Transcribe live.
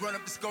Run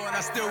up the score and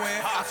I still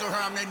win. I told her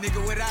I'm that nigga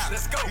without.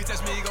 Let's go. He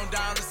touched me, he gon'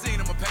 down the scene.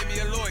 I'ma pay me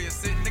a lawyer,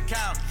 sit in the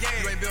counter. Yeah.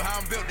 You ain't built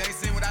how I'm built, they ain't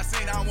seen what I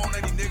seen. I don't want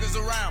any niggas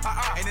around.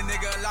 Ain't a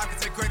nigga alive can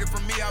take credit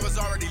from me. I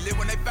was already lit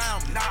when they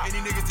found me.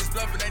 Any niggas just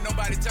bluffing, ain't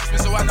nobody touch me,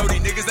 so I know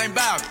these niggas ain't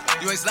bout it.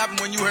 You ain't slapping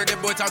when you heard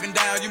that boy talking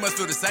down. You must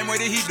feel the same way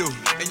that he do.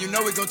 And you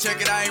know we gon' check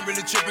it. I ain't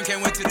really tripping.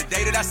 Can't wait till the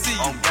day that I see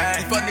you.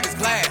 These fuck niggas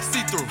glass,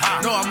 see through.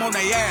 No, I'm on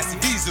they ass,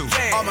 diesel.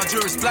 All my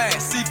jewelry splash,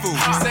 seafood.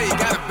 Say you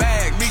got a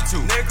bag, me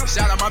too.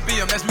 Shout out my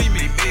BM, that's me.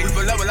 We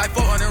pull up with like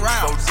 400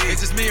 rounds.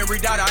 It's just me and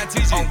Redada and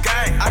TG.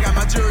 I got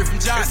my jewelry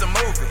from John. It's a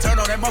movie. Turn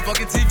on that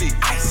motherfucking TV.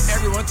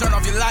 Everyone turn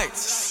off your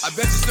lights. I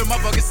bet you still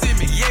motherfucking see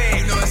me. Yeah,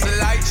 you know it's a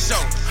light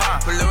show.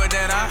 But lower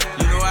than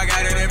you know I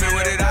got it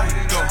everywhere that I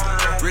go.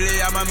 Really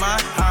out my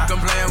mind. Come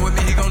playing with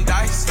me, he gon'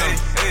 dice.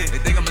 They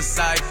think I'm a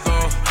psycho.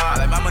 I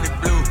like my money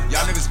blue.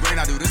 Y'all niggas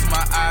green, I do this with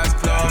my eyes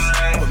closed.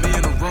 Put me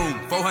in a room,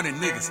 400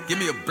 niggas. Give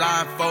me a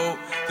blindfold.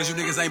 Cause you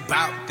niggas ain't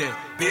bout that.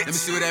 Bitch. Let me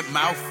see where that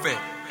mouth at.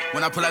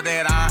 When I pull out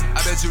that eye, I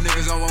bet you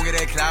niggas won't get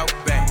that clout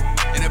back.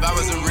 And if I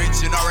wasn't rich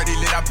and already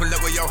lit, I pull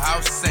up where your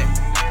house at.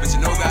 But you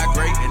know God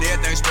great, and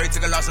everything straight,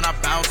 took a loss and I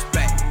bounce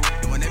back.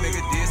 And when they make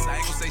a diss, I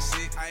ain't gon' say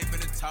shit, I ain't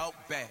finna talk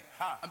back.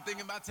 I'm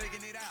thinking about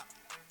taking it out.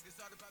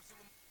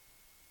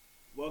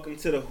 Welcome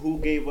to the Who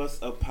Gave Us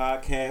a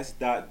Podcast ...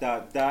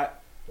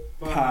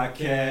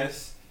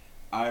 podcast.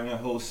 I'm your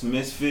host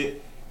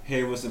Misfit,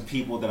 here with some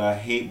people that I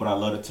hate but I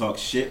love to talk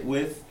shit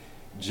with.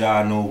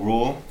 Ja No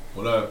Rule.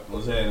 What up?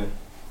 What's happening?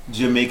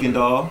 Jamaican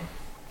Doll.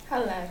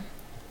 Hello.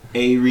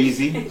 A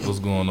Reezy. What's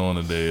going on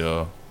today,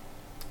 y'all?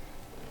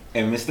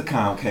 And Mr.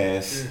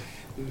 Comcast,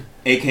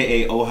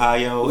 aka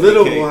Ohio.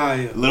 Little AKA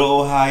Ohio.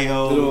 Little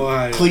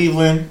Ohio.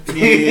 Cleveland.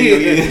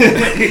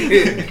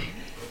 Yeah.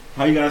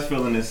 How you guys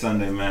feeling this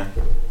Sunday, man?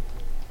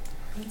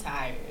 I'm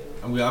tired.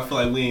 I mean, I feel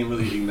like we ain't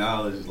really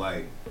acknowledged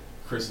like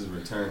Chris's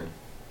return.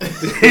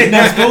 We're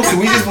not supposed to.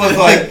 We just want to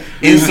like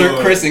insert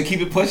Chris and keep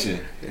it pushing.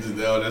 That's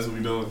what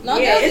we doing. No,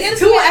 yeah, it's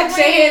two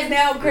extra heads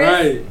now, Chris.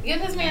 Right. Give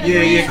this man a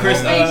Yeah, Chris.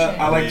 information.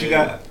 I like you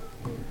guys.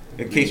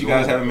 In case you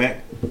guys haven't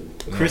met,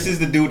 Chris is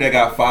the dude that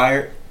got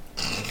fired,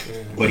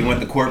 but he went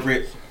to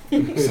corporate,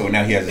 so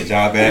now he has a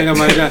job back. I got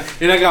my job,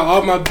 and I got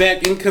all my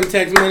back income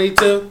tax money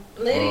too.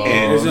 And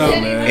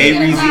A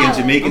Reezy and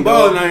Jamaican I'm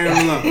Dog. balling out here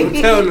on the I'm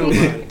telling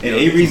nobody. And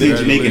A Reezy and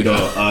Jamaican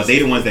Dog, they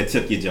the ones that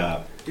took your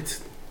job.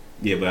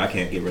 Yeah, but I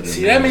can't get rid of them.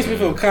 See, that makes me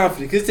feel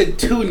confident because it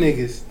took two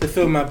niggas to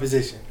fill my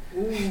position.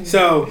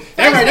 So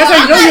that's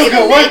how you know you're a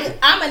good worker.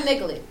 I'm a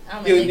niglet.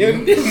 I'm a You're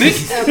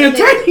niglet. a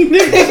tiny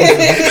nigga.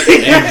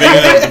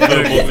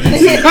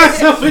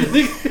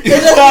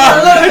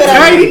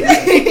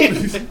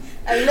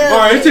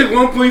 Alright, it took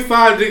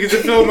 1.5 niggas to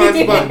fill my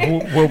spot.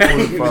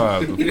 1.5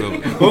 to fill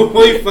it.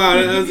 1.5,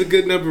 that was a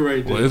good number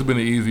right there. Well, it's been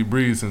an easy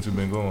breeze since we've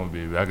been going,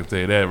 baby. I can tell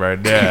you that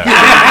right there.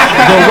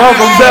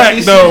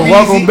 So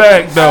welcome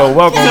back.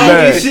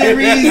 Shit,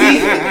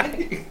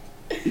 Reezy.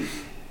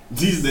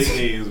 These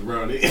niggas,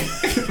 bro.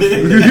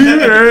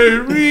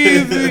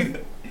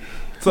 Reezy.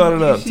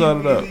 Turn it up.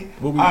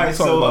 What we Alright,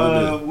 talking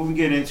about today? what we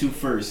get into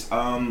first?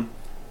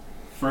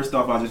 First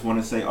off, I just want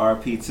to say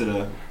RP to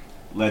the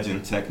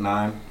legend Tech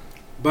 9.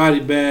 Body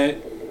bag.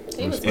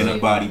 In a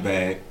body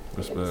bag.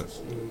 Respect.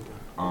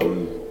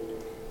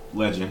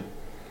 Legend.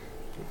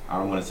 I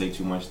don't want to say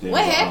too much there.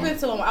 What happened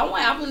to him?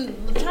 I've been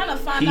trying to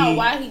find out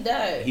why he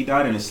died. He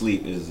died in his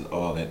sleep is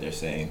all that they're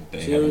saying.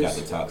 They haven't got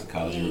the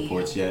toxicology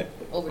reports yet.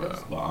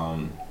 Overdose. But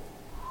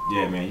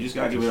yeah, man, you just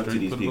gotta give it up to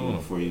these people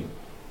before you.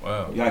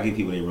 Wow. You gotta give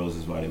people their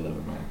roses while they live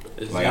it, man.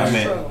 It's Like I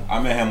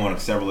met him on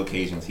several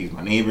occasions. He's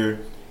my neighbor.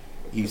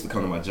 He used to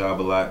come to my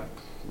job a lot.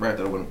 Right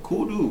there, with him.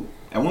 Cool dude.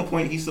 At one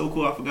point, he's so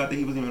cool. I forgot that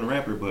he wasn't even a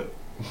rapper. But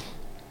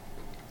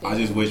I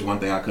just wish one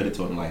thing I could have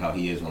told him like how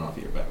he is one of our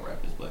favorite battle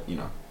rappers. But you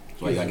know,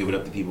 so you gotta give it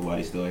up to people while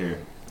they still here.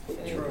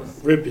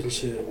 Ripping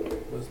shit.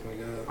 What's my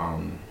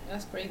God?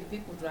 That's crazy.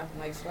 People dropping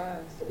like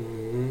flies.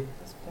 Mm-hmm.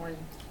 That's corny.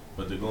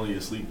 But they're going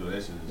to sleep though.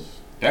 That shit is.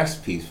 That's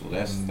peaceful.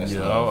 That's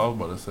Yeah, I love.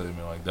 was about to say,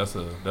 man, like that's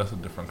a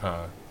different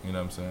kind. You know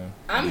what I'm saying?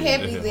 I'm Yeah,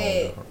 happy they hit home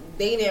that different.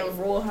 they didn't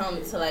rule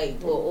him to like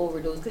do an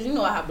overdose because you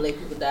know how black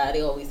people die.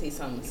 They always say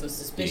some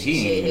suspicious He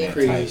ain't shit even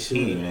happened. that type. He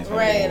ain't even that type.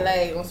 Right,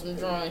 like on some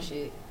drawing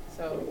shit.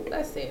 So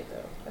that's sad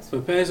though. That's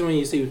But passing when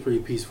you sleep was pretty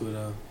peaceful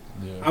though.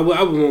 Yeah. I would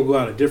want to go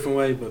out a different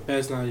way, but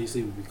passing out you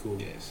sleep would be cool.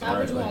 Yeah, so How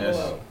would you like want to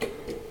that's- go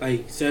out?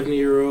 Like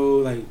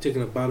 70-year-old, like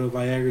taking a bottle of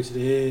Viagra to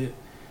the head.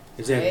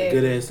 Is that a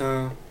good ass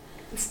time?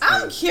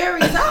 I'm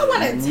curious. I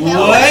want to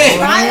tell What?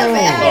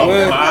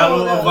 Viagra.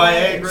 Bottle of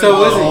Viagra. So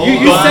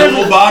listen, you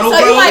bottle, So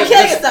bro. you want to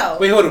kill yourself?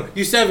 Wait, hold on.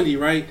 You 70,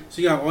 right?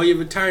 So you got all your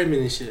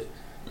retirement and shit.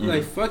 You're Mhm.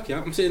 like, fuck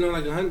yeah, I'm sitting on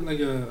like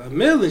a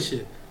mill and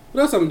shit.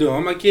 What else I'm doing?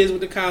 All my kids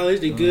went to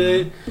college, they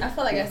good. I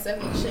feel like at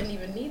 70 you shouldn't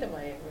even need a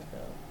Viagra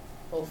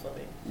though.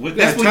 Hopefully.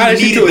 That's Tie what that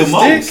you shit needed to the a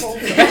most.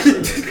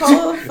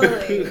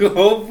 Hopefully.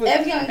 Hopefully.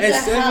 If you don't At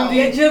get 70?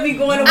 Your jubby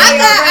going away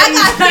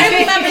I already.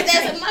 remember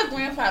that. My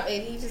grandpa,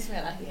 80, he just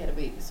found out he had a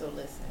baby. So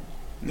listen,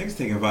 Niggas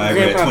taking My Viagra at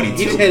grandpa, 22.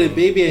 he just had a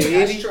baby at 80.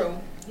 That's true.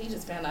 he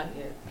just found out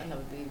he had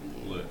another baby.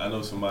 Look, I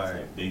know somebody.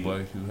 They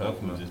Like you have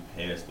uncle to. just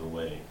passed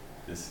away.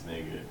 this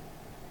nigga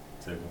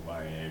took a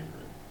Viagra,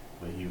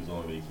 but he was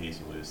on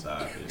vacation with his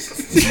side bitch.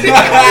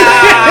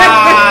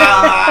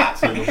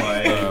 Took a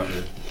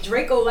Viagra.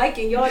 Draco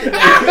liking y'all today.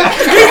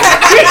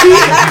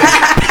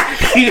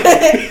 He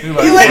like, You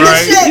with the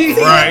shit. You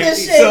with the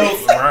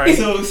shit. right.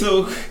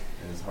 So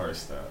And his heart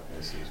stopped.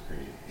 That shit was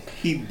crazy.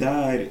 he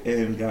died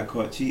and got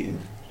caught cheating.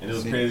 And it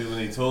was crazy when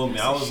they told me.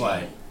 I was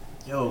like,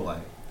 yo,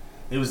 like,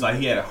 it was like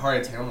he had a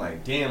heart attack. I'm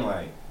like, damn,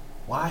 like,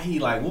 why he,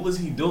 like, what was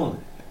he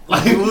doing?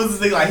 Like, what was his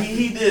thing? Like,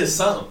 he did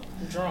something.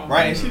 Drunk.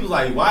 Right? And she was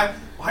like, why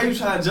are you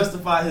trying to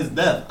justify his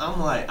death? I'm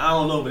like, I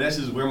don't know, but that's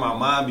just where my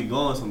mind be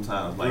going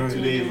sometimes. Like,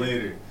 2 days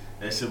later,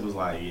 that shit was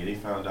like, yeah, they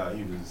found out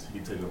he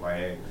took a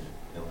Viagra.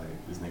 And,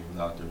 like, this nigga was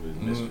out there with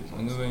his mistress.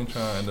 Niggas ain't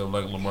trying to end up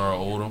like Lamar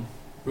Odom.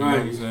 You know Right.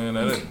 what I'm saying?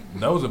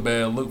 That was a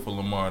bad look for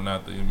Lamar,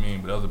 not that you mean,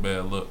 but that was a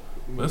bad look.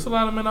 But there's a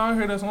lot of men out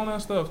here that's on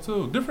that stuff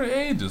too. Different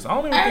ages. I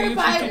don't even think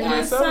it's Everybody people in their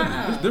wants 70s. It's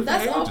something. different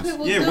That's all ages.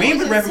 people Yeah, do. Wayne is been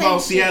just rapping about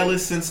take shit. Cialis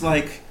since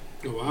like.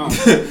 Wow.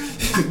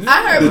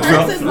 I heard The Perks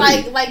drug is free.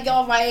 like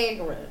y'all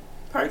Viagra.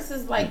 Perks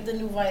is like the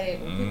new Viagra.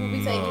 People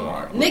be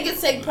taking. Niggas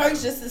take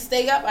Perks just to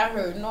stay up. I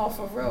heard. No,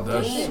 for real.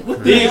 That's Shit.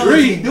 crazy. He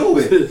agree. Do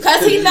it.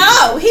 Cause he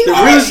know. He The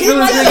like realest he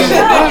like nigga in the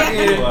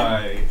that. block,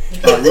 Like,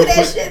 He do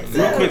that shit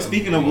too. Real quick,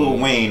 speaking of Lil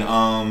Wayne,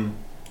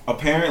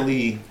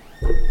 apparently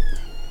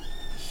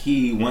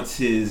he wants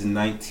his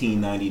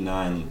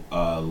 1999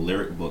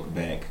 lyric book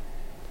back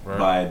Right.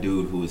 by a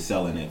dude who was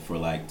selling it for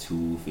like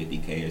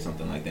 $250K or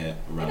something like that.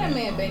 Let Around that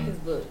man bake his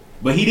book.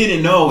 But he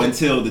didn't know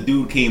until the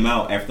dude came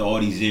out after all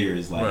these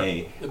years, like,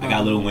 Right. hey, I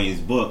got Lil Wayne's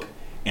book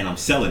and I'm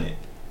selling it.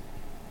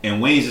 And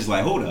Wayne's just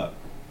like, hold up.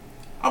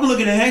 I've been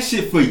looking at that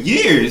shit for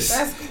years.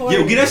 That's crazy.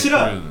 Yo, get that shit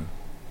up.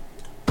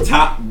 Crazy.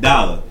 Top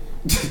dollar.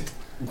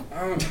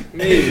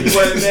 Maybe.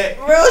 wasn't that?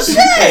 Real shit.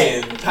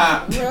 Paying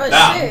top Real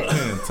dollar. shit.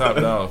 Man, top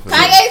dollar for Kanye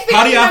that.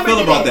 How do y'all feel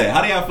remember about that?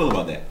 How do y'all feel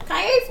about that?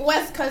 Kanye's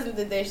West cousin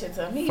did that shit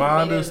to him. He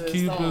Finders, made it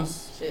into a song.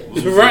 keepers.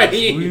 Shit. Right.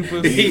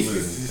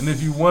 Sweepers. And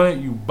if you want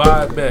it, you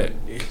buy it back.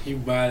 You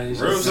buy this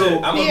Real shit.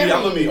 shit. I'm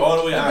gonna be all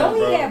the way honest, Don't he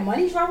bro. have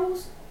money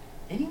troubles?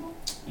 Anyone?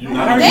 You I know,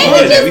 heard They you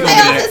can said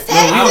that. just We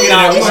stay gonna off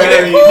get his that.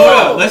 taxes. We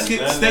gonna This get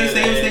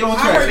that. shit Hold up. cool. Let's stay on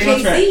I track. heard Stay on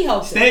Jay-Z track.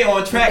 helped Stay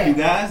on track, you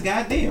Okay. guys.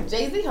 Goddamn.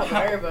 Jay-Z helping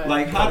everybody.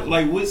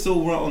 Like what's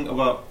so wrong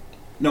about?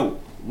 No,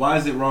 why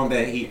is it wrong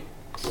that he?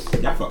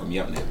 Y'all fucking me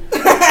up now.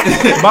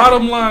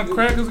 Bottom line,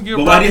 crackers get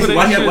But why robbed does for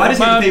why their does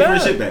he have to buy pay it for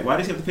his back. shit back? Why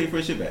does he have to pay for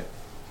his shit back?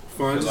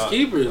 Finders I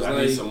keepers. need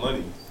Like, some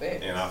money,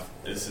 Facts. and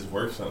this is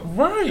worth something.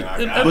 Right. And I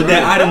And got But it.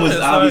 that item was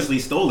It's like- obviously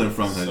stolen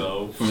from him,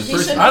 So- from his He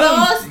person. shouldn't I have didn't-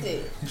 lost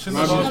it. You shouldn't My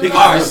have bad. lost it.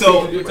 All right,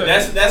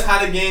 so That's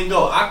how the game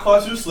go. I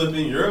caught you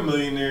slipping. You're a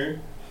millionaire.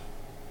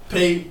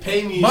 Pay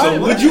me. But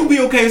So would you be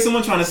okay with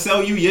someone trying to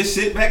sell you your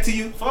shit back to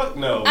you? Fuck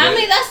no. I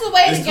mean, that's the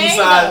way it's the two game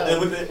sides.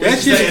 goes. That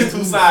shit shit is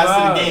two sides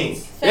to the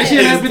game. that shit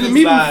It's happened to two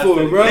me sides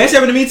before, to bro. That shit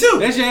happened to me too.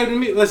 That shit happened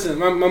to me. Listen,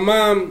 my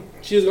mom,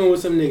 she was going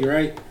with some nigga,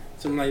 right?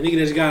 Some like nigga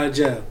that just got out of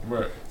jail.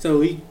 Right.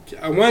 So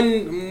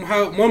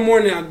one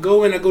morning I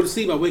go to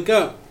sleep, I wake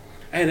up,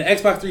 I had an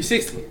Xbox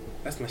 360.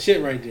 That's my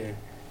shit right there.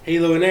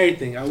 Halo and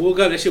everything. I woke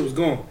up, that shit was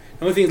gone.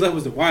 The only thing left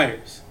was the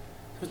wires.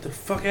 What the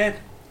fuck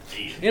happened?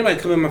 Anybody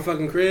come in my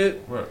fucking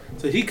crib? Right.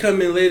 So he come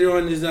in later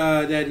on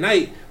that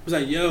night, was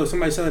like, yo,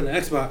 somebody selling the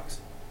Xbox.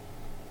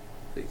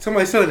 Like,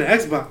 somebody selling the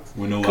Xbox.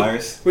 With no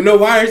wires. With no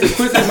wires, the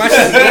Quincy, my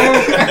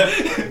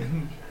shit's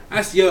gone.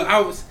 I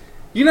said,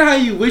 you know how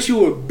you wish you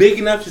were big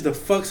enough just to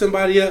fuck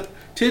somebody up?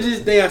 To this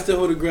day, I still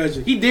hold a grudge.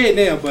 He dead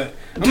now, but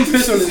I'm gonna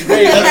piss on his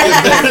grave.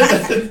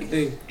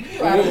 Hey,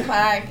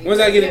 once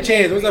I get a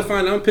chance, once I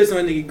find out, I'm pissing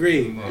on nigga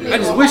grave. I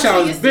just wish I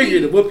was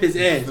bigger to whoop his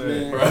ass,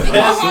 man.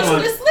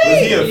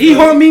 He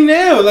haunt me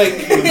now, like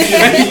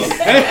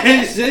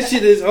that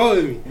shit is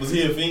haunting me. Was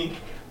he a fiend?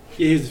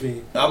 Yeah, he's a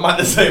fiend. I'm about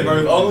to say,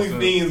 bro. Only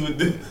fiends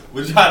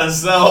would try to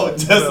sell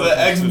just an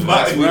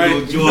Xbox.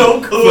 Right.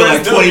 No For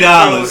like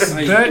 $20.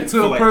 Like, Back to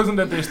the like- person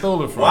that they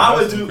stole it from. Why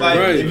That's would you crazy. like?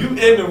 Right. If you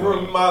in the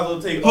room, you might as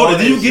well take. Hold all on,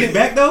 did you that get shit. it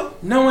back though?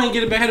 no one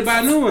get it back. I had to buy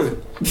a new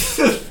one.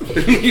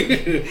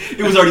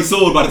 It was already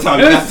sold by the time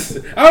you got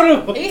it. I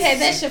don't know. He had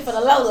that shit for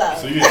the low low.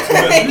 So you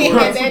get He two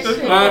had that shit for cents.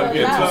 the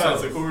You get 2 low.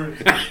 cents a cord.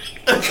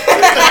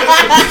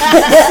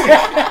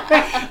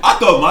 I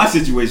thought my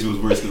situation was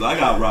worse because I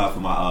got robbed for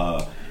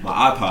my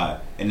iPod,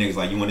 and niggas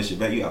like, you want this shit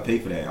back? You gotta pay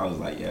for that. I was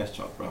like, yeah, that's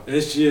chalk, bro.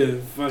 That shit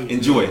fucking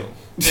Enjoy.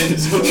 Nah,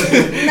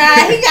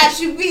 he got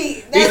you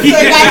beat. That's what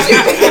got you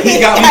beat. He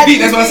got me beat.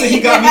 That's why I said he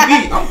got me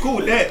beat. I'm cool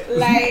with that.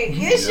 Like,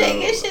 get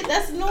shit,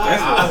 that's normal.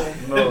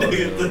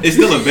 It's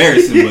still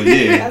embarrassing, but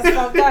yeah. That's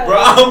fucked up. Bro,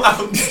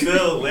 I'm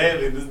still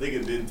laughing. This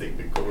nigga didn't take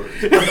the cord.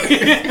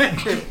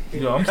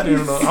 Yo, I'm standing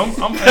on.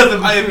 I'm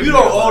Because if you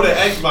don't own an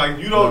Xbox,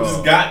 you don't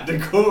just got the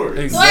cord.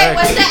 So wait,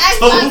 what's that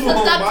So Xbox move on,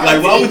 hooked up to bro. the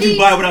Like, why would you TV?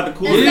 buy without the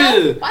cord?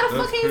 Yeah. Why the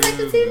fuck can't you take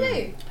the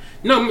TV?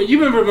 No, you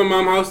remember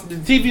my mom's house? The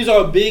TV's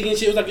all big and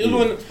shit. It was like it was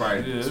one.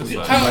 Right. Yeah, it's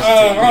like-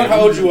 I don't know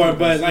how old you are,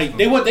 but like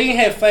they didn't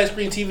have flat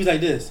screen TVs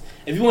like this.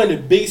 if you wanted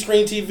a big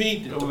screen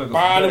TV, It was the like a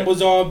bottom back.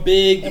 was all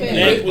big, the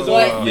Yeah. back was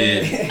all Yeah.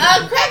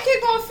 Crack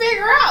kid gonna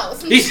figure out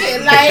some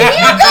shit. Like, here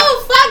you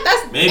go, fuck,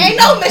 that's Maybe. ain't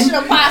no Mission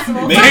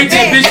Impossible. Maybe Fuck Ain't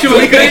that that. bitch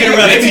sure he could Thinking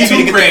about Maybe the TV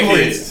two to crack get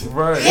the kids.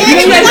 Right.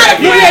 Yeah.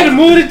 You had to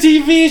move the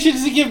TV and shit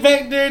just to get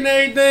back there and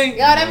everything. Yo,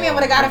 that man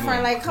would have got a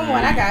friend like, come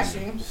on, I got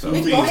you. We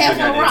please gonna have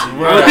still some got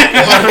rock.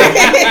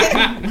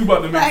 Right. We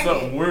about to make Fuck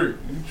something work.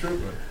 You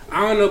tripping.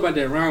 I don't know about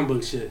that rhyme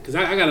book shit, cause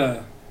I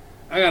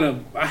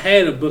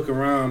had a book of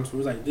rhymes. It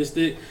was like this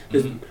thick.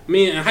 Cause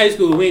me in high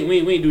school, we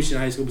ain't do shit in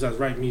high school besides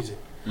write music.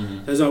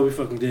 That's all we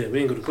fucking did. We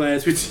didn't go to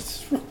class. We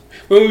just,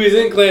 when we was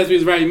in class, we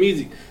was writing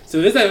music. So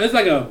it's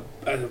like a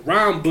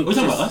rhyme book. We're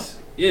talking about us?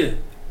 Yeah.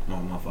 No,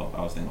 my fault.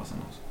 I was thinking about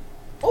something else.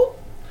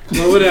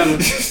 Well,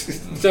 whatever.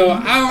 So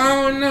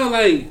I don't know.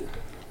 Like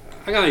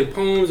I got like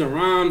poems and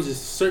rhymes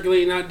just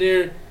circulating out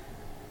there.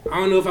 I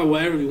don't know if I will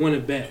ever want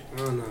it back. I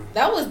don't know.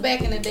 That was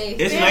back in the day.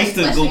 It's Very nice to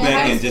especially go in back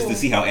high and just to school.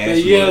 see how But Ash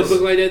yeah, a was.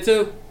 book like that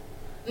too.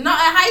 No, in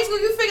high school,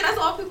 you figure that's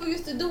all people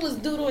used to do was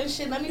doodle and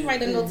shit. Let me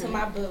write a note to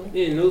my boo.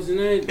 Yeah, notes and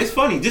everything. It's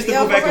funny just to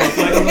Yo, go back and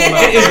for real.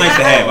 reflect. It is nice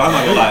to have. I'm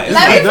not gonna lie. It's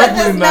Let me good. put this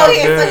definitely note not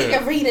here so bad. you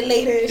can read it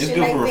later and It's shit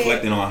good like for that.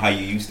 reflecting on how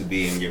you used to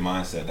be and your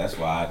mindset. That's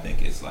why I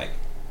think it's like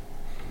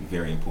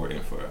very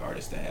important for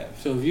artists to have.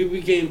 So if you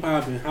became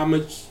popping, how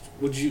much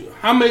would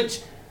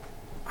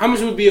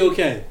be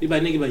okay? You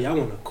like nigga like, I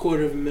want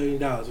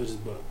 $250,000 for this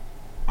book.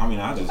 I mean,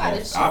 I just Buy I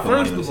this put shit. money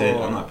First in his of head.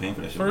 all- I'm not paying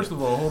for that shit. First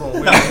of all, hold on.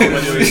 Wait.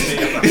 What do you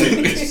say about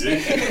this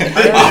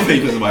shit? I'll pay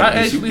for somebody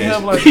I to shoot actually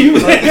that have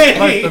shit.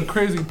 like a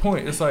crazy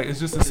point. It's like it's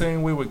just the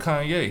same way with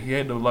Kanye. He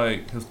had to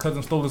his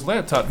cousin stole his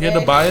laptop. He had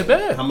to buy it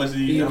back. How much do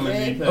you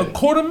pay?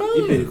 $250,000.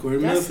 You paid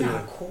 $250,000 That's for that.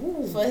 not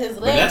cool. For his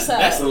But that's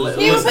laptop.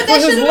 a He would put For that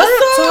his shit in the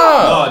laptop. song.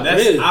 Oh,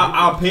 that's Really?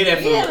 I'll pay that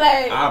for. Yeah,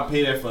 like- I'll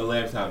pay that for a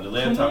laptop. The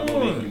laptop Come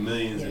will make on. you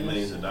millions and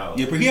millions of dollars.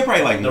 Yeah, but he had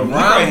probably like The he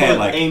probably rhyme had book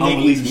like ain't making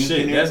unreleased you music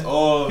shit. in there. That's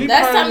all. He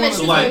That's probably something that wanna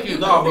So you like, can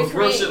no, but for real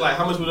recreate. shit, like,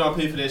 how much would I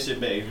pay for that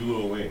shit back if you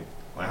will win?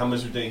 Like, how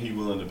much you think he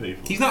willing to pay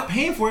for? He's not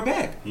paying for it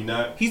back. He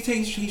not. He's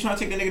trying to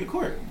take the nigga to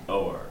court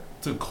Or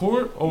to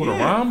court over the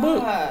Yeah. rhyme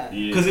book. yeah.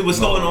 because it was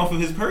stolen off of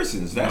his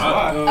persons. That's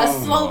why. A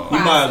slow He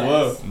process. might as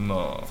well.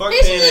 No. Fuck He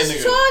should paying that just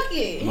nigga. chalk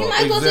it. He No,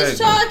 might as well just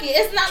exactly. chalk it.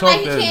 It's not Chalk like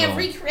he that can't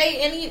joint. recreate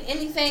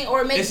anything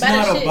or make It's better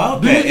not shit.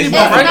 about that. It's It's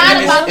not not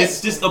about about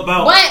It's just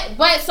about.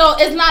 But so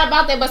it's not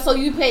about that. But so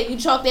you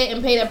chalk that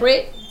and pay that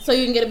bread so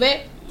you can get it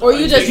back, or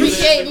you just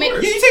recreate, make. Yeah,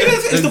 you take it.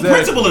 It's the Exactly.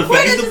 principle of the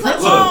fact. But It's the it's a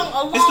principle.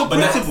 long It's the But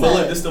that's principle.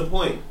 look, that's the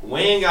point.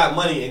 Wayne got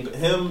money, and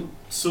him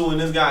suing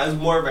this guy is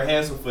more of a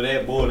hassle for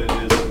that boy than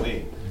it is for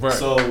Wayne. Right.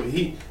 So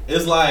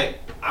it's like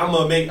I'm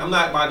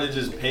not about to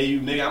just pay you,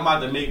 nigga. I'm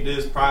about to make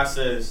this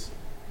process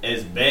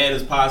as bad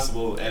as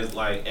possible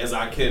as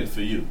I can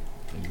for you.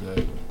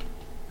 Exactly.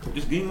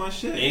 Just give me my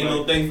shit. Ain't Like,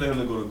 no thing for him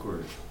to go to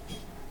court.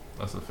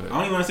 That's a fact. I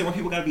don't even understand why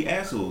people gotta be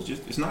assholes.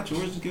 Just it's not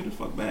yours. Just give it the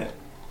fuck back.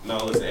 No,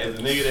 listen, as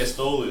the nigga that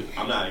stole it,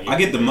 I'm not. I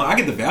get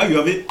the value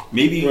of it.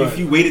 Maybe Right. if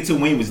you waited till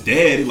Wayne was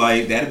dead,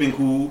 like that'd have been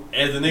cool.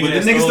 As the nigga But the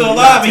that nigga's stole still it, you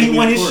alive gotta and he take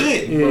won me to his court.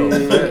 shit.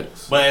 Yeah.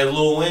 Facts. But as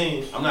Lil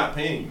Wayne, I'm not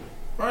paying you.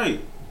 Right.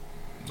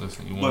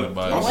 Listen, you But want to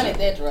buy I also- wanted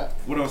that drop.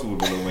 What else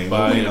would Lil Wayne?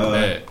 buy Lil it Wayne,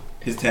 back,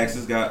 his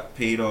taxes got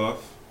paid off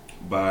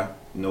by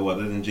no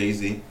other than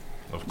Jay-Z.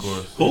 of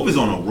course. Hope is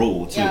on a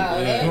roll too. Yo, Yeah.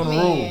 that He on a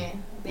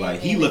man. that Like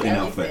he man looking did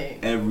out for everything.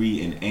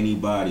 every and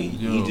anybody.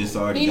 Yo. He just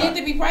already He got. need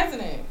to be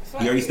president.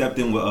 Fuck He already it. stepped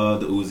in with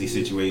the Uzi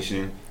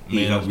situation.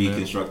 He helped Management.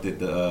 reconstructed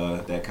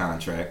the that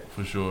contract.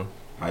 For sure.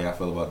 How y'all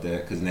feel about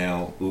that? Because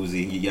now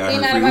Uzi, He y'all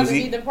not heard about Free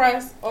to be Uzi?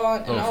 depressed or Oh,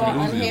 and Free all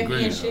Uzi is unhappy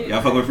great, and shit.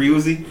 Y'all fuck with Free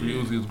Uzi? Free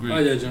Uzi is great. Oh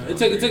yeah, John. It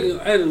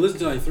took. I had to listen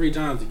to it like 3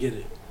 times to get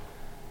it.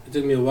 It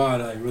took me a while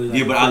to really.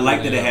 Yeah, but I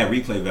like that it it had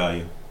replay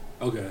value.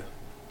 Okay.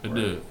 It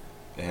did.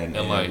 It had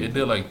And like it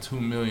did like 2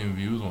 million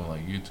views on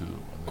like YouTube.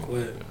 I think.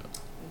 Quit. Yeah.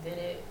 Did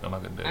it? In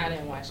like a day. I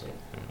didn't watch it.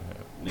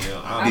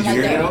 Nigga, I'm Did you like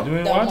hear that- it all? You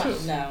ain't the watch one-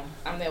 it? No,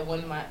 I'm that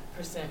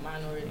 1%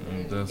 minority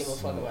that doesn't give a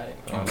fuck about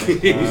it.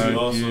 Uzi Oh,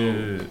 also-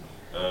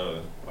 yeah.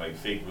 like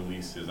fake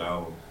released his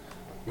album.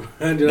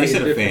 They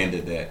said a fan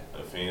did that.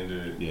 A fan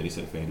did it. Yeah, they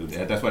said a fan did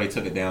that. That's why they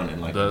took it down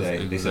in like That's a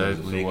day. They said it was a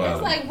exactly fake why. It's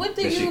album. like, what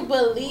do That you shit-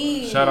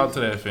 believe? Shout out to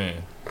that fan.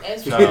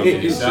 As Shout out to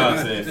you. Shout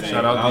out to that fan.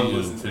 Shout out to I was you,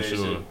 listening for that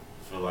sure. shit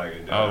for like a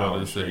good I was hour about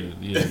to say, straight.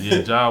 yeah,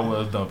 Ja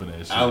was dumping that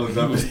shit. I was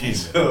dumping that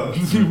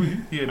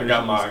shit. I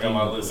got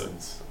my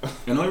listens.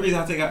 And the only reason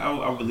I think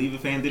I believe a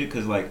fan did it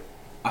because like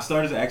I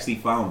started to actually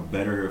find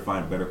better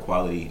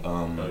quality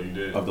Oh, you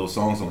did. of those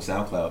songs on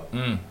SoundCloud.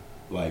 Mm.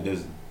 Like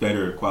there's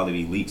better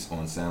quality leaks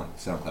on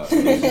SoundCloud.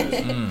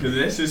 Mm. Cause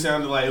that shit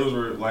sounded like it was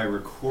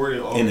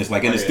recorded off And it's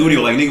like in the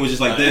studio, like nigga was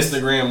just like this.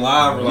 Instagram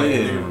live, or like Yeah.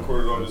 nigga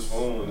recorded on his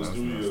phone in the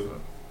studio.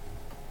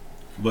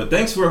 But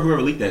thanks for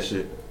whoever leaked that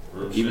shit.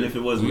 Real Even shit. if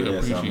it was We weird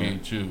ass album.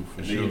 appreciate you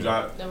for Then sure. he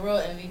dropped the real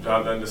MVP.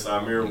 under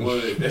Samir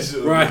Wood. That shit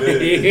was Right.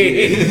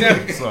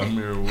 good.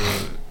 Samir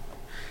Wood.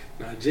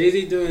 Now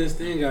Jay-Z doing his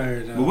thing out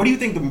here. But what do you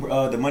think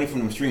the money from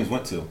them streams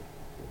went to?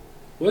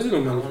 Wasn't no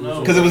I money don't from know.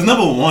 the Because it was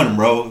number one,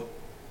 bro.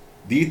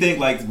 Do you think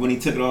like when he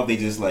took it off, they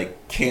just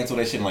like canceled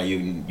that shit and like you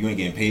ain't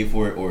getting paid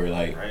for it, or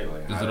like Right,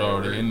 like, Is how it that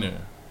already work? in there?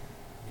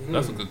 Mhm.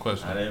 That's a good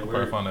question. How that I'll probably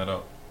work? find that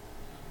out.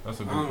 That's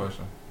a good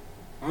question.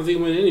 I don't think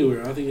it went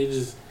anywhere. I think they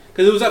just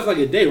because it was up for like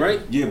a day,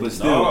 right? Yeah, but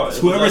still, No, it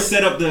whoever was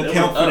set up the It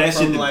account went for up that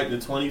from shit. like the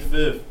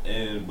 25th,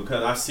 and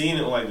because I seen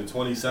it on like the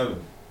 27th,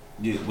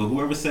 Yeah, but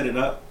whoever set it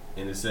up,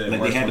 and it said like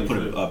March they had to put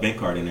 25th. a bank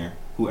card in there.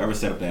 Whoever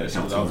set up that That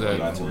shit account, was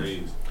to out iTunes.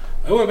 raised.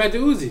 I went back to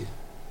Uzi.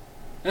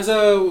 That's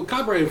a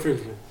copyright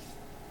infringement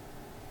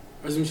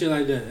or some shit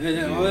like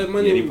that. All that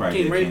money Yeah, they probably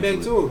came did right back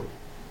cancel to him.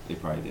 They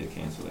probably did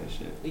cancel that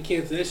shit. They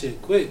canceled that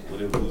shit quick.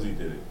 What if Uzi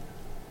did it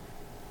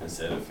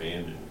instead of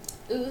Fan did it,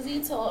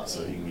 Uzi taught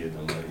so he me. can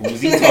get them money?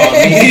 Uzi taught me.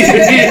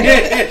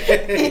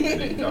 And then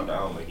he dropped the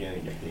album again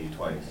and get paid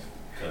twice.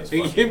 'Cause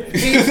He fuck get it,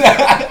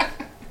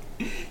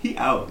 paid. He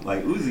out,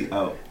 like Uzi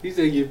out. He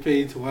said get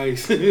paid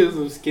twice. Some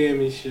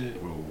scammy shit.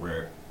 Real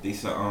rare. They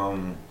said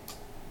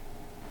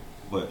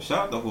but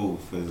shout out to Hov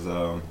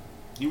because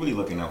he really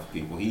looking out for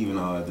people. He even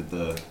did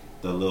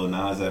the Lil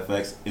Nas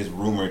FX. It's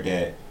rumored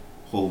that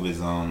Hov is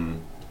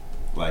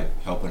like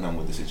helping him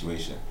with the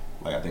situation.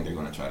 Like I think they're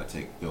gonna try to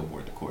take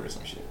Billboard to court or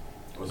some shit.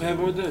 What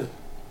happened with that?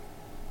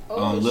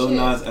 Oh, Lil shit.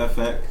 Nas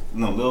FX,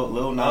 no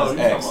Lil Nas you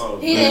X, talking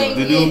about- He the didn't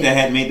dude get- that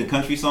had made the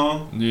country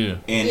song Yeah.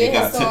 and Yeah, it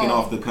got his taken song.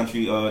 off the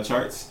country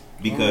charts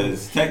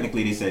because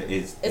technically they said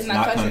it's not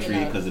not country country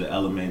enough. because of the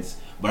elements,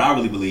 but I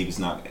really believe it's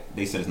not.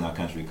 They said it's not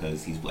country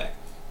because he's black.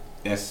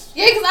 That's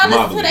Yeah, because I my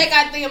listened to belief.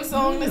 that goddamn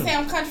song. The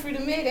sound country to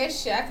me. That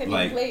shit, I couldn't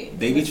even play Like it.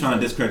 they be trying to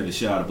discredit the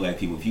shit out of black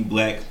people. If you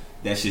black,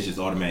 that shit just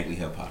automatically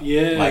hip hop.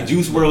 Yeah. Like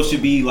Juice WRLD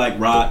should be like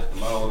rock.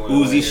 Am I the only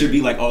one that Uzi hear should it?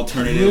 be like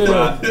alternative Yeah,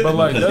 rock but,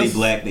 like, because they that's-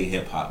 black, they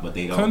hip hop, but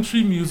they don't.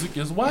 Country music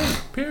is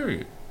white.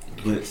 Period.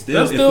 But still,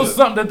 That's still if a-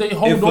 something that they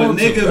hold if a on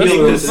to. nigga That's make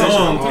what a I'm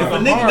song, saying. if a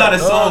nigga got a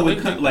song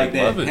with They like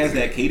that love it. has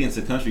that cadence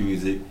of country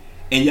music,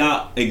 and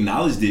y'all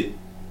acknowledged it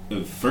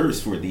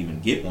first for it to even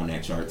get on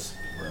that charts,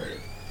 Right,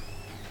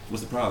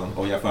 what's the problem?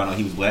 Oh, y'all found out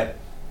he was black.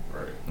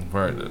 right.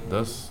 Right.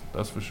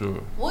 That's for sure.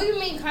 What do you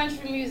mean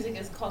country music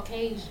is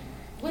Caucasian?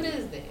 What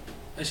is that?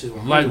 That shit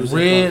was Like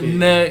 100%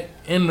 redneck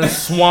in the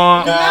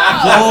swamp. No.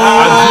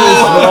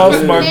 I just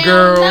lost my Now,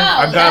 girl. no,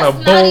 I got a that's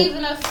not boat.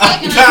 even a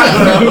fact. And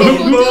I hate when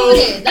people do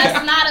this.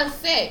 That's not a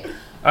fact.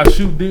 I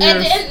shoot deer.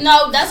 And then,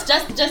 no, that's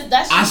just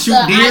that's I just shoot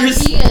the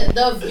deers? idea,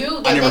 the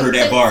view that I never they heard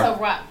that take bar.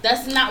 to rock.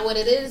 That's not what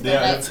it is. Though.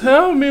 Yeah, Like,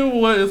 Tell me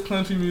what is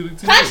country music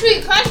to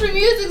you? country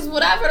music is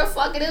whatever the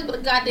fuck it is with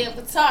a goddamn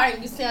guitar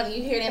and you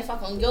hear that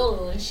fucking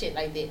yodel and shit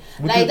like that.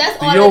 With Like the- that's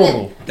the all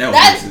yodel. it is. That was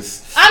That's-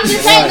 racist. I'm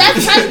just saying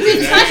that's country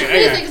music. Country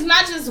music is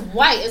not just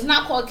white. It's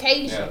not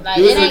Caucasian. Yeah. Like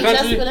You it listen to ain't just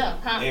country? for them.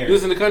 Huh? You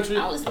listen to country?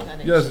 I was thinking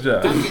that Yes, shit.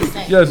 Jack. I'm just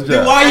saying. Yes, Then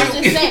Jack. why I'm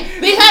you? just saying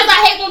because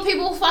I hate when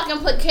people fucking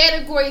put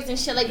categories and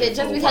shit like that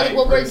just For a because of white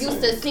what we're person.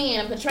 used to seeing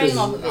and portraying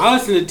off of it. I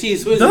listen to T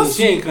Swizzle. That's-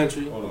 She ain't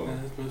country. Hold on.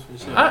 That's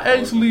shit. I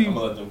actually. I'm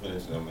gonna let them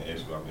finish. And I'm gonna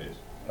ask you about this.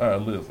 All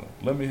right, listen.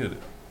 Let me hit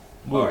it.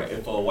 All right,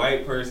 if a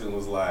white person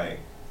was like,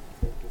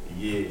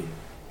 "Yeah,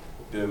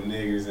 them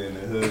niggers in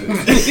the hood,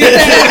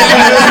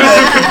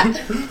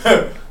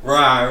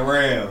 riding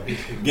around,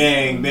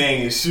 gang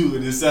banging,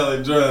 shooting, and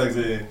selling drugs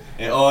and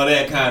all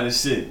that kind of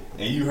shit,"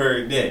 and you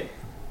heard that,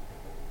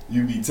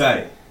 you be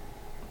tight,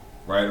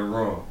 right or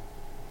wrong?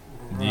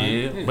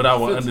 Yeah, but I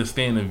would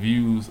understand the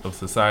views of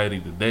society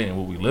today and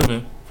what we live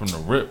in from the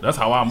rip. That's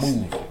how I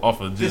move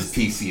off of This just.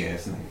 PC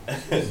ass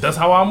nigga. That's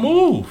how I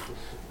move.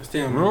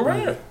 Stand Real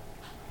right. rap.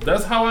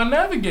 That's how I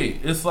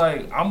navigate. It's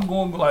like I'm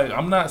going like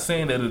I'm not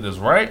saying that it is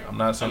right. I'm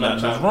not saying that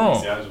it is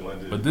wrong.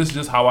 But this is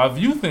just how I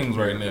view things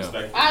right now.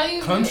 How do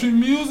you Country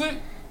music,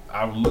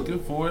 I'm looking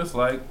for. It's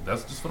like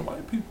that's just for the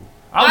white people.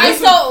 Alright,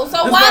 so It's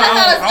why the not-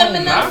 hell is I will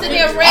Eminem not sitting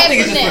there listen. I think it's rapping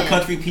just for then?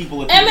 country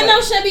people. If you Eminem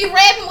like- should be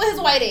rapping with his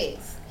white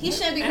ass. He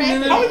shouldn't be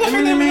rapping. How we gonna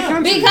say that,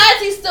 man? Because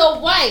he's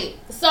still white.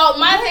 So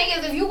my thing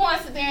is, if you want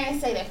to sit there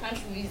and say that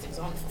country music is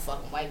only for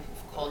fucking white people,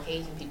 for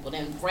Caucasian people,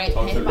 then rap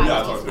and hip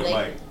hop is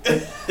black.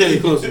 Hey,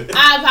 closer.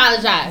 I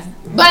apologize.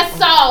 But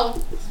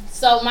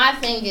so my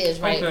thing is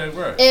right. Okay,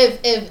 right.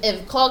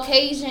 If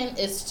Caucasian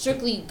is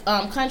strictly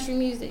country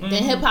music,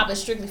 then hip hop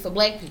is strictly for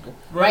black people,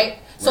 right?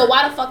 So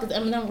why the fuck is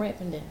Eminem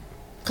rapping then?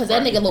 Cause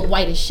that nigga look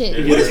white as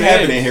shit. What is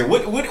happening here?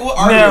 What argument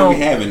Now, are we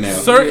having now?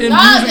 Certain No,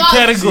 music no,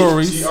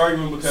 categories. She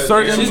arguing because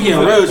Certain- She's getting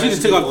real. She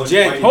just took off the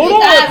jacket. Hold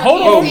on,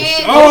 hold on.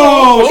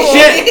 Oh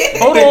shit!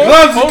 Hold The on.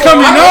 gloves hold is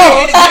coming on.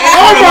 off.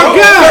 Oh my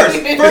god!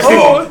 First of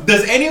all, Hold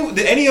did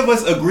any of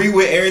us agree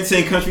with Aaron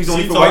saying country's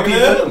only She for white talking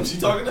people? to him. She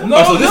talking to him. No,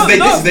 Oh, so this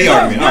is their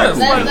argument. All right, cool.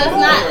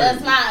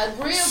 That's not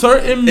agreeable.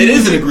 Certain It music,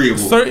 isn't agreeable.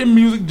 Certain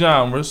music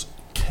genres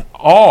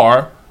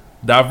are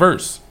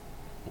diverse,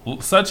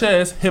 such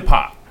as hip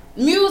hop.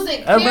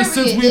 Music. Ever period,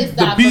 since is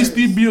the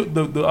Beastie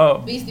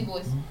diverse. Beastie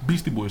Boys.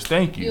 Beastie Boys,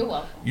 thank you. You're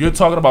welcome. You're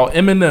talking about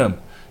Eminem.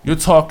 You're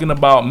talking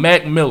about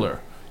Mac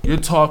Miller. You're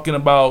talking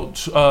about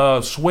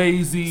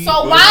Swayze.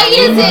 So why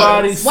is Everybody, it?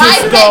 Why do they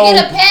Cisco.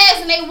 get a pass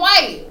and they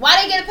white?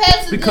 Why they get a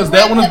pass? to Because just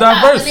that rap one is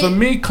hip-hop diverse. and For they-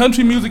 me,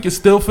 country music is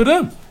still for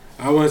them.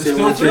 I want to say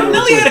Still one for thing. them. real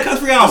Nelly quick. had a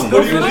country album.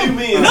 What do you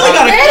mean? Nelly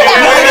got a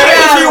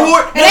country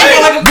award. Nelly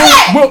got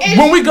like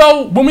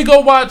a When we go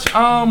watch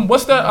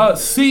what's that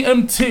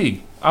CMT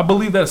I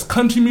believe that's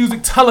country music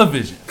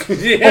television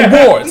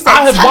awards.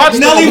 I have watched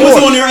Nelly the was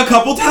awards. on there a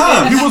couple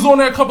times. He was on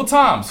there a couple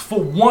times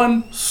for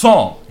one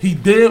song he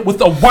did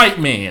with a white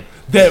man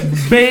that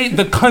made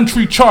the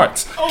country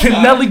charts.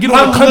 Can Nelly get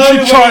on the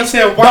country charts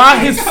by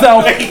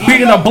himself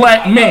being a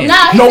black man?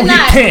 No, he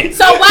can't.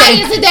 So why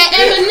is it that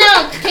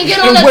Eminem can get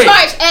on the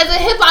charts as a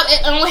hip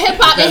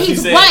hop and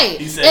he's white?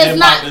 He said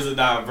hip hop is a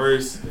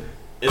diverse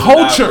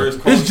culture.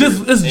 It's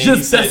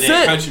just that's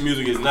it. Country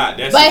music is not.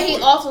 But he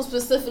also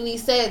specifically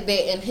said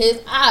that in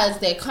his eyes,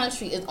 that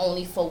country is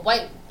only for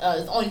white,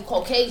 is only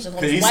Caucasians.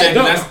 Because he said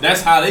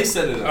that's how they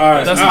set it up. All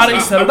right, that's how they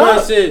set it I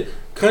up. said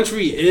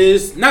country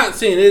is not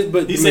saying it is,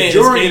 but the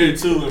majority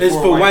is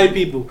for white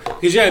people.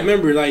 Because you gotta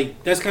remember,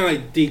 like that's kind of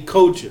like the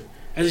culture.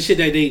 That's the shit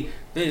that they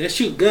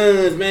shoot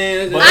guns,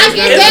 man. I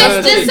get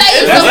that. Just say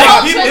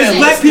it's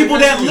black people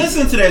that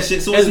listen to that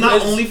shit, so it's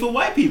not only for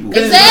white people.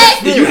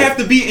 Exactly. You have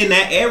to be in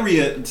that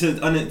area to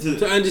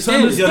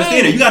understand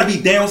it. You got to be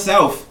down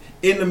south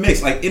in the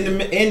mix, like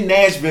in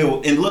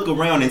Nashville, and look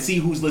around and see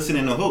who's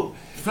listening to who.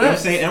 You know what I'm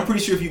saying? And I'm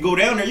pretty sure if you go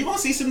down there, you're going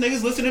to see some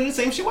niggas listening to the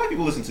same shit white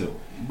people listen to.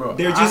 Bro,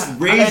 they're just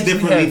raised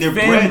differently. They're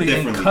bred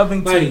differently. In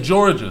Covington,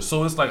 Georgia.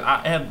 So it's like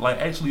I had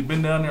actually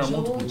been down there on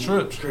multiple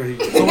trips. So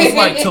it's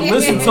like to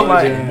listen to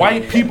like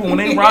white people when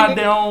they ride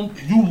down,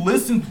 you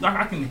listen.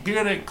 I can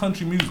hear that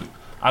country music.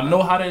 I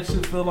know how that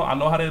shit feel. I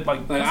know how that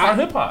like that's our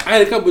hip hop. I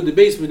had a couple of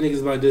debates with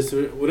niggas about this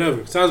or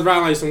whatever. So I was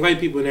riding like some white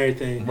people and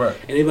everything. Right.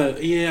 And they like,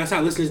 yeah, I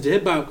started listening to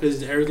hip hop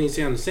because everything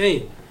sound the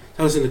same. So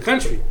I listen to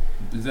country.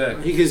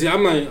 Exactly. Because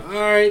I'm like, all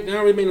right, that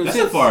don't really make no sense.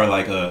 That's far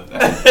like going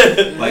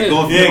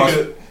from hip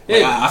hop.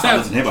 I started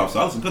listening to hip hop, so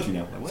I listen to country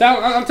now. Like, so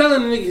I'm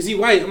telling the nigga, because he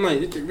white, I'm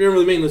like, it don't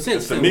really make no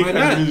sense. Said, why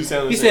not? He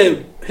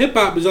said, hip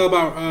hop is all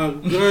about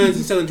guns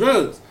and selling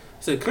drugs.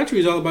 I said, country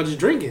is all about just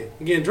drinking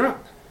and getting drunk.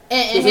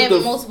 And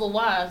having multiple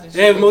wives. And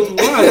having multiple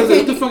wives. I was like,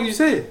 what the fuck are you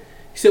saying?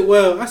 He said,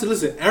 well, I said,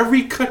 listen,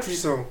 every country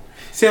song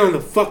sound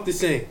the fuck the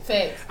same.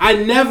 Facts. I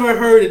never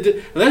heard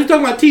it. Let's talk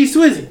about T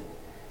Swizzy.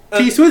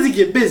 T Swizzy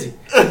get busy.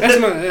 That's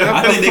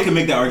I think they can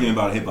make that argument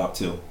about hip hop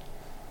too.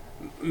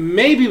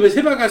 Maybe, but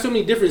hip hop got so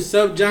many different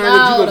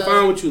subgenres. You can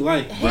find what you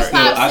like.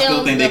 I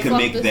still think they can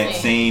make that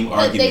same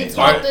argument. Is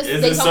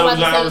it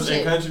subgenres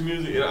in country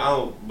music? I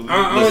don't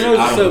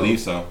believe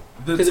so.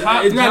 It's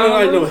not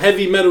like no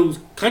heavy metal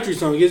country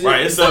song, is it?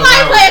 Right, it's somebody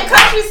play a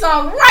country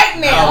song right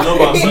now. I don't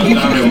know about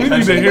subgenres. We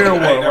need to hear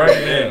one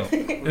right now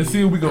and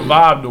see if we can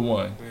vibe to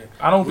one.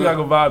 I don't think I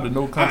can vibe to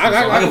no country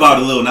song. I can vibe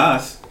to Lil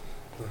Nas.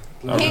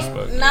 Nah,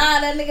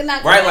 that nigga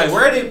not. Right, like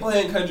where are they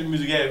playing country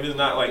music at? If it's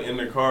not like in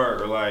their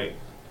car or like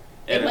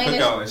at a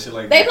cookout and shit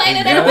like that. They playing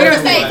it at a booth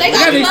stage. They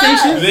got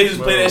clubs. Do they just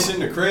play that shit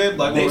in the crib?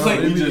 Like they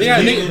play.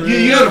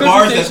 You know the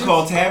bars that's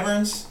called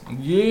taverns?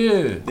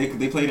 Yeah.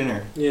 They played in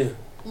there. Yeah.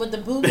 With the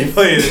boots. They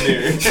play it in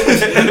there.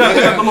 They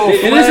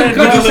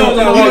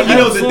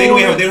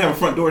don't have a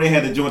front door. They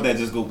had the joint that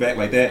just go back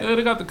like that. Yeah,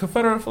 they got the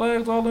Confederate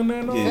flags all in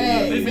there.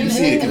 Yeah. You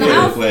see the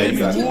Confederate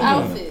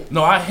flag.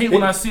 No, I hate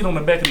when I see it on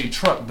the back of the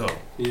truck though.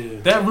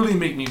 Yeah. That really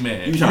make me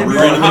mad. You trying to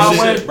rear on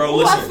this shit, bro?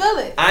 Listen, I feel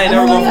it. I ain't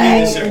never gonna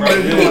believe this shit,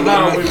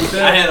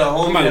 bro. I had a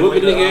homie that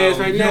went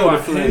to right now. I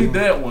hate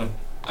that one.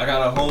 I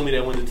got a homie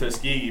that went to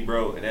Tuskegee,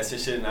 bro, and that's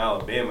his shit in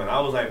Alabama. And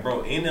I was like,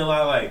 bro, ain't there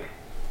like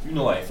you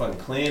know, like fucking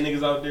Klan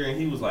niggas out there? And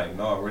he was like,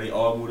 no, bro, they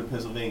all moved to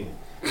Pennsylvania.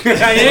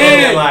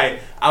 Yeah. Like,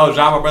 I would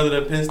drive my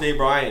brother to Penn State,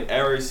 bro. I ain't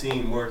ever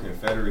seen more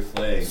Confederate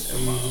flags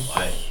in my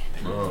life.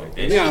 Bro, like,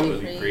 that shit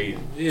would be crazy.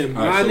 Yeah,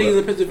 my niggas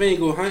in Pennsylvania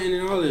go hunting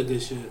and all that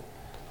good shit.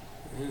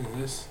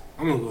 Yeah,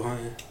 I'm gonna go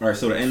hunting. Alright,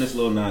 so to end this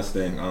Lil Nas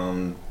thing,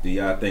 do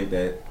y'all think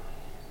that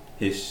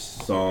his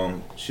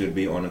song should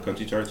be on the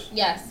country charts?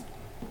 Yes.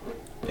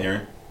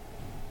 Aaron?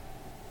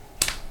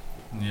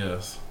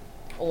 Yes.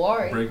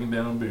 Or Breaking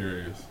Down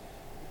Barriers.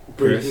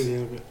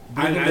 Breaking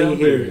Down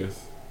Barriers.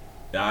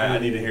 Yeah, I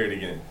need to hear it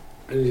again.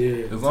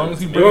 Yeah. As long as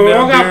he breaking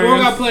down barriers. We don't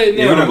got to play it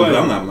now.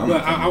 I'm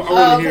not. I want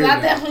to hear it.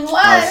 I definitely was.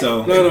 Alright,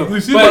 so. No. But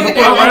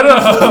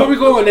before we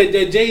go on that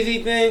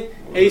Jay-Z thing,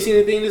 have you seen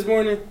the thing this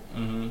morning?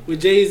 Mm-hmm.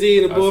 With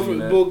Jay-Z and the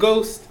bull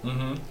Ghost?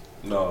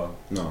 Mm-hmm. No.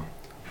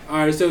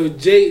 Alright, so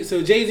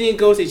Jay-Z and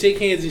Ghost, they shake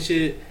hands and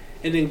shit,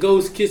 and then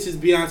Ghost kisses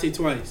Beyonce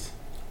twice.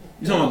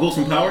 You talking about Ghost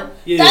from Power?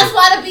 Yeah. That's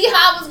why the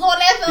Beehive was going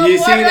after you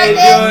the see award right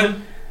that,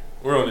 there.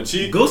 We're on the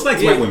cheek. Ghost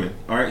likes white women.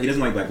 Alright, he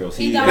doesn't like black girls.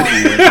 He don't.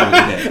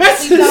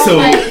 So,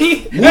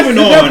 moving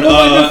on,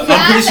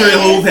 I'm pretty sure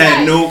Hov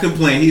had no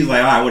complaint. He's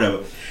like, alright,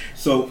 whatever.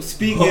 So,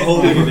 speaking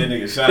of that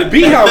nigga shot. The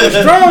Beehive was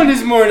strong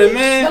this morning,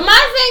 man. But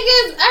my thing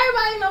is,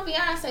 everybody know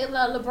Beyonce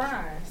love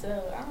LeBron. So,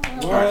 I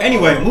don't know. Alright,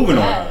 anyway, moving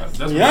on.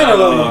 That's Rihanna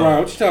love LeBron.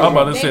 What you talking about? I'm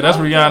about to say, that's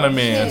Rihanna,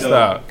 man.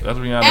 Stop. That's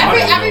Rihanna.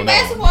 Every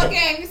basketball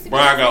game, you see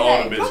Brian got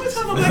all the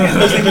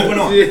bitches. Moving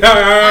on. You got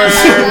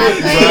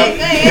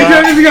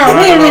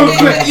real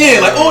quick. Yeah,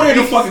 like order in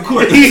the fucking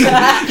court. You need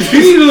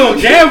a little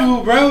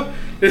gavel, bro.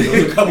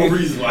 There's a couple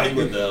reasons why he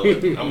went there.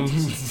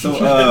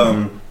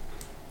 So,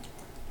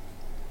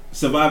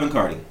 Surviving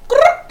Cardi.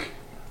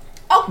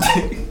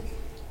 Okay.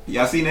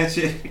 Y'all seen that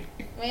shit?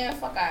 Man,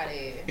 fuck out of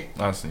here.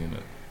 I seen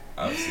it.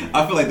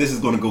 I feel like this is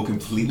gonna go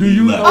completely Do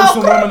you left. know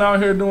some women out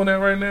here doing that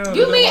right now?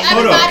 You mean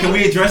Hold everybody? up, can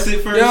we address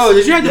it first? Yo,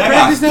 did you have to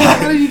practice that?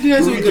 How did you do that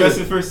Can so we address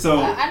good? it first?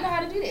 So, I know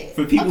how to do that.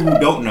 for people who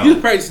don't You was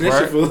know, practicing that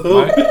Right. shit for a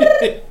little Right.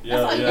 bit.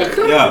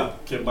 yeah,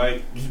 Can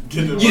Mike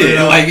get the yeah, word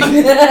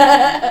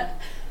out? like.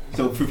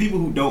 So for people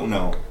who don't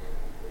know,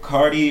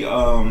 Cardi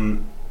of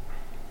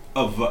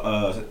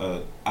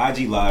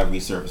IG Live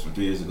resurfaced from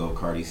 3 years ago.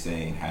 Cardi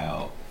saying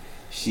how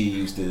she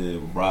used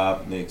to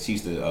rob niggas, she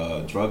used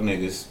to drug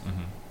niggas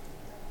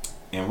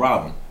and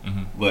rob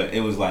them, but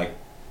it was like,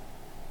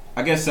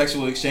 I guess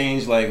sexual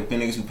exchange, like the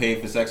niggas who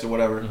paid for sex or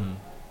whatever.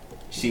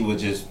 She would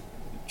just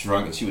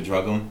drug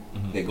them.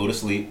 They go to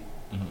sleep.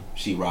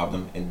 She robbed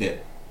them and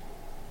dip.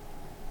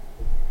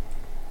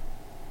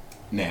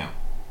 Now,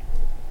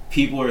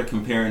 people are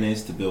comparing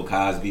this to Bill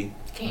Cosby.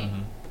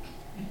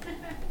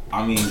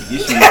 I mean,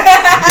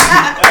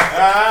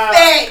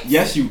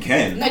 yes you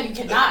can. No, you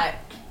cannot.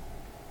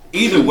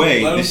 Either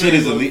way, the shit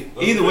is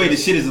illegal. Either way, the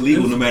shit is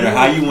illegal, no matter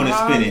how you want to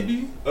spin it.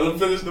 Let him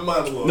finish the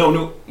monologue.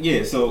 No,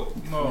 yeah. So,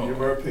 Give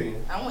her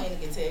opinion. I want you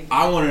to get tagged.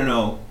 I want to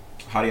know,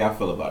 how do y'all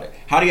feel about it?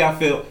 How do y'all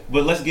feel?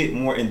 But let's get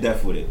more in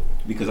depth with it,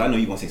 because I know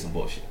you're gonna say some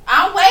bullshit.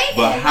 I'm waiting.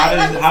 But how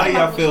Let me do say my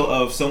y'all feel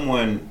bullshit. of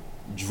someone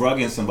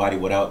drugging somebody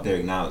without their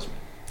acknowledgement?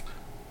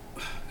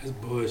 That's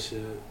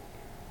bullshit.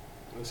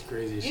 That's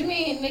crazy You shit.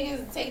 mean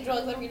niggas take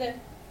drugs every day?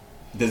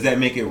 Does that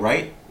make it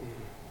right?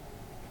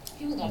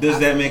 He was gonna Does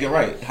pop that it. make it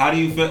right? How do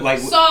you feel? Like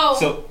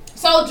So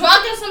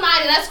drugging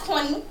somebody, that's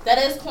corny. That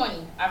is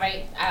corny. All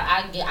right,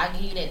 I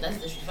give you that. That's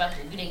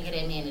disrespectful. You didn't get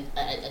that man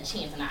a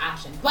chance and an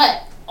option.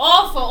 But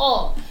all for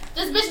all,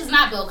 this bitch is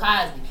not Bill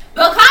Cosby.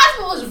 Bill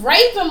Cosby was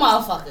raping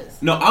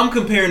motherfuckers. No, I'm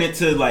comparing it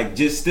to like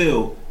just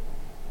still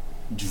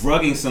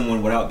drugging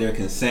someone without their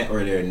consent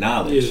or their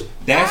knowledge. Yeah.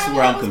 That's Alright,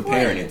 where I'm that was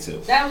comparing corny. it to.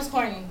 That was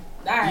corny.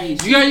 All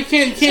right. You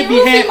can't She be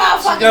roofie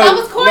half. motherfucker. That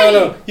was corny.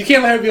 No, you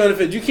can't let her be on the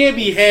fence. You can't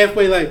be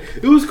halfway like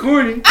it was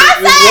corny. I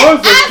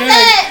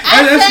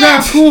That's said.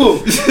 not cool.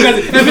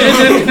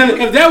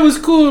 if that was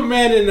cool,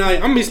 man, then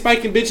I'm gonna be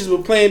spiking bitches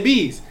with Plan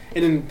Bs,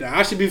 and then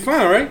I should be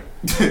fine, right?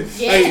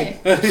 Yeah.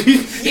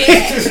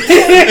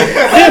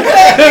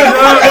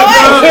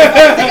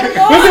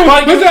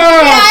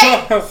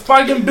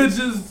 Spiking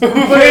bitches.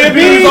 Plan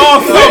Bs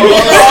also.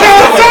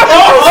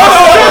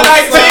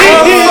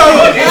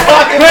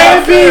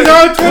 Plan Bs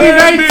on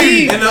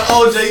 2019. And the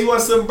OJ, you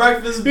want some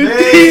breakfast, babe?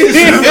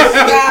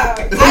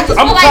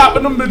 I'm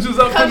popping them bitches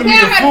up into me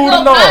Compare and her food to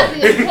and Bill all.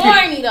 Cosby is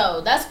corny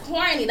though. That's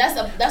corny.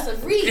 That's a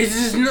reach. It's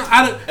just not.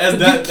 That's you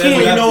that. can't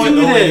You know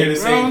do what? Hear that, the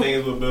same bro. thing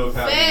as with Bill Cosby.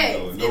 Facts.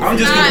 No, I'm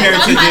just Nah, comparing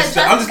don't to try to just.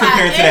 I'm just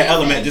comparing to that justify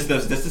element,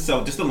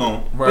 anything. just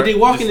alone. But they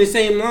walk in the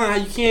same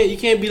line. You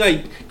can't be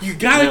like you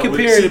gotta Yeah,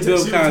 compare it to she Bill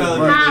was telling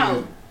Cosby. me How?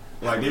 niggas,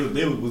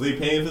 like was they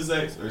paying for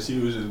sex or she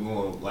was just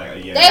going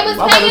like yeah. They was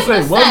I'm about to paying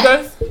say, for one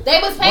sex. They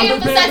was paying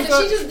One for day sex, paying and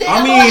for she just did I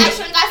a mean, little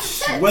extra and got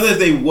some sex. Whether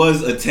they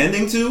was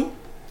attending to,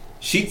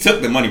 she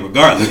took the money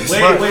regardless.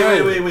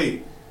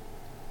 Wait.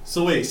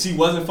 So wait, she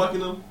wasn't fucking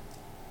them?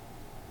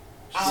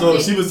 So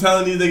she was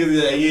telling these niggas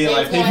that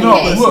like pay for No,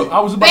 the pussy. look, I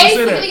was about to say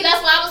Basically, that.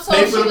 that's what I was Pay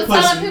told. for She the was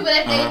pussy. telling people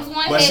that they was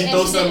going But she ahead throw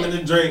and she something did. in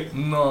the drink.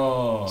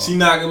 No. She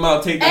knock them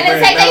out, take the And then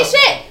bread. take their bounce.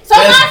 shit. So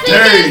That's my thing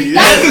dirty. is,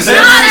 That's low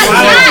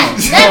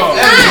that's down.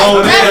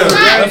 not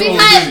That's because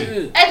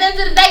bullshit. at the end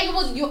of the day,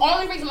 you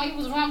only reason why you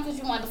was around because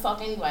you wanted to fuck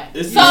anyway.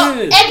 It's So just-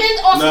 and then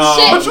on some No,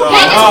 shit, but you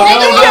niggas no,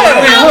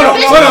 Hold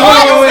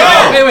on.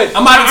 Wait.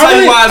 I'm about to tell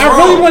you why it's I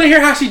really wrong. want to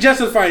hear how she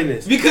justifying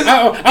this. Because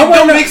I it wanna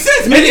don't know- make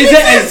sense. Is Make it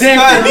that make sense.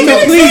 exactly?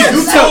 God, So please,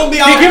 you told me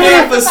I was give her-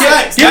 paying for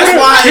sex. give That's her-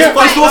 why give-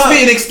 it's It's supposed to be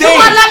an You exchange.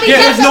 wanna let me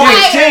Yeah, there's no justify it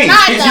or exchange.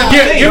 not, It's though?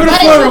 Give her the But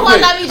floor if real you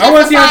quick. wanna let me I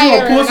want to see how she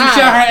justify gonna pull it or some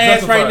shit out her ass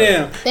Justify right it.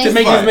 now to Thank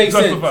make you. this make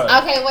sense. Justify.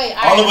 Okay, wait.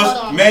 All of hold us,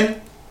 on. men,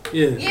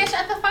 Yeah. Yeah,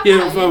 shut the fuck Yeah,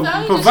 up. You feel me?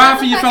 Just provide shut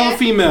for the your fuck fellow up.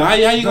 female. How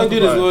you gonna do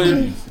this,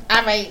 Lloyd?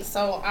 All right,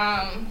 so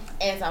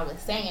as I was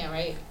saying,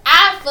 right,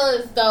 I feel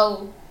as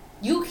though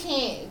you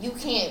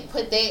can't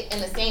put that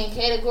in the same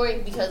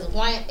category because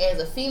one, as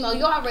a female,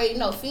 you already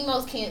know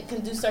females can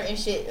do certain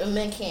shit and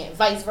men can't,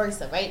 vice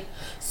versa, right?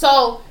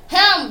 So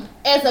him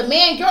as a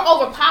man, you're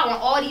overpowering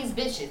all these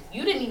bitches.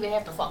 You didn't even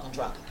have to fucking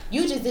drug him.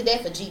 You just did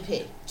that for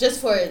GP,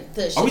 just for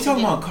the shit. are we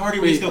talking you did. about Cardi?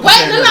 Wait, Still Wait,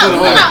 no.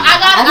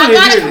 I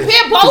gotta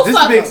compare both This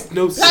of them. makes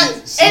no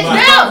sense. It's real.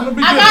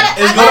 I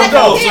It's gotta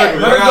going full compare. circle.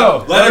 Let it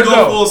go. Let her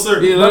go full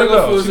circle. Yeah, let her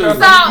go full She circle.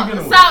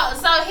 got-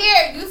 So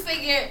here you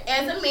figure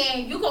as a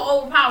man you can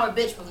overpower a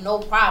bitch with no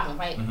problem,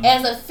 right?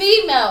 As a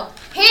female,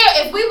 here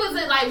if we was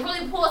to like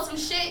really pull some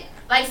shit,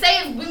 like say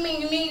if me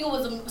and you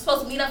was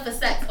supposed to meet up for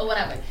sex or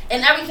whatever,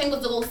 and everything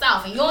was to go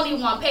south, and you don't even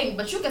want to pay me,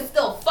 but you can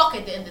still fuck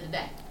at the end of the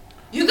day.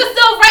 You can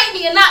still rape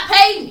me and not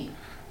pay me.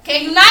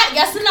 Can you not?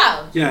 Yes or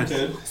no? Yes.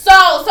 So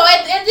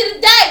at the end of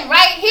the day,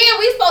 right here,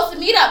 we supposed to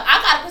meet up. I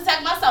gotta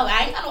protect myself.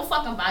 I ain't got no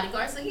fucking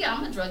bodyguard. So yeah,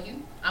 I'm gonna drug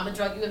you. I'm gonna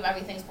drug you if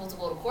everything's supposed to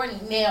go according.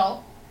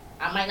 Now,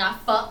 I might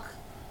not fuck.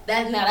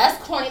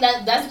 That's corny.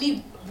 That's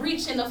me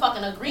breaching the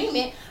fucking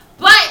agreement.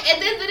 But at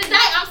the end of the day,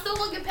 I'm still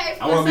gonna get paid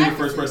for I my want to be the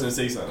services. first person to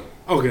say something.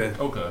 Okay.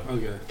 Okay.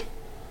 Okay.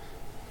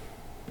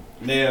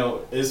 Now,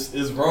 it's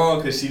wrong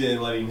because she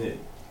didn't let him hit.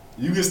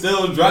 You can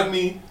still drug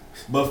me,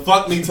 but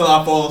fuck me till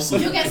I fall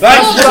asleep. You can still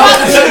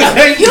drug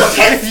me. You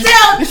can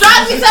still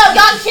drug me. So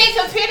y'all can't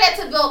compare that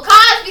to Bill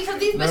Cosby because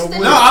these bitches.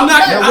 No, I'm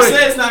not. I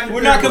said it's not.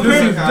 We're not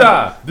comparing. This is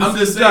Ja. I'm This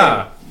just is saying.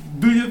 Ja.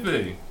 Do your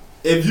thing.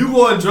 If you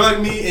go and drug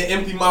me and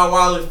empty my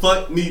wallet,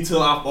 fuck me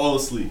till I fall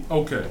asleep.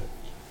 Okay.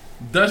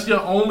 That's your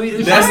only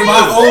issue. That's Right.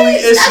 my only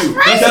issue.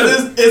 right.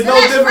 Because it's no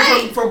That's different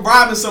right. from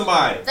bribing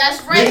somebody.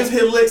 That's right. Niggas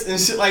hit licks and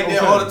shit like that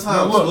Okay. all the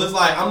time. Now look. So it's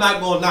like I'm not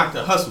gonna knock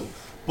the hustle.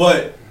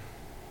 But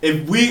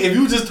if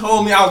you just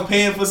told me I was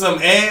paying for some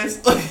ass,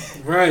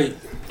 Right.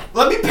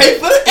 let me pay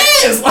for the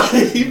ass. Like,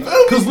 you feel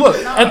me? Because look,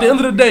 at the end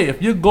of the day,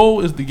 if your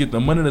goal is to get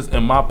the money that's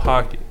in my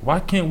pocket, why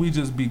can't we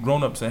just be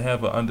grown-ups and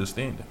have an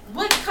understanding?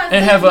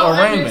 And have an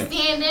arraignment.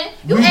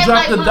 You We act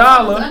dropped like the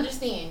dollar. motherfuckers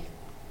understand.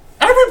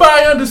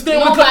 Everybody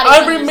understand when it Nobody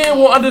every man understand.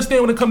 will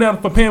understand when it come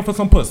down for paying for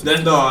some pussy.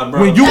 That's not,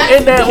 bro. When you That's-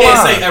 in that You can't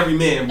line, say every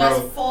man, bro.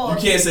 That's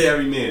false. You can't say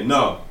every man.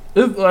 No.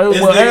 it's like, It's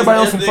well, everybody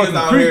else some niggas fucking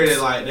out here creeps.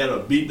 that like that'll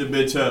beat the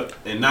bitch up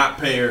and not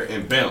pay her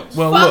and bounce.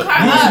 Well, Fuck look,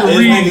 her you up. need to It's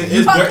read. niggas,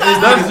 it's Fuck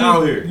niggas her out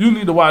You, here. you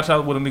need to watch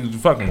out with the niggas you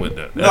fucking with.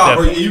 That. No,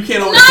 bro, you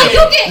can't always No, say you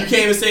that. can't. You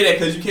can't even say that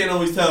because you can't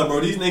always tell,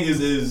 bro. These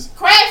niggas is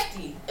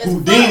Crafty. It's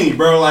Houdini, fun.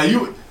 bro. Like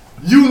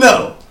you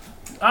know.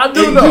 I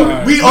do And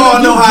know. we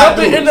all know how to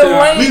do Jumping in it. the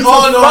lane We to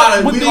all know fuck how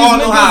to. with We these all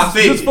know how to niggas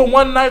fake just it. for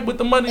one night with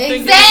the money.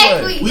 thing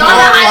Exactly. anyway. We Y'all all know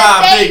know how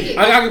how to to fake fake it.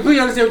 I completely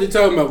understand what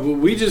you're talking about, but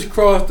we just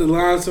crossed the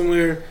line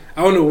somewhere.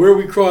 I don't know where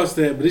we crossed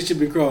that, but it should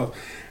be crossed.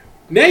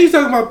 Now you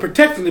talking about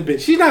protecting the bitch.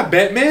 She's not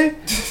Batman.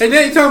 And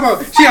then you talking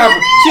about she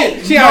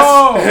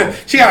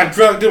got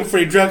drugged them before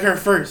they drug her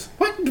first.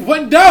 What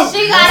dope?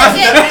 She gotta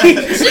get her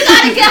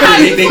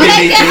before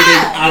they get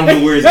her. I don't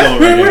know where it's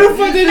going right Where the now.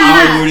 fuck did I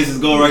don't know he where this is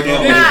going right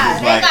now. Nah,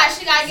 It's like,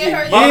 she gotta get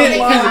her. Yeah, before they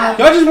get her. because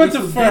y'all just went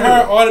to for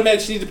her automatic.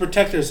 She needs to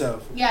protect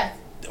herself. Yes.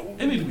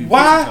 It need to be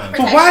Why? pussy time.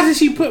 But why did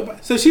she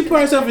put? So she put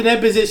herself in that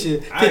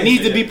position I to ain't need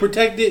say to be that.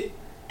 protected.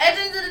 At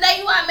the end of the day,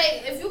 you gotta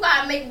make. If you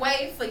gotta make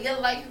way for your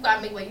life, you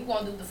gotta make way. You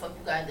gonna do the fuck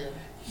you gotta do.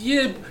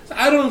 Yeah,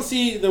 I don't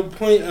see the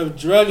point of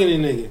drugging a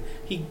nigga.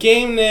 He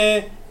came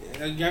there.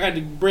 I got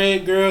the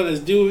bread, girl. Let's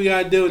do what we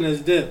gotta do, and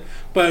let's dip.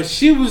 But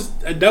she was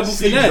a double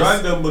She finesse.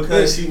 drugged them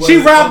because she She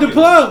wasn't robbed the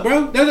fucking plug,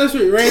 bro. That's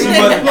what ran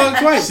over the plug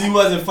them. twice. She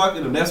wasn't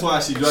fucking them. That's why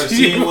she drugged.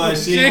 She didn't want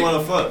to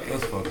fuck.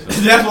 That's fucked up.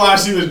 That's why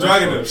she was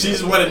drugging them. She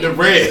just wanted the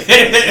bread.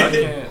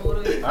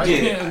 I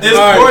can't. It's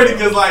Alright. corny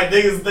because like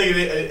niggas think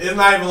it's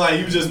not even like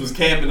you just was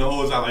camping the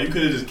whole time. Like you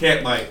could have just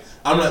camped. Like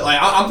I'm not like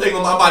I'm thinking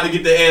I'm about to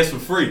get the ass for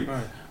free.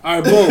 All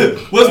right, boom.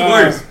 What's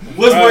worse?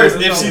 What's Alright, worse?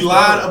 that's If not she what's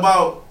lied worse.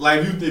 about like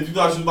if you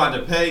thought she was about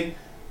to pay,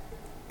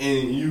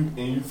 and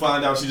you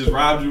find out she just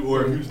robbed you,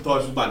 or if you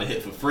thought she was about to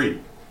hit for free.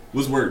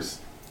 What's worse?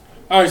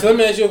 All right, so let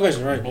me ask you a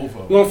question, right? Both of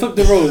them. We're gonna flip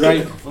the roles,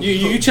 right?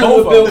 You chilling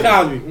with Bill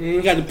Cosby.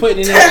 You got to put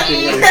it in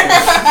everything.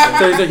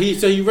 Right?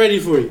 So he ready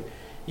for you.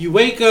 You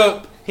wake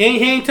up, he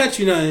ain't touch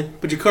you nothing,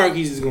 but your car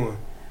keys is gone.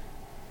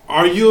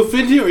 Are you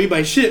offended, or you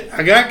like shit?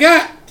 I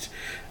got.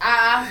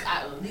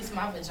 At least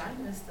my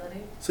vagina is still there.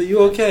 So you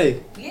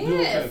okay? Yeah,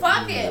 okay.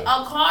 fuck it. A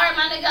car,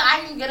 my nigga,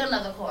 I can get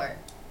another car.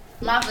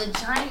 My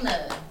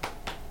vagina.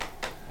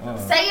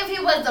 Say if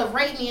he was to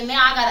rape me and now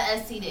I got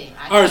an STD.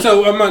 All right,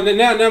 so now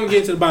I'm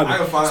getting to the I can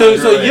Bible. find So a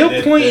girl your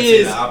that point say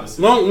is, the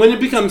opposite. when it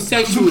becomes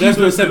sexual, that's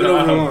when it's stepping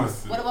over the line.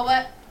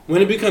 What?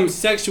 When it becomes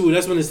sexual,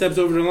 that's when it steps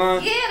over the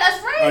line. Yeah,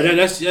 that's right. All right,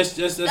 that's what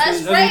you're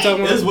right.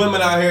 talking There's about.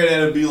 women out here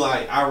that'll be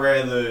like, I'd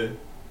rather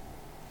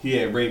he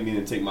had raped me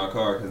than take my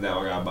car because now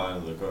I gotta buy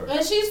another car.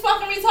 And she's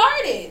fucking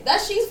retarded.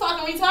 She's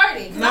fucking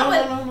retarded. 'Cause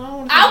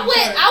No.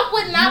 I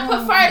would not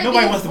prefer to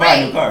nobody be wants to buy a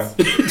new raped. car.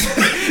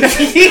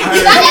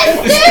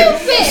 That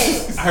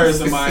is stupid. I heard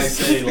somebody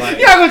say like,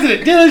 Y'all go to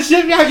the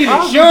dealership, y'all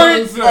get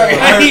insurance. You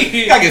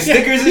gotta get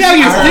stickers and Yeah, shit.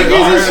 you I stickers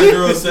and heard a shit.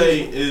 girl say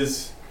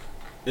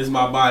is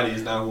my body,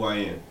 is not who I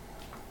am.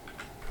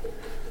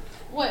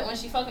 What, when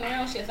she fucking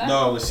around, she attacked?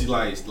 No, when she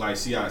like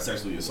she got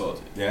sexually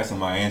assaulted. Yeah, that's a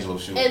Maya Angelou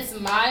shoe. It's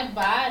my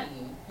body.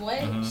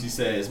 What? She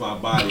said it's my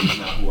body, it's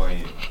not who I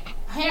am.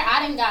 Here,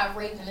 I didn't got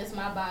raped and it's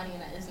my body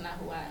and it's not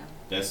who I am.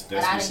 That's But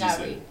I what didn't she got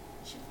said. raped.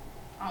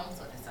 I almost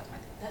thought that something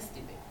like that. That's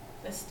stupid.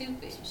 That's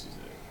stupid. That's what she said.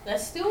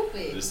 That's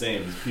stupid. Just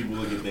saying, because people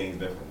look at things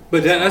differently.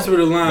 But that's where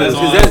the line is.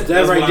 all- Because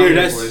that what right I'm there,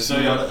 here that's for, to show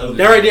y'all the other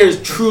that right there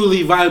side. is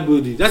truly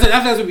viability. That's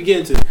what we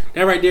get into.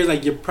 That right there is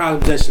like your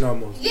private possession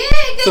almost. Yeah,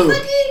 So-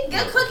 good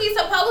cookie's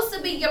supposed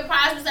to be your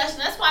prized possession.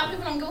 That's why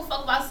people don't give a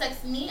fuck about sex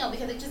now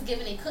because they're just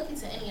giving a cookie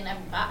to any and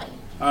everybody.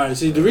 All right.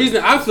 See, the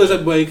reason I feel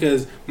that way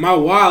because my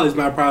wallet is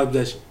my private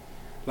possession.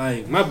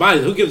 Like my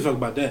body, who gives a fuck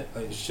about that?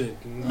 Like shit.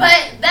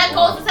 But that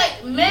goes to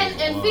say men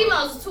and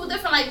females is two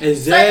different. Like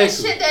Exactly.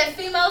 certain shit that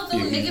females do,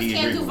 Yeah, niggas he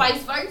can't agree do with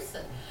vice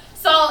versa.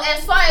 So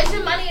as far as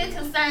your money is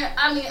concerned,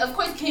 I mean, of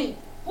course,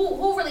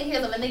 who really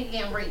cares if a nigga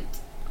getting raped?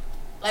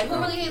 Like who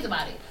really cares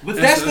about it? But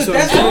That's- that's the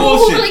that's- And who really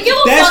bullshit. give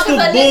a That's fuck the if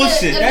a nigga-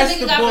 bullshit. if a That's nigga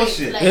the got raped?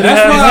 bullshit. Like, It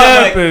That's has why,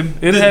 like, happened.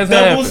 It the has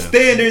double happened.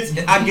 standards.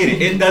 I get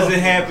it. It doesn't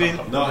happen.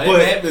 No, it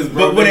but, happens,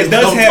 bro. but when it Niggas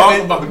does don't happen,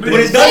 talk about when it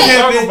this. does Talk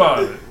happen,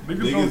 about it.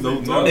 Niggas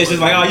don't talk it's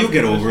just like, oh, you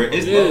get over it.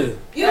 It's Yeah.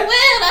 You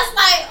will. That's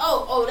like,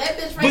 oh, that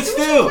bitch right. But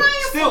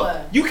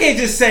still, you can't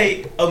just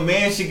say a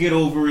man should get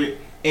over it,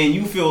 and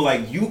you feel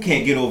like you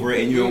can't get over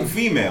it, and you're a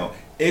female.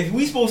 If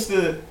we supposed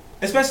to,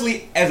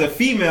 especially as a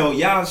female,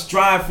 y'all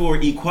strive for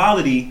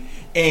equality.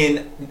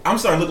 And I'm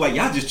starting to look like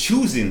y'all just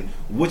choosing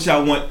what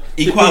y'all want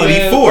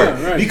equality for.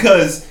 Right.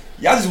 Because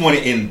y'all just want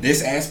it in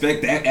this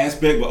aspect, that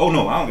aspect. But, oh,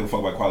 no, I don't give a fuck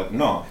about equality.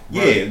 No.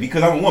 Yeah,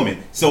 because I'm a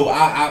woman. So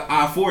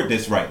I afford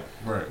this right.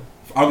 Right.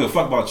 I don't give a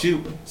fuck about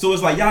you. So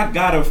it's like y'all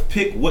got to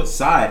pick what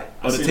side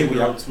of the table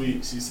y'all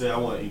tweet. She said, I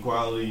want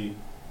equality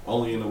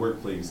only in the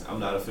workplace. I'm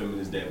not a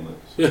feminist that much.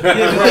 Yeah,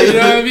 right, you know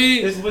what I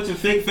mean? It's a bunch of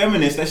fake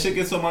feminists. That shit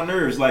gets on my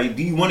nerves. Like,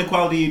 do you want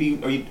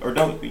equality or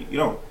don't? You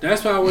don't.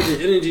 That's why I want the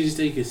energy to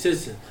stay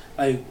consistent.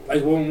 Like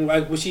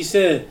what she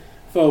said.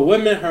 For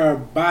women, her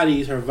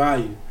body is her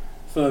value.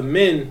 For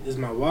men, is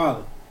my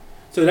wallet.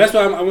 So that's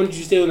why I want you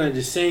to stay on like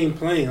the same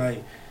plane.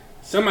 Like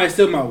somebody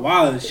steal my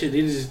wallet and shit.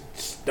 They just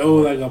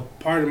stole like a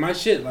part of my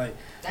shit. Like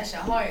that's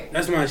your heart.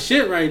 That's my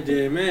shit right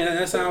there, man.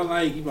 That sounds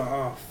like you like,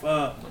 oh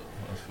fuck.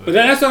 But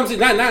that's what I'm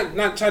saying.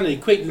 Not trying to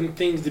equate them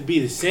things to be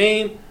the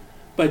same,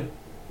 but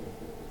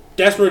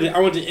that's where I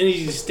want the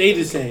energy to stay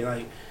the same.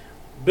 Like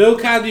Bill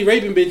Cosby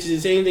raping bitches, the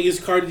same thing as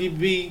Cardi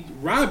B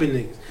robbing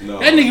niggas. No.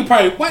 That nigga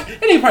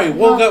probably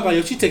woke up like,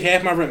 yo, she took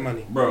half my rent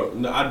money. Bro,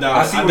 no, I doubt.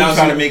 I see what you're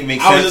trying to make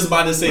sense. I was just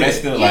about to say that.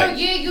 Still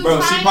you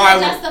bro,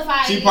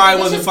 she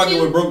probably wasn't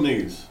fucking with broke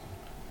niggas.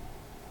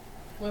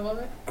 Wait,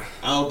 what?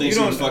 I don't think she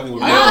was fucking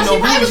with. I don't know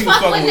she probably was who she was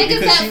fucking with niggas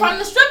because from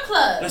the strip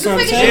club. That's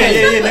what I'm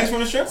saying. Yeah, niggas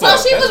from the strip club.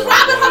 So she was That's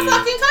robbing her right.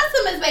 fucking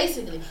customers,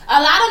 basically.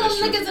 A lot of them That's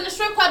true. niggas in the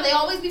strip club, they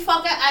always be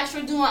fucking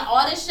extra, doing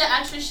all this shit,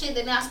 extra shit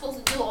they're not supposed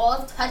to do, all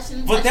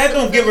touching. But that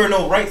don't give her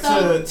no right to. Nah,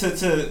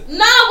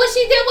 what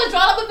she did was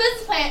draw up a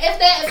business plan.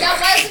 If that was the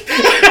case,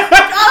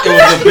 It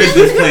was a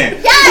business plan.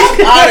 Yes.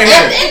 Out of here.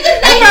 At the end of the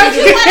day, since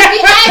you want to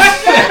be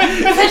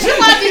extra, since you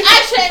want to be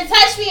extra and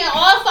touch me in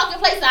all fucking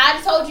places, I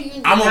just told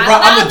you. I'm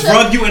gonna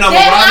drug you and I'm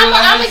gonna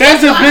rob you.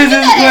 That's a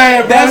business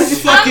plan, bro.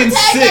 That's fucking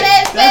sick.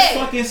 That's That's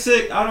fucking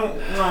sick. I don't.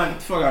 Nah,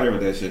 fuck out here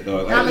with that shit,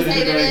 dog. I'm gonna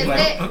say that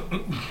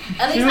it's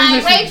at least I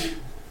ain't raped you.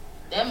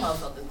 That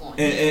motherfucker's going.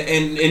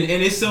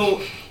 And it's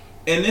so.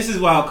 And this is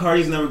why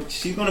Cardi's never.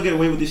 She's gonna get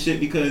away with this shit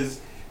because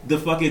the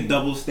fucking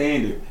double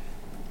standard.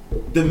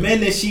 The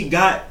men that she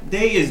got,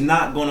 they is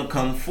not gonna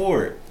come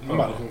forward. I'm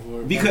about to come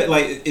forward. Because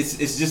like it's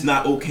just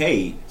not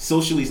okay.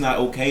 Socially, it's not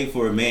okay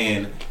for a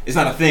man. It's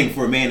not a thing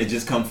for a man to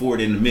just come forward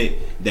and admit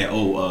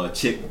that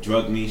chick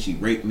drugged me, she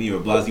raped me, or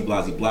blah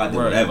blah blah, Right,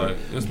 whatever. like,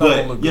 it's not But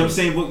gonna you look know what I'm good.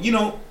 saying? But you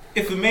know,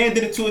 if a man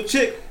did it to a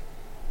chick,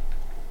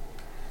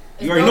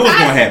 you already know what's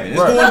gonna happen. It's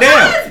Right. going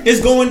down.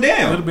 It's going It'd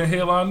down. have been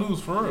headline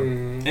news for real.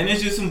 Mm. And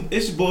it's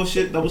just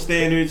bullshit, double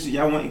standards.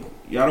 Y'all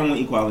don't want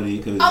equality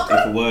because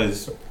if it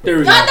was, There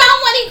we Y'all go.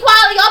 don't want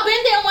equality. Y'all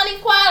been there want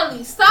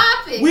equality.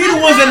 Stop it. we the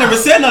ones that never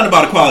said nothing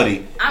about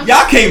equality. I'm-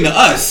 Y'all came to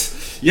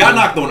us. Y'all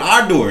knocked on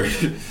our door.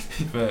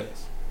 Facts.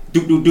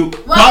 Doop doop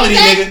doop. Well, Quality,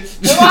 okay.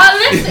 nigga. Well,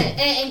 listen,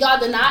 and y'all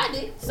denied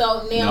it.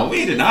 So now No,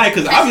 we deny it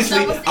because That's double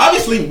standard.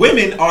 obviously,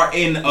 women are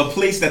in a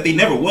place that they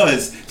never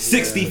was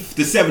 60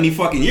 to 70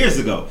 fucking years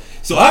ago.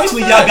 So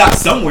obviously, y'all got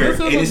somewhere,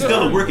 and it's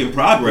still a work in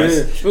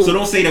progress. Yeah. So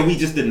don't say that we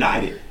just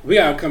denied it. We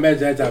gotta come back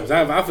to that topic.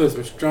 I feel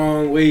some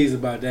strong ways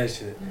about that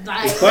shit.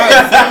 Like, Equality.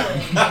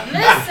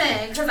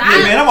 listen, because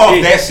Yeah, man, I'm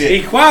off that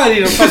shit. Equality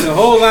done fuck a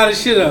whole lot of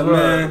shit up,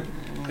 man.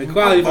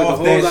 Equality fuck a Off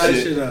whole that lot of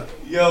shit. shit up.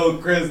 Yo,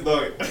 Chris,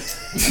 dog.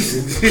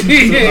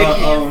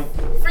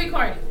 free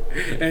Cardi.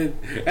 And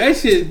that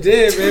shit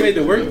did, man. Made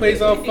the workplace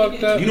all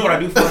fucked up. You know what I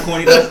do for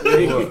corny though?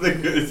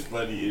 It's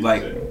funny. as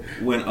Like shit.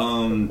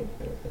 when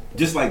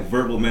just like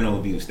verbal mental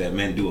abuse that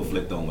men do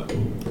afflict on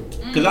women.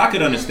 Because I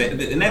could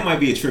understand, and that might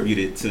be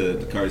attributed to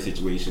the Cardi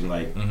situation.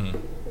 Like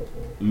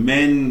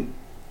men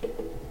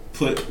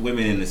put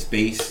women in a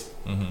space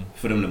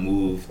for them to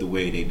move the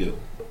way they do,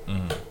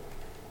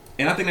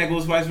 and I think that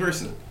goes vice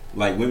versa.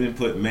 Like women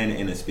put men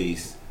in a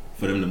space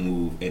for them to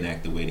move and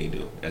act the way they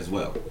do as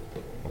well.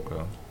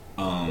 Okay.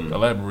 All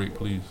Elaborate,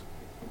 please.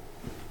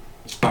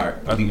 right.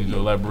 I need you to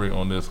elaborate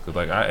on this because,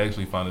 like, I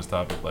actually find this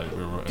topic like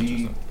real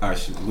interesting. All right.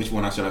 Which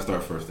one should I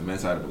start first? The men's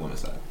side or the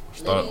women's side?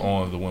 Start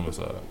on the women's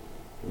side.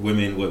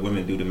 Women, what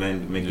women do to men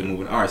to make them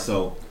move. All right.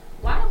 So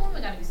Why do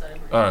women gotta be so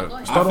different? All Go right.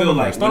 ahead. Start I feel on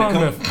the like start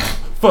when on it the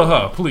for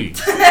her,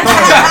 please.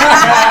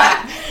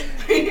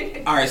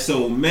 all right.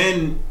 So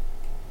men,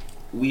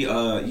 we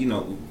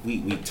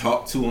we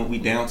talk to them. We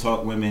down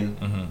talk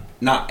women.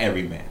 Not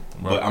every man,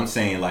 but Right. I'm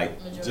saying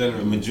like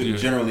Majority.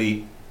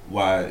 generally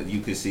why you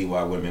could see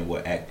why women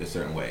would act a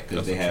certain way because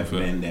That's they what have you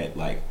feel. men that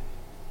like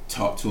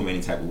talk to them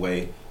any type of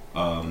way,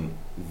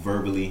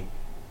 verbally.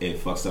 It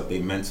fucks up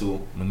their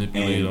mental.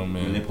 Manipulate them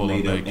and pull them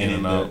manipulate back them, in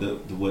and and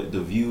then out.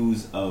 the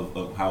views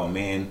of how a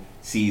man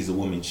sees a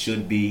woman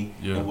should be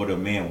Yeah. and what a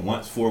man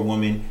wants for a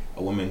woman.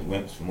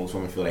 Most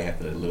women feel they have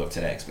to live up to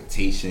that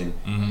expectation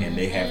and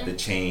they have to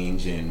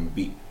change and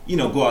be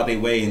go out their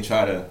way and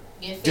try to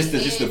Get just to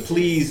fixed.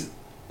 please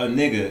a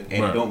nigga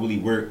and Right. it don't really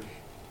work.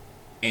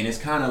 And it's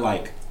kind of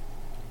like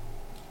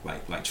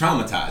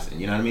traumatizing.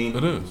 You know what I mean?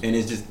 It is. And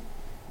it's just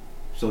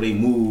so they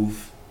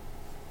move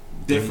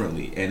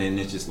differently, and then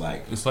it's just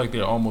like it's like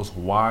they're almost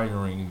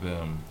wiring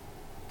them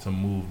to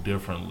move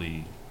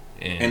differently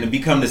and to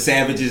become the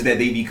savages that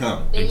they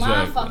become. They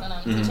mind Exactly. fucking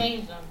them to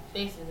change them,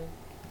 basically.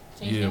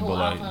 Change Yeah, their but whole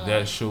like outcome.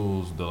 that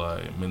shows the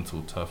like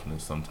mental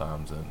toughness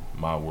sometimes in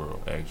my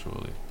world.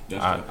 Actually,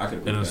 I could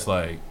agree and with it's that.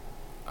 like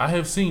I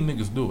have seen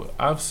niggas do it.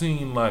 I've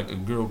seen like a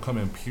girl come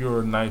in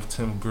pure ninth,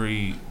 10th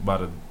grade. By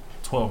the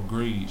 12th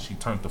grade, she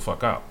turned the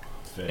fuck out,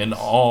 and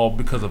all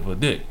because of a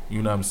dick.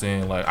 You know what I'm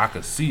saying? Like I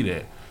could see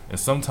that, and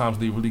sometimes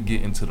they really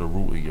get into the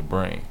root of your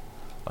brain.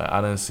 Like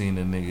I done seen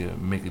a nigga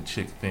make a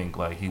chick think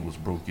like he was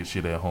broke as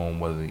shit at home,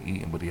 wasn't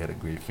eating, but he had a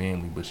great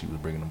family, but she was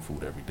bringing him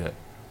food every day.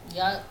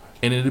 Yup.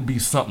 And it'd be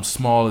something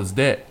small as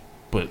that,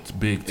 but it's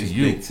big to It's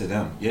you. big to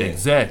them. Yeah.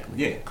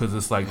 Exactly. Yeah. Because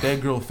it's like that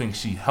girl thinks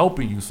she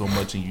helping you so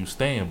much and you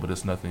staying, but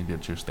it's nothing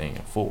that you're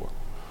staying for.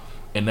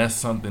 And that's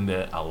something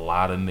that a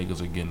lot of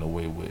niggas are getting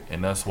away with.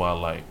 And that's why,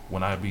 like,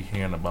 when I be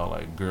hearing about,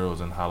 like,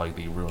 girls and how, like,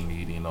 they real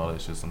needy and all that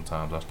shit,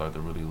 sometimes I start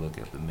to really look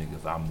at the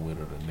niggas I'm with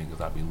or the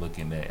niggas I be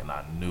looking at and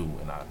I knew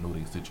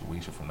their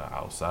situation from the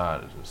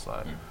outside. It's just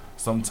like,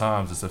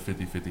 sometimes it's a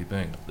 50-50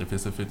 thing. If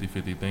it's a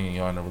 50-50 thing and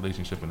y'all in a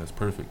relationship and it's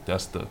perfect,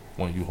 that's the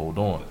one you hold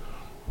on.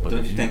 But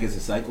Don't if you think it's a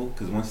cycle?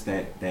 Because once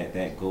that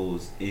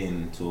goes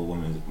into a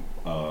woman's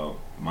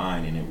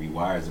mind and it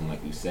rewires them,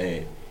 like you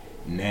said,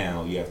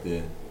 now you have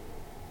to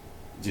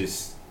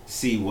just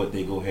see what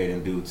they go ahead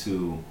and do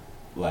to,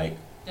 like,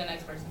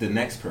 The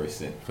next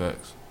person.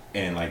 Facts.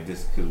 And like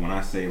this, because when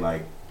I say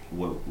like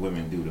what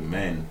women do to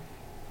men,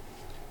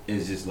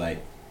 it's just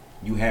like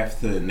you have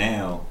to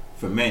now,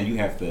 for men, you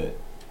have to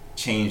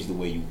change the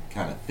way you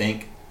kind of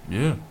think.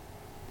 Yeah.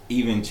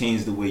 Even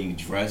change the way you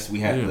dress. We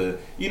have to,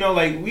 you know,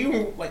 like we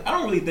don't, like I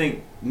don't really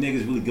think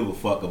niggas really give a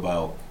fuck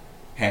about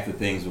half the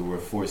things that we're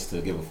forced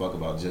to give a fuck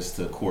about just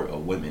to court a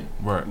women,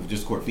 Right.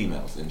 Just court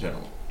females in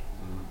general.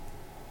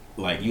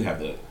 Like you have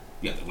to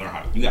learn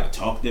how to, you got to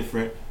talk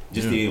different,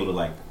 just to be able to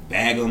like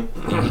bag them.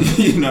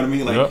 You know what I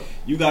mean? Like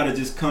you got to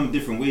just come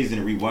different ways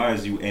and it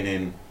rewires you, and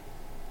then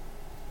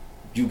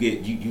you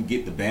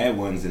get the bad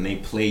ones and they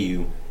play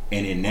you,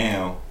 and then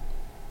now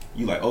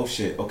you like, oh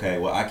shit, okay,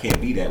 well I can't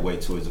be that way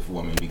towards a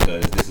woman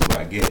because this is what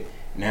I get.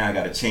 Now I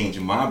gotta change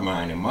my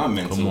mind and my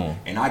mental,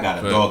 and I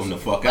gotta dog them the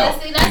fuck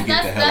out See, and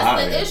get the hell out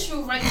of there. that's the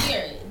issue right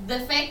here. The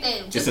fact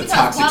that Just a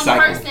toxic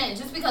cycle.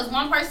 Just because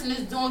one person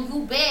is doing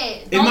you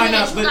bad, It might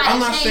not, but I'm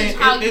not saying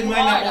it might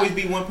not always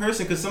be. be one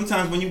person, because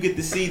sometimes when you get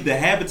to see the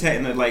habitat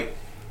and the,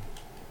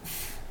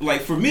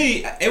 like for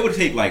me, it would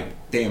take like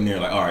damn near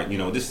like, all right, you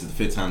know, this is the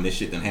fifth time this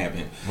shit done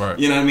happened. Right.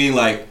 You know what I mean?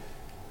 Like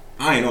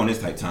I ain't on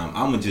this type time.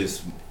 I'm gonna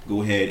just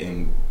go ahead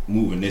and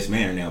move in this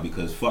manner now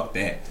because fuck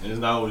that. It's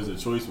not always a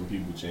choice when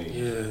people change.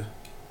 Yeah.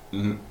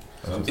 Mm-hmm.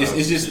 Sometimes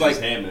It's just like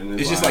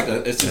it's just like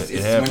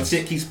when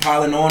shit keeps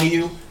piling on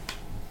you,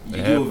 you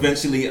do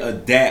eventually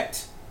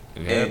adapt.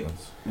 It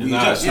happens. It's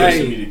not a choice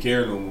for me to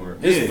care no more.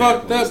 It's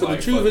fucked up, It's but like,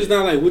 the truth fuck is it.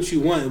 not like what you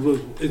want.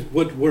 It's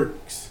what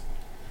works.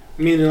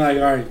 Meaning, like,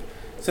 all right.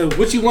 So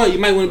what you want, you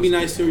might want to be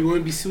nice to her, you want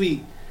to be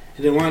sweet,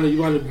 and then you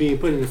want to be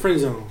put in the friend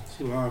zone.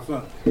 She's like, oh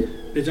fuck,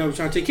 bitch, I'm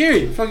trying to take care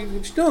of you. Fuck,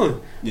 what you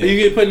doing? Yeah. But you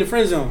get put in the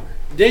friend zone.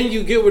 Then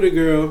you get with a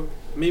girl.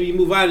 Maybe you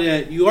move out of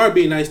that. You are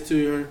being nice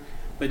to her,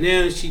 but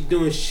now she's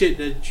doing shit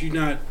that you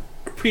not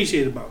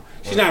appreciate about.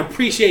 She's not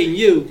appreciating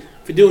you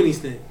for doing these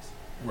things.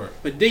 Right.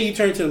 But then you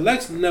turn to the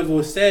next level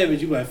of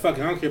savage. You be like, fuck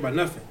it, I don't care about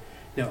nothing.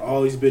 Now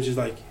all these bitches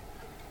like you.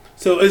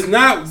 So it's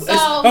not.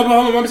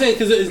 I'm saying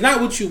because it's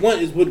not what you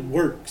want. It's what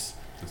works.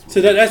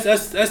 So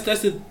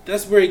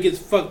that's where it gets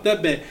fucked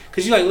up at.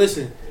 Because you're like,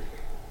 listen,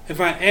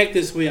 if I act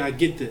this way, I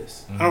get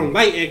this. I don't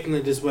like acting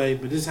it this way,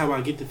 but this is how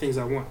I get the things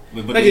I want.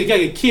 But like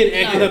a kid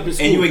acting up in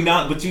school. And you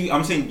acknowledge, but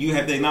I'm saying you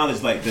have to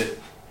acknowledge like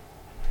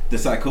the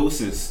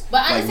psychosis,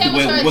 But I like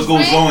understand what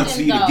goes on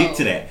for you to though. get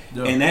to that,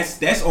 and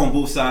that's on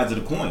both sides of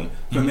the coin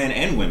for men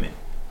and women.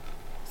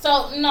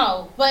 So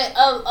no, but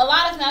a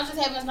lot of times I was just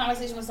having this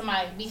conversation with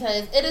somebody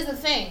because it is a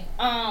thing.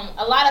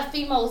 A lot of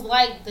females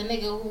like the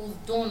nigga who's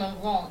doing them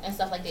wrong and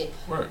stuff like that.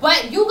 Right.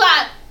 But you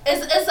got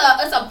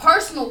it's a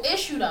personal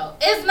issue though.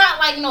 It's not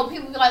like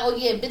people be like, oh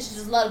yeah, bitches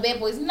just love the bad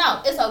boys.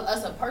 No, it's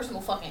a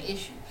personal fucking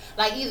issue.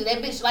 Like either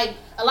that bitch, like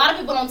a lot of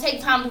people don't take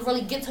time to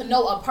really get to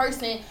know a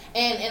person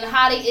and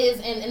how they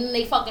is and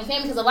they fucking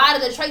family, because a lot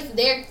of the traits that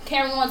they're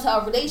carrying on to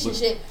a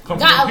relationship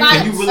got a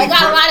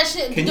lot of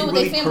shit to do with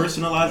their family. Can you really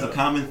personalize a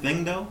common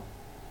thing though?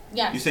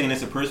 Yes. You're saying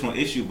it's a personal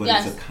issue, but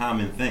Yes. it's a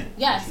common thing.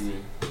 Yes.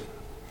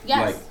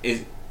 Yes.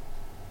 Like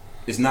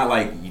it's not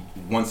like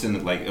once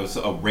in like it was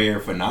a rare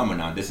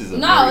phenomenon. This is a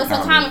no, very it's a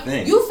common common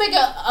thing. You figure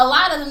a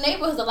lot of the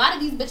neighborhoods, a lot of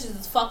these bitches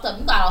is fucked up.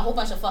 You got a whole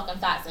bunch of fucking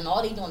thoughts, and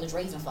all they doing is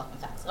raising fucking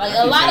thoughts. Like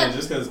a lot of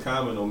just because it's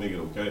common don't make it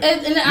okay.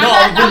 And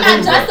I'm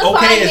not justifying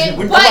okay, it,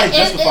 we're but not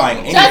justifying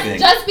anything.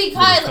 just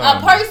because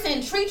a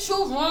person treats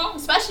you wrong,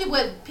 especially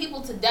with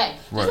people today,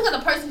 Right. just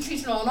because a person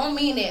treats you wrong, don't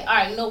mean that. All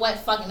right, you know what?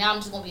 Fucking now,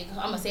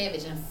 I'm a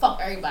savage and fuck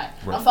everybody.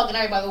 Right. I'm fucking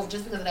everybody over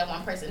just because of that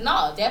one person.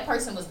 No, that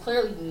person was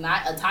clearly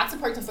not a toxic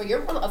person for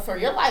your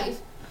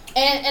life.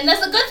 And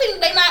that's a good thing.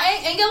 They not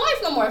in your life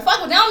no more.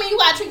 Fuck it. That don't mean you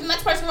gotta treat the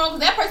next person wrong because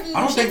that person.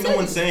 I don't think no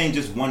one's saying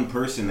just one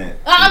person that.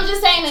 I'm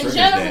just saying in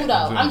general,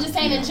 that. though. I'm just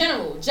saying in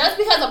general. Just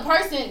because a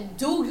person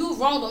do you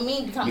wrong don't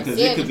mean become because a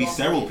savage. It could be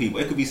several people.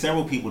 It could be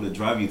several people to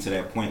drive you to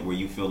that point where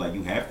you feel like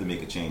you have to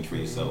make a change for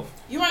yourself.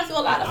 You run through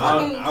a lot of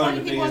fucking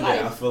funny people in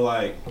life. I feel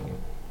like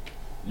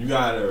you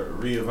gotta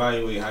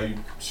reevaluate how you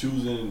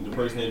choosing the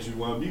person that you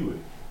want to be with.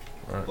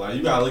 Right. Like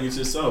you gotta look at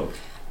yourself.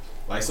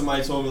 Like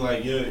somebody told me,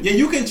 like yeah,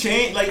 you can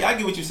change. Like I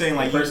get what you're saying.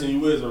 Like the person you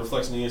with is a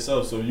reflection of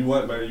yourself. So if you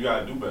want better, you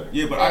gotta do better.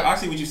 Yeah, but I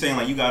see what you're saying.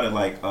 Like you gotta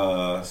like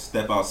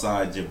step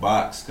outside your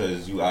box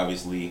because you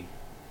obviously,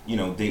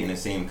 dating the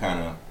same kind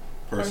of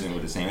person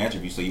with the same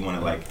attributes. So you want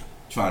to like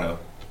try to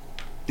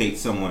date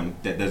someone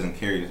that doesn't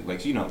carry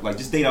like like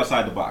just date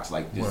outside the box.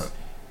 Like just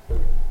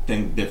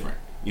think different.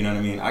 You know what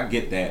I mean? I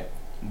get that.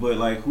 But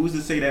like, who's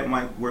to say that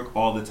might work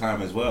all the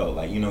time as well?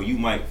 Like, you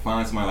might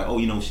find somebody like,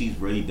 oh, she's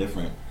really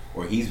different,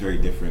 or he's very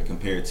different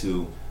compared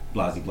to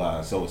blah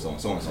blah, so and so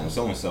and so and so and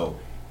so and so,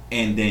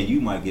 and then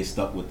you might get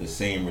stuck with the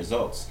same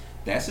results.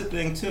 That's the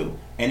thing too.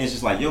 And it's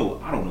just like,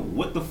 yo, I don't know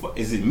what the fuck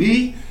is it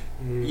me?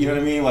 You know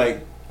what I mean?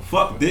 Like,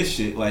 fuck this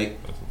shit. Like,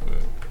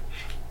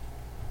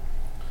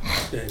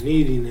 that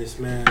neediness,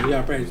 man. You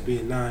gotta practice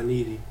being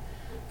non-needy.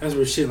 That's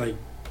where shit like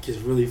gets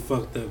really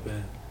fucked up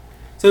at.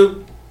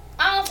 So.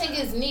 I don't think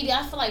it's needy.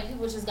 I feel like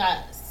people just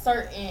got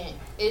certain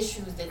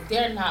issues that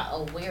they're not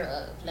aware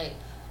of. Like,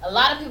 a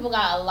lot of people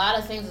got a lot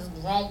of things that's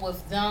wrong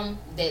with them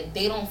that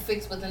they don't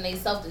fix within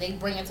themselves that they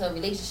bring into a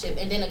relationship,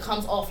 and then it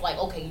comes off like,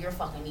 okay, you're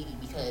fucking needy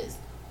because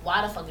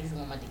why the fuck did you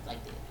want my dick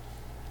like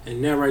that?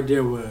 And that right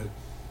there would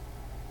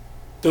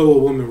throw a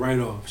woman right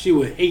off. She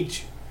would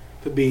hate you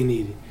for being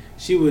needy.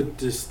 She would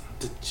just,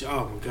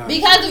 oh my God.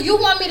 Because if you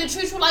want me to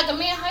treat you like a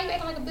man, how you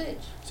acting like a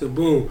bitch? So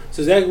boom.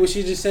 So exactly what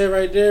she just said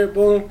right there,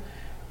 boom.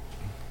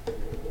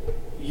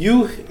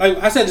 You, like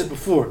I said this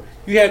before,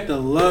 you have to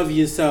love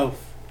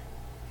yourself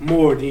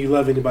more than you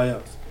love anybody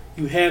else.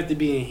 You have to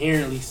be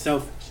inherently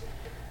selfish.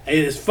 And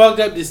it's fucked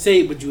up to say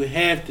it, but you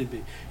have to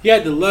be. You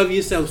have to love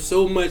yourself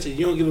so much that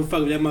you don't give a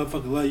fuck if that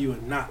motherfucker love you or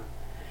not.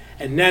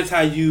 And that's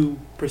how you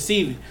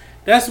perceive it.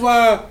 That's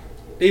why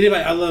they did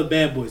like, I love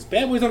bad boys.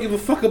 Bad boys don't give a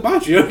fuck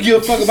about you. They don't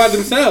give a fuck about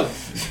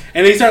themselves.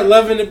 And they start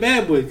loving the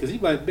bad boys because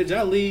he's like, bitch,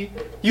 I'll leave.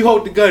 You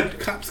hold the gun, the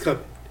cops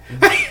coming.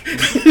 Thanks.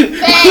 And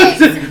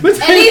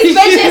these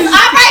bitches,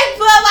 alright,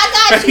 bro,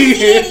 I got you,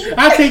 Edie.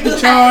 I take the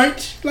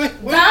charge. Like,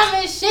 what? Dumb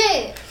as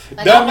shit.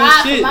 Like, Dumb I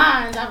as shit.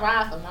 I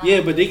ride for mine. Yeah,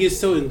 but they get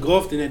so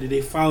engulfed in that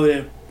they follow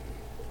that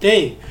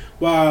thing.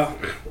 While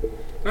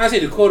I say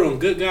the quote on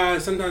good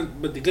guys, sometimes,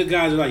 but the good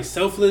guys are like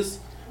selfless.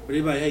 Where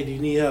they like, hey, do you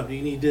need help? Do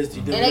you need this? Do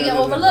you need that? And they get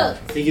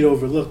overlooked. They get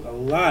overlooked a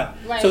lot.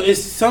 Right. So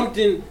it's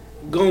something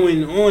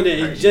going on that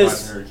it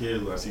just. Her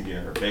kids while she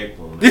getting her back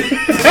blown.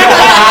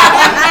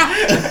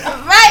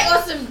 Right,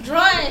 or some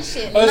drawing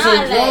shit. Or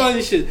some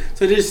drawing shit.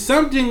 So there's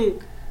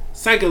something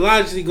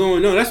psychologically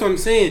going on. That's what I'm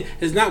saying.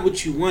 It's not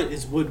what you want,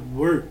 it's what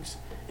works.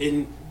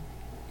 And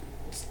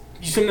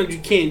sometimes you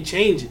can't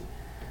change it.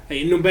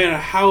 Like, no matter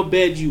how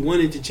bad you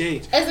want it to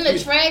change. It's an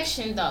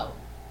attraction, though.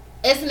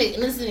 It's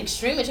an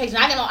extreme attraction.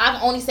 I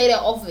can only say that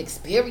off of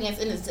experience,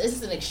 and it's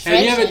an attraction.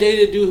 Have you ever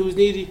dated a dude who's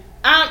needy?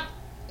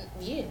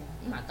 Yeah.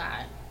 Oh my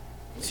God.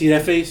 See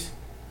that face?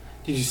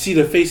 Did you see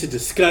the face of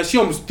disgust? She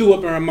almost threw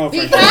up in her mouth.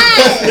 Because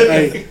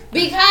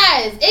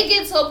it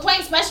gets to a point,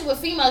 especially with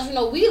females,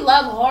 we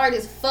love hard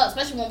as fuck,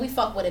 especially when we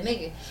fuck with a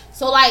nigga.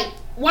 So like,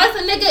 once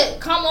a nigga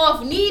come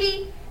off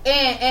needy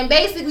and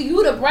basically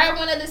you the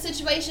breadwinner of the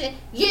situation,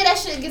 yeah, that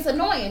shit gets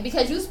annoying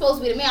because you supposed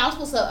to be the man. I'm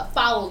supposed to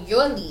follow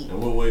your lead. In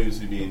what way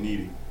is he being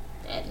needy?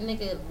 That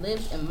nigga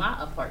lived in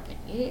my apartment.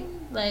 Yeah,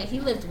 like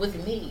he lived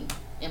with me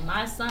and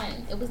my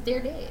son. It was their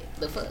dad.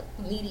 The fuck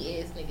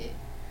needy ass nigga.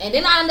 And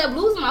then I ended up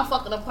losing my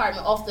fucking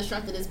apartment off the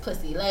strength of this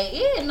pussy. Like,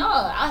 yeah, no,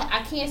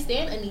 I can't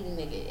stand a needy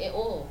nigga at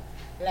all.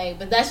 Like,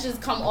 but that's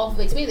just come off of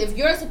experience. If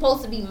you're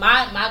supposed to be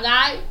my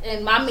guy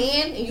and my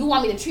man, and you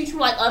want me to treat you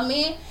like a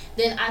man,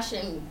 then I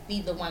shouldn't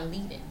be the one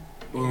leading.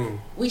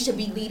 We should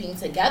be leading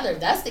together.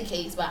 That's the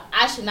case, but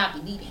I should not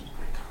be leading.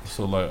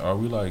 So, like, are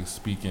we like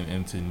speaking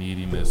into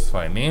neediness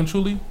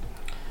financially?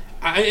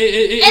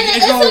 It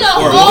goes in a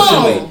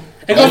whole.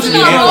 It goes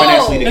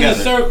in a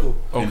circle.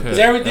 Okay. Because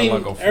everything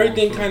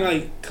kind of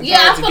like. Yeah,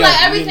 I feel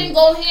like everything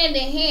go hand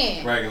in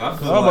hand. Right, because I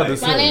feel like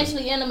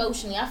financially and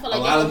emotionally, I feel like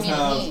a lot of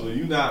times when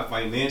you're not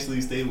financially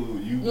stable,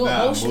 you're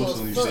not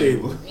emotionally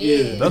stable.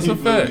 Yeah, that's a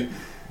fact.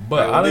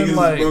 But I didn't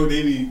like. Bro,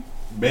 they be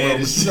bad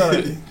as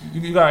shit.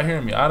 You gotta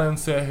hear me. I didn't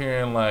sit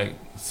here and like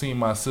see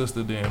my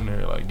sister damn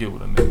near like get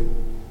with a nigga,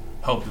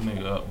 help the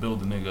nigga up, build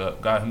the nigga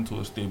up, got him to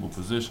a stable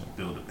position,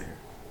 build it there.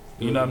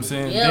 You know what I'm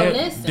saying? Yeah,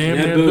 listen. Damn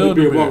near build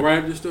a walk right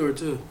up the store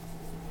too.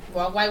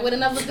 Walk right with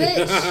another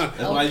bitch.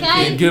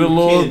 Okay. It get a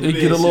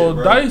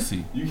little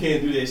dicey. You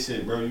can't do that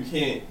shit, bro. You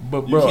can't.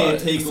 But bro, you can't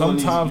take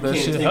sometimes on that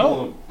shit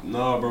help.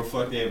 No, bro,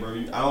 fuck that, bro.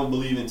 I don't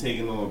believe in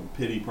taking on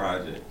pity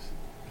projects.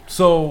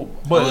 So,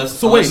 but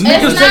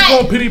niggas take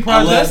on pity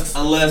projects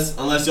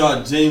unless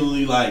y'all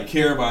genuinely like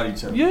care about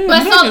each other. Yeah,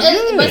 but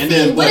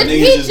what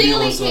if he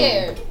genuinely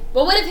care?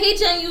 But what if he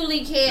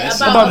genuinely care That's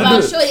about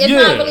about the Shorty? It's bitch.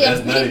 not Yeah, really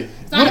That's a nutty. pity.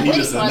 It's not a He pity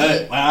just a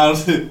nut.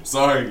 project.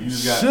 Sorry, you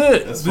just got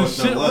Shit, that's this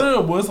fucked shit up.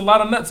 real, boy. It's a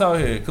lot of nuts out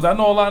here. Cause I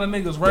know a lot of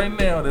niggas right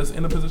now that's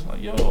in a position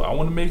like, yo, I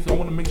want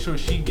to make sure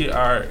she get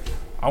alright.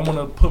 I want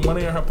to put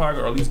money in her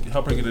pocket or at least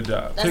help her get a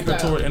job. That's Take her to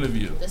thorough. an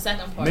interview. The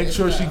second part. Make is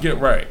sure she thorough. get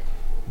right.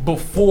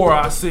 Before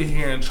I sit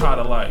here and try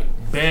to like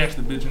bash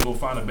the bitch and go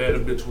find a better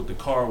bitch with the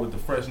car with the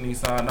fresh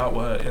Nissan out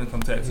with her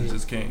income taxes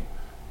just came.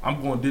 I'm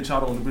going to ditch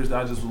out on the bitch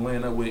that I just was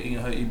laying up with eating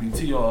her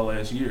EBT all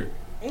last year.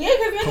 Yeah,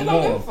 because niggas Come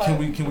don't give a on, fuck.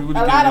 can we really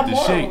a lot get of with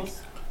the shape? morals.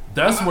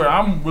 That's where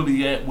I'm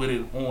really at with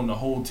it on the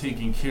whole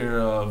taking care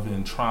of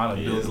and trying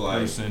to Yeah, build it's the like-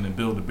 person and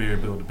build the bear,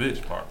 build the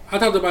bitch part. I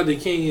talked about the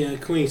king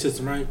and queen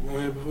system, right? On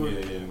here before.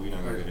 Yeah, we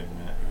not gonna get into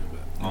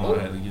that.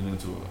 I had to get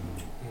into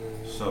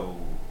it. So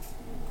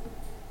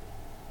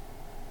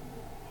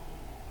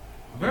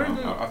Very yeah,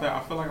 good. I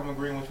feel like I'm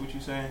agreeing with what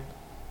you're saying,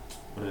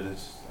 but it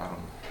is I don't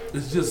know.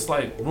 It's just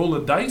like roll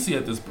a dicey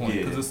at this point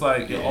because Yeah. it's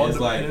like Yeah, it all it's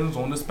like- depends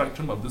on the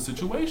spectrum of the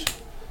situation.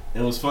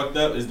 And what's fucked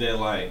up is that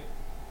like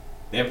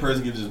that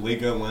person can just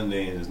wake up one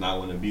day and just not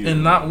want to be there.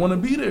 And not want to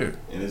be there.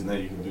 And there's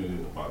nothing you can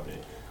do about that.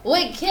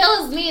 What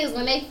kills me is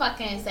when they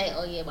fucking say,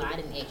 "Oh yeah, but I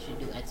didn't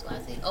actually do X, Y,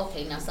 Z."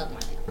 Okay, now suck my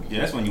dick. Yeah,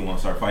 that's when you want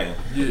to start fighting.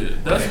 Yeah,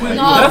 that's when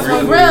No, that's for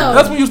when, real.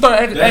 that's when you start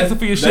asking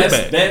for your shit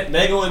back.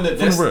 That go in the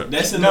that's, real.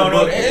 that's in No, the no,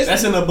 book. it's-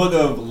 That's in the book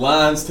of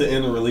lines to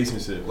end a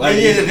relationship. Like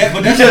Yeah, that- but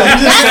you that's just, like-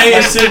 you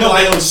just saying shit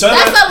like yo, shut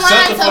That's up, a shut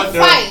line the to fuck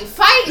fight. up.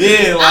 Fight. Yeah,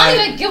 I like-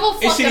 don't even give a fuck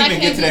It that shouldn't I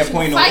even can't get to that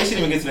point. you No, it fight. shouldn't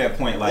even get to that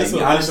point. Like It's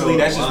a honestly, racial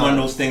that's just one of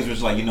line. those things where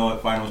it's like, you know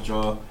what, finals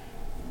draw.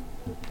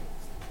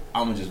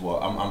 I'm gonna just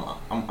walk. I'm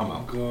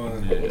out.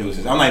 God.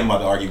 Deuces. I'm not even about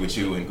to argue with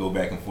you and go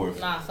back and forth.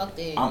 Nah, fuck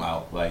that. I'm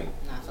out. Like,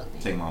 Nah, fuck that.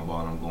 take my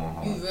ball and I'm going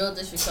You home. real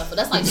disrespectful.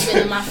 That's like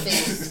spit in my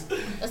face.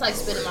 That's like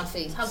spit in my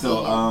face. How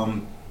So,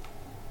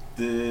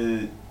 dare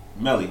you?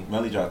 the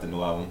Melly dropped a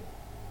new album,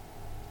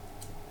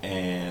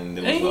 and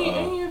there was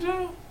Ain't you,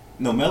 Joe?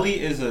 no,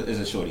 Melly is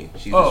a shorty.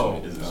 She's a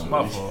Oh, shorty.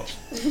 my fault.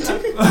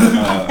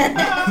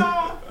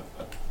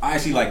 I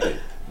actually liked it,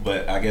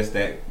 but I guess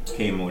that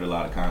came with a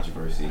lot of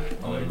controversy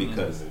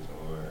because,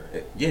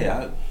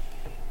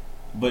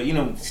 but you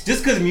know,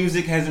 just because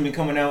music hasn't been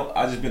coming out,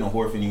 I've just been a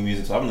whore for new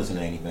music, so I've been listening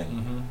to anything,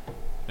 Mm-hmm.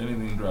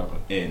 Anything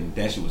dropping. and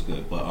that shit was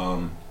good. But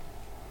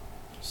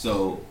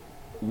so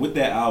with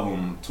that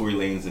album, Tory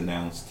Lanez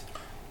announced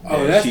that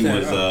Oh, that's she that.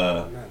 was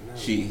Not-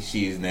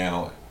 she is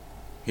now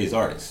his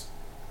artist,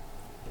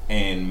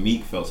 and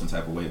Meek felt some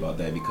type of way about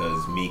that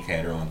because Meek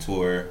had her on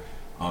tour,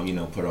 you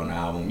know, put her on the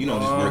album, you know,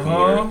 just working with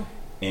her.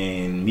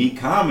 And Meek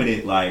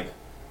commented like,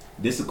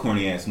 "This a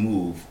corny ass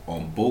move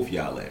on both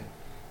y'all end."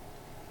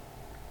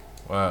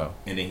 Wow.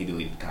 And then he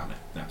deleted the comment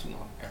not too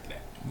long after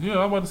that. Yeah,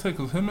 I'm about to say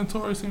because him and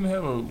Tori seem to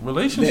have a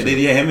relationship.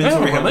 Yeah, him and They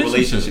Tory have a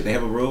relationship. They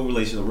have a real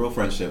relationship, a real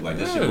friendship. Like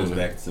this shit Yeah. goes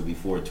back to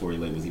before Tory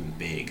Lanez was even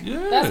big.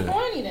 Yeah. That's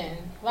corny then.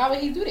 Why would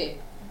he do that?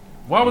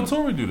 Why would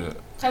Tori do that?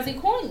 Cause he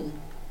corny.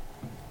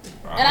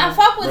 And I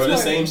fuck with Bro, the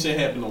Tory. same shit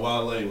happened to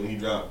Wale when he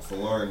dropped For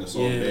Lauren. The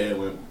song Yeah. Bad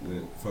went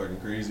fucking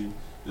crazy.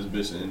 This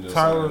bitch ended up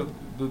Tyler, signing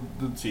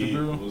the T.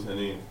 girl. What was her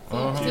name?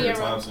 Uh-huh. Tiara Tiara.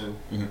 Thompson.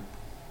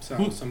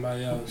 So,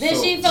 somebody else. Then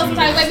she felt some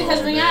type of way because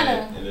song Rihanna.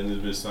 Bad, and then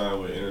this bitch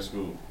signed with Inner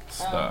School.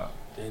 Stop.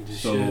 And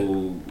just So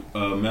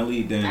shit.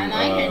 Melly then And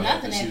I ain't hear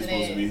nothing She after was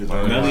supposed to be that.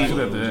 his Melly- Shit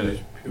at the edge.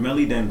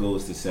 Melly then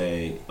goes to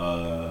say,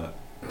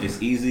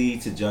 it's easy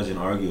to judge and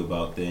argue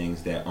about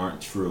things that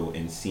aren't true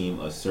and seem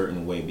a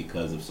certain way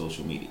because of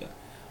social media.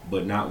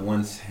 But not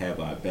once have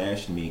I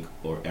bashed Meek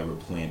or ever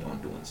planned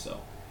on doing so.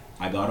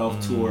 I got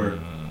off tour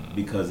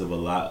because of a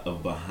lot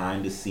of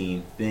behind the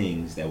scene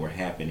things that were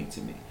happening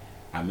to me.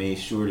 I made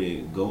sure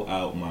to go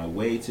out my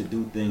way to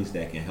do things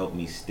that can help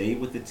me stay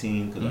with the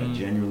team because I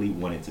genuinely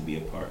wanted to be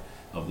a part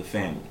of the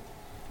family.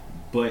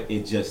 But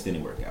it just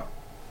didn't work out.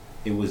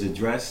 It was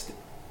addressed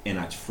and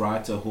I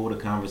tried to hold a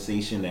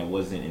conversation that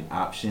wasn't an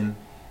option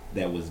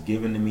that was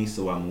given to me,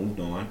 so I moved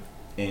on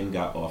and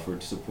got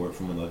offered support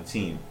from another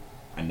team.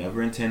 I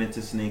never intended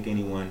to snake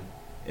anyone.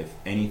 If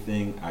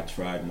anything, I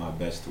tried my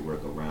best to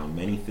work around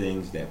many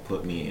things that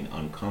put me in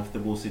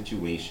uncomfortable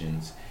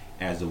situations.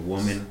 As a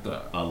woman,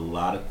 Stop. a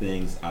lot of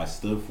things I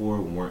stood for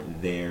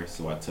weren't there,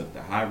 so I took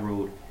the high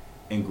road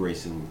and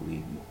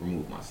gracefully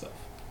removed myself.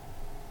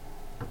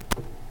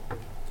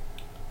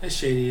 That's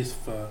shady as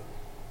fuck.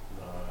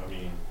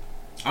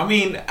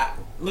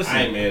 Listen,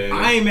 I ain't mad at her.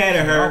 I ain't mad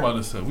at her. I'm about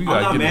to say, we I'm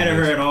gotta not get mad at into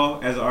her this. at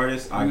all as an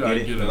artist. I We get gotta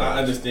it. get into I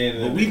understand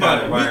that But the kind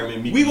of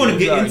environment we gonna We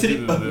get gotta into get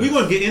into we this.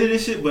 gonna get into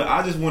this shit. But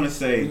I just want to We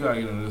say,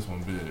 gotta get into this one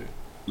big.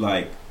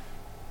 like,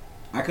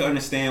 I can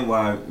understand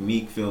why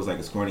Meek feels like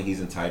it's corny.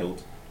 He's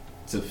entitled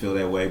to feel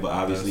that way, but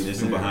obviously That's there's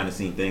some fair. behind the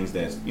scene things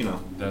that's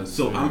That's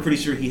So fair. I'm pretty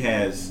sure he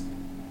has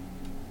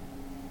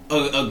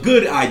a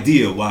good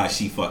idea why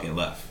she fucking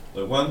left.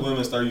 Like once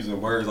women start using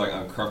words like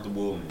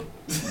uncomfortable and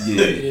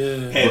Yeah.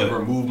 Yeah. had to But-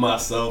 remove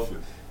myself,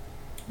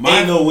 My-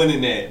 ain't no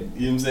winning that. You know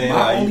what I'm saying? My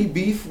Like, only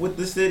beef with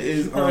this shit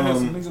is Probably had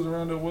some niggas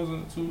around that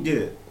wasn't too.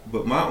 yeah,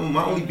 but my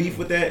only beef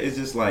with that is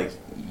just like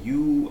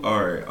you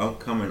are an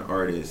upcoming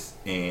artist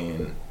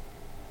and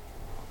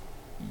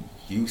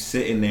you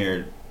sitting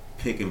there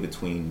picking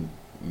between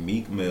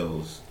Meek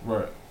Mills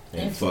Right.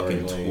 and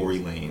fucking Tory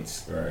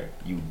Lanez. Right.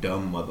 You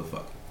dumb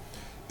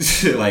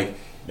motherfucker. Like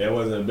that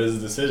wasn't a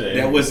business decision.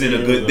 That wasn't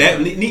a good.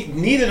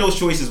 Neither of those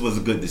choices was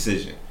a good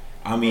decision.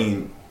 I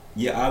mean,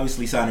 you're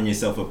obviously signing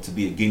yourself up to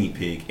be a guinea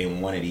pig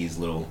in one of these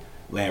little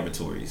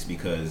laboratories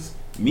because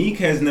Meek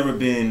has never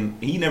been.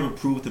 He never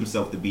proved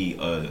himself to be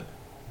a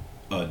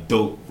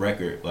dope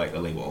record like a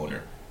label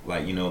owner.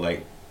 Like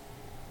like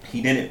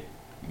he didn't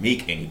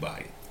make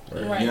anybody.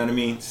 Right. You know what I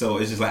mean? So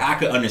it's just like I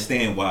could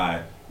understand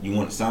why you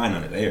want to sign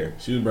on it there.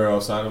 She was better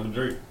off signing with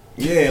Drake.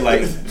 Yeah,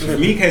 like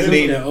Meek has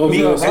made. Is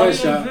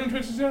Rowdy on Dream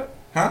Chasers yet?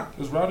 Huh?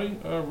 Is Rowdy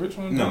rich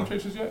on Dream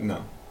Chasers yet?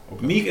 No.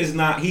 Okay. Meek is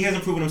not. He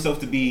hasn't proven himself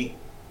to be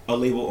a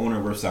label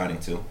owner worth signing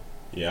to.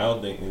 Yeah, I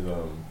don't think he's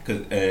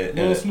because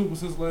Lil Snoop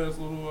was his last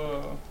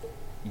little.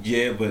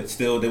 Yeah, but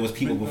still, there was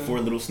people before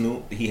Lil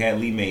Snoop. He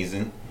had Lee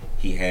Mason.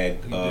 He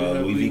had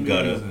Louis V.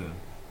 Gutter.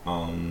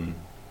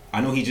 I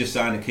know he just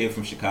signed a kid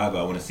from Chicago.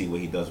 I want to see what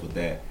he does with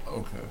that.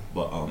 Okay.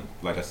 But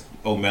like I said,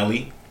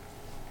 O'Malley.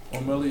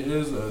 O'Malley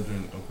is a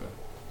dream. Okay.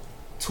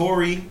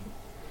 Tory.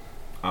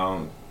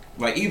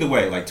 Like either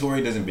way, like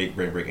Tory doesn't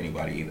break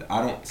anybody either.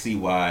 I don't see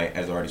why,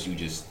 as an artist, you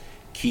just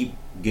keep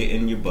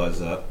getting your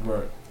buzz up,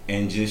 right?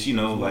 And just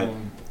like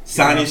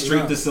signing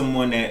straight to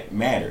someone that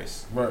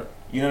matters, right?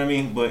 You know what I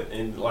mean? But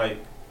and like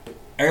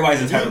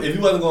everybody's entitled. If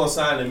you wasn't gonna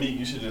sign to Meek,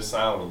 you should just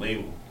sign with a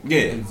label. Yeah,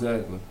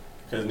 exactly.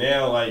 Because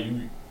now,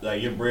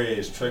 your bread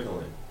is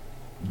trickling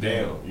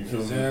down. You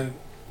feel me?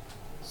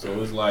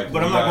 So it's like.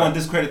 But I'm not going to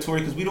discredit Tory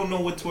because we don't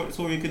know what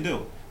Tory could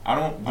do. I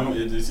don't.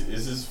 Is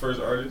this his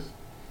first artist?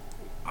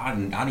 I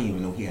didn't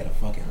even know he had a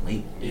fucking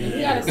label.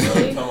 Yeah.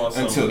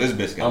 Until this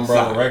bitch got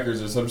Umbrella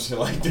Records or some shit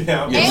like that.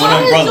 And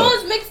all his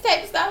Jones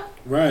mixtape stuff.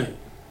 Right.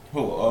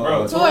 Who?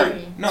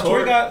 Tory. No,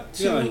 Tory got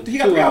he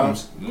got 3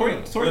 albums. Tory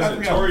got 3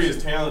 albums. Tory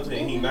is talented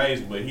and he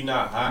nice, but he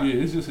not hot. Yeah,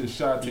 it's just his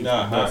shot. He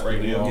not hot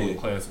right now.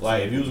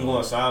 Like if you was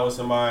going to sign with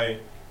somebody,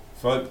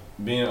 fuck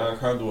being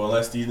uncomfortable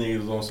unless these niggas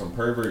was on some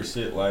pervert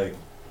shit like.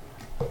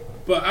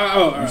 But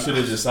you should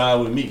have just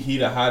signed with Meek. He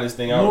the hottest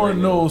thing out. Lord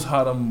knows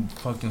how them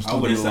fucking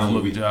studios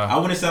look. I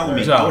wouldn't sound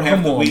with Meek. I would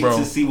have to wait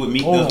to see what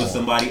Meek does with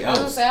somebody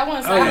else. I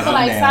feel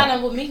like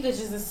signing with Meek is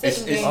just a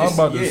sitting game. I'm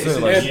about to say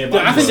like,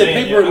 I think the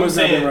paperwork was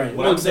not right.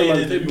 What I'm saying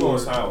is if you want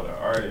to sign with an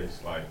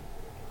artist, like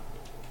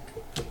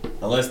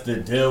unless the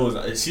deal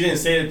was, she didn't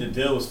say that the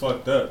deal was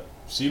fucked up.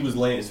 She was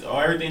laying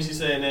everything she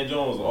said in that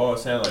joint was all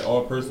sounded like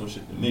all personal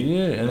shit to me.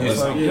 Yeah, and it's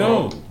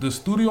like, the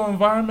studio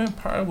environment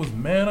probably was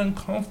mad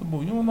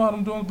uncomfortable. You don't know how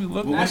them doing be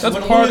looking. That's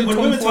party when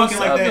women talking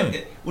like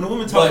that. When a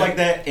woman talk like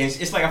that,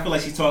 it's like I feel like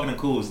she's talking to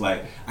cool. It's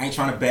like I ain't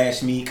trying to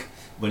bash Meek,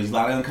 but there's a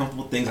lot of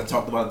uncomfortable things I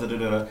talked about.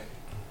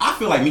 I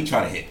feel like Meek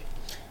tried to hit.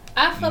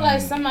 I feel like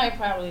somebody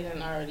probably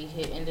done already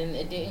hit, and then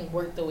it didn't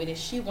work the way that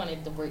she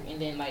wanted to work, and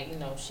then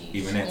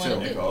she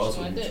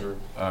wanted it.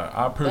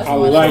 I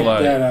personally like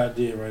that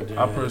idea right there.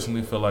 I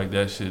personally feel like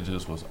that shit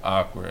just was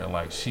awkward, and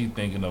like she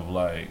thinking of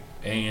like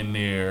in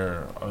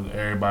there,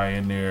 everybody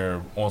in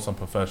there on some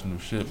professional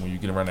shit. When you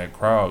get around that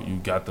crowd, you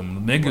got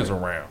them niggas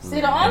around. See,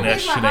 the only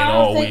reason I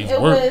don't think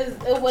it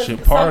was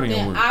shit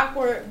something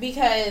awkward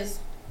because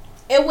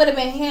it would have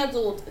been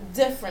handled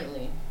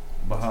differently.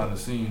 Behind the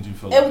scenes, you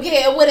feel like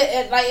it would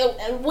have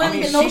it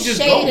wouldn't been no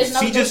shade and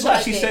no.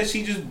 She said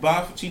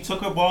she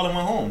took her ball and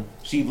went home.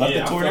 She left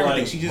the tour and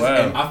everything. She just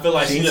I feel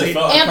like she just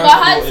felt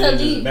uncomfortable in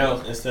his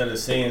mouth instead of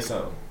saying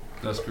something.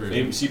 That's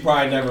crazy. She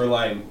probably never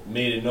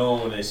made it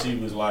known that she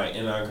was in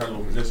an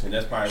uncomfortable position.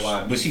 That's probably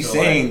why. But she's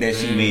saying that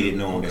she made it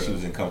known that she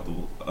was in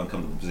uncomfortable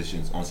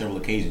positions on several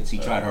occasions. She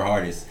tried her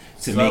hardest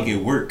to make it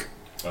work.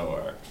 Oh,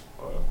 alright.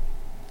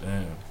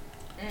 Damn.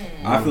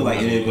 I feel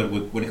like but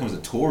when it comes to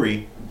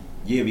Tory.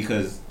 Yeah,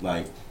 because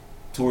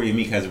Tory and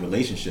Meek has a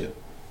relationship,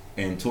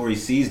 and Tory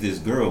sees this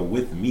girl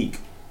with Meek.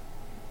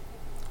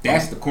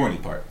 That's the corny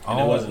part. And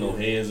there wasn't no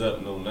hands up,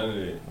 none of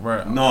that.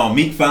 Right. No,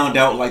 Meek found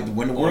out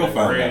when the world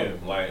found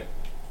out. Right.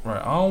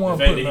 I don't want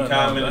to put that he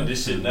commented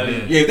this shit.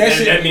 Yeah,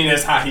 that means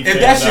that's how he. If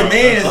that's your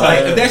man's,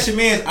 if that's your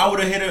man's, I would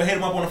have hit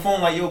him up on the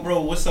phone yo, bro,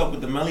 what's up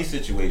with the Melly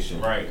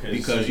situation? Right.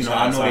 Because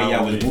I know that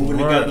y'all was moving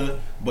together,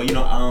 but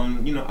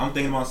I'm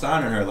thinking about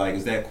signing her.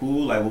 Is that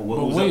cool?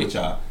 What's up with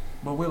y'all?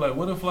 But wait,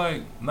 what if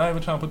not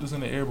even trying to put this in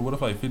the air, but what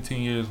if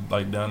 15 years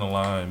down the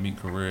line, Meek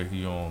career,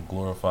 he on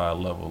glorified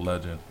level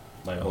legend,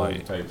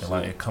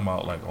 it come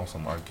out on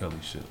some R. Kelly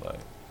shit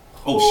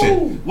Oh shit!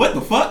 What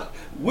the fuck?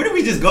 Where did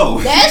we just go?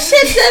 That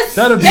shit just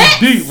that'd be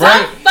deep,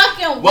 right?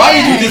 Fucking why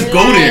did you just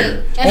go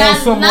there? And on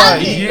some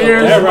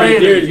years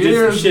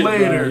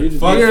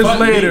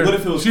later, what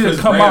if it was she'd Chris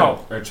come Brown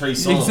out or Trey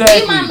Songz? Exactly.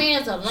 Leave my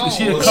man's alone.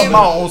 She'd come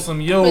out on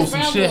some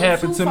some shit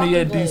happened to me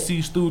at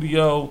DC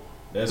studio.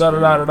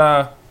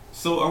 Da.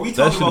 So are we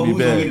talking about who's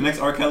gonna be the next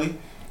R. Kelly?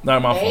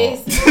 Not my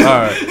fault. All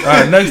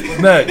right.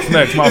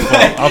 Next. My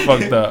fault. I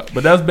fucked up.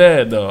 But that's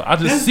bad though. I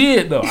just see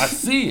it though. I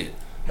see it.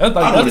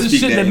 That's the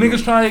shit that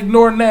niggas trying to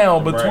ignore now.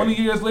 But 20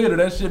 years later,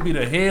 that should be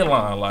the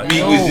headline.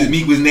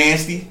 Meek was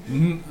nasty.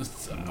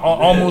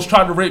 Almost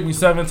tried to rape me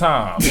 7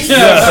 times.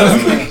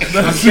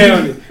 I'm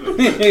counting.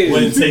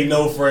 Wouldn't take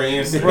no for an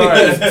answer.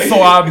 Right.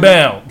 So I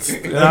bounced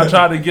and I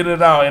tried to get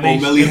it out.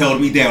 And Millie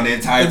held me down the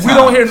entire time. If we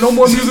don't hear no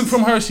more music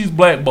from her, she's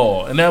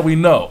blackballed, and that we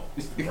know.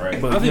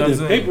 Right. But I think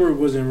the paperwork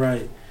wasn't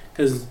right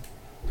because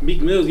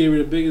Meek Mills gave her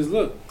the biggest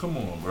look. Come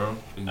on, bro.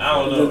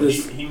 I don't know.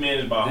 He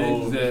managed by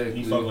whole. Exactly.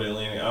 He fucked with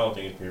Atlantic. I don't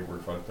think his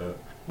paperwork fucked up.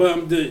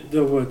 But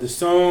the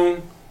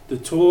song, the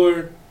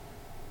tour,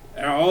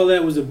 all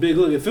that was a big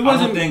look. If it I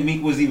wasn't, don't think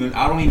Meek was even.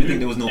 I don't even think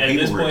there was no At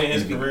paperwork. this point in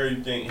his in the career,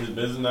 you think his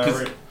business not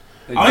right?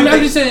 I'm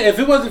just saying, if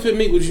it wasn't for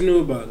Meek, would you know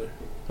about her?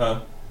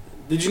 Huh?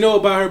 Did you know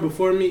about her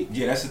before Meek?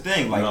 Yeah, that's the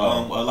thing. Like,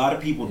 No. a lot of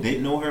people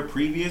didn't know her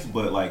previous,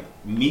 but like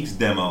Meek's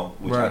demo,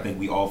 which I Right. think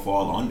we all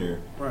fall under.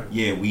 Right.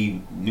 Yeah,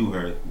 we knew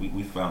her.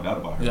 We found out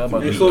about her. Yeah,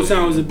 And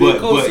co-sign was a big but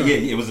co-sign. yeah,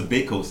 it was a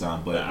big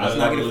cosign. But let's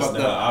not get it fucked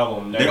up.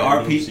 Album, There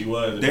are people.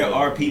 people. There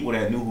are people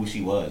that knew who she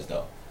was,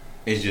 though.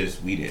 It's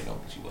just we didn't know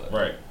who she was.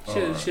 Right.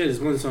 She had this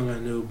one song I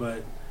knew,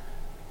 but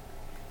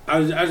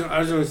I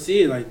just don't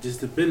see it like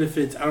just the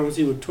benefits. I don't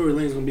see what Tory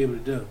Lanez gonna be able to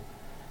do.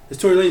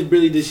 Because Tory Lanez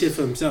really did shit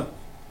for himself.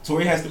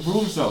 Tory has to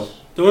prove himself.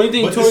 The only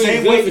thing But the Tory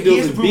same is way good for he doing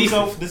has is to prove beefing.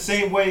 himself, the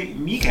same way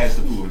Meek has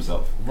to prove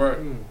himself. Right.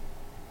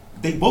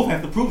 They both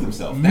have to prove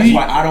themselves. That's Meek-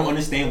 why I don't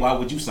understand why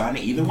would you sign to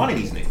either one of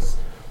these niggas.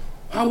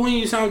 How wouldn't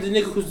you sound with the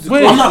nigga who's the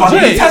Wait, I'm not about to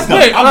wait, test them.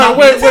 wait, I'm not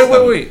wait, gonna test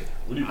them. wait.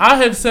 I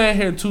have sat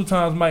here 2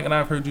 times, Mike, and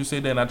I've heard you say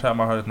that, and I tried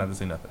my hardest not to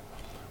say nothing.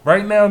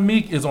 Right now,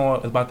 Meek is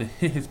about to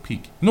hit his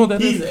peak. You know what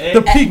that is?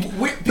 The peak.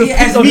 The peak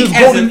As of his Meek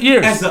golden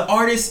years. as an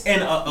artist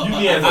and an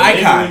mean as a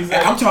icon. label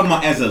exec? I'm talking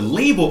about as a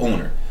label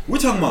owner. We're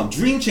talking about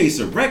Dream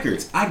Chaser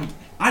Records.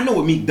 I know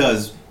what Meek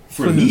does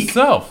for Meek,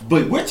 himself,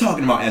 but we're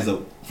talking about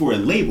for a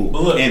label.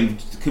 But look,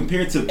 and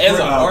compared to As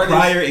an artist,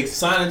 prior,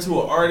 signing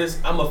to an artist,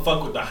 I'ma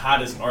fuck with the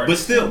hottest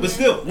artist. but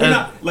still, we're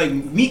not like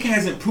Meek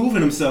hasn't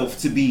proven himself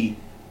to be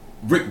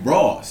Rick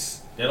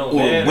Ross They don't or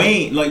matter.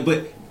 Wayne. Like,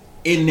 but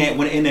in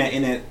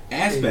that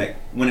aspect,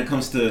 when it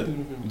comes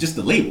to just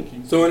the label,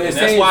 So in And that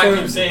that's same why I term-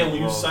 keep saying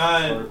when you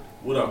sign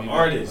with an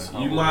artist,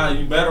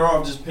 you better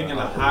off just picking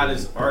the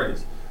hottest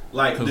artist.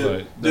 Like 'Cause,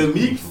 the that's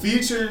Meek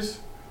features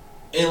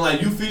and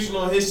like you featuring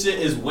on his shit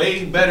is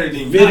way better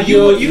than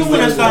Video, you don't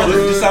want to Just sign like-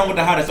 just sign with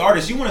the hottest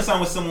artist. You want to sign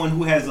with someone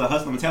who has a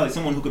hustler mentality,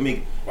 someone who can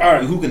make,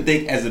 Alright. who can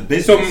think as a So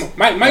business.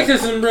 Mike said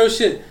some real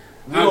shit.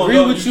 You I don't agree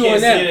know, with you can't on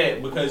say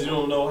that. because you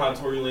don't know how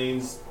Tory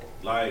Lanez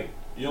like.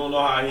 You don't know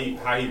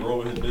how he roll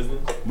with his business.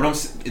 But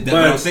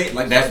I'm saying,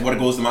 like, that's what it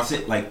goes to my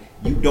shit. Like,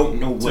 you don't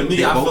know what To me,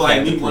 they I both feel like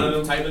have to Meek one of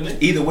prove. them type of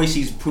niggas. Either way,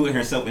 she's putting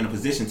herself in a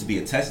position to be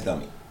a test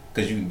dummy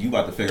because you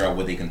about to figure out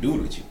what they can do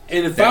with you.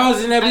 And if I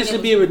was in that position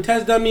to be able to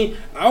test dummy,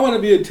 I want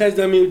to be a test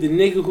dummy with the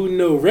nigga who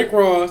know Rick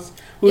Ross,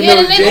 who Yeah,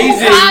 the knows nigga Jay who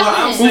Z,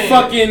 poppin'. who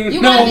fucking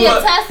You know want to be a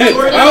what. test dummy to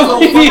the I nigga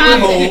don't who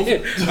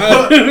even-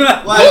 poppin'.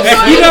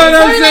 Like, You know what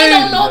I'm Tory Lanez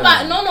saying?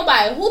 don't know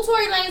nobody. Who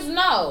Tory Lanez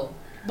know?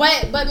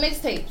 But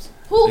mixtapes.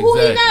 Who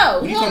he Exactly. know?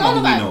 What He you don't talking know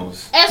about? Who he nobody.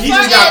 knows? As He far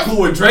just got as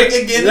cool with Drake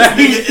again. This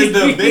nigga is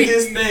the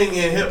biggest thing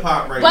in hip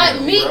hop right now.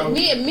 but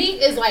Meek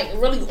is like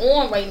really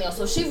on right now,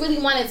 so she really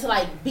wanted to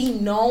like be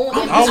known.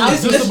 And I was out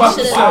just there. about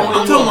She to should've say, done Why it. would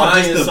I'm you talking about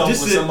align just yourself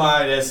just with the-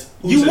 somebody that's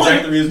whose You trajectory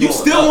is want, you going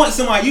still up. want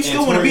somebody, you still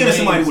And want to be Tory with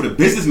somebody Lanez- with a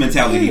business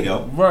mentality,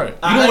 though. right.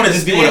 You don't want to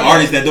just be with an understand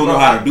artist that don't know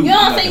how to do. You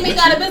don't nothing think Meek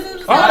with got you. a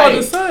business? I'm about to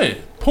Right. say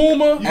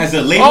Puma. As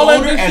a label all that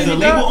owner, good as shit a he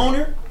label got.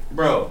 owner,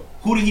 Bro,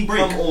 who did he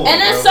bring? come on, And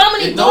there's bro. so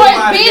many If doors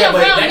nobody- being yeah,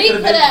 but around that Meek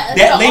could've could been- have.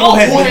 That label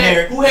has Who been had-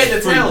 there who had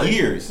the for talent?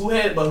 years.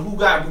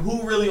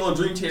 Who really on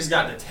Dream Chase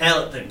got the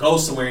talent to go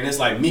somewhere and it's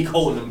like Meek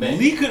holding them back.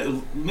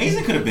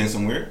 Mason could have been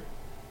somewhere.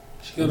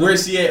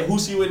 Where's she at?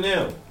 Who's she with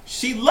now?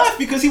 She left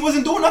because he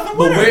wasn't doing nothing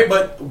with her.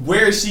 But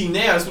where is she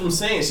now? That's what I'm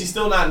saying. She's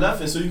still not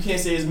nothing, so you can't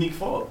say it's Meek's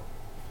fault.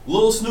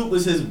 Lil Snoop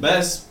was his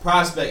best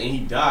prospect and he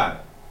died.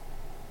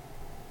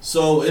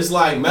 So it's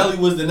like Melly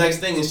was the next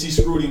thing and she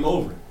screwed him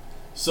over.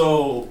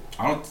 So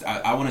I want to.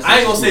 I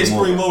ain't gonna say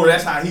screw him over.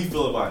 That's how he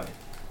feel about it.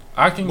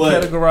 I can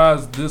But-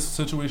 categorize this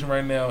situation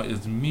right now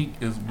as Meek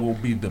will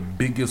be the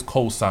biggest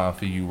cosign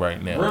for you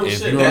right now. Real if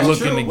shit. you're That's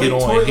looking true. to get When on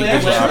Tory and he Lanez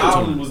gets an album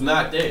opportunity. was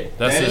not there.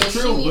 That's That it. is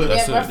true, but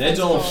that's it. That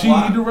joint She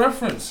fly. need the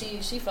reference.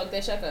 She fucked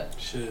that check up.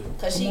 Shit.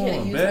 Cause she Come could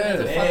have on, used it as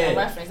a man. fucking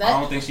reference. I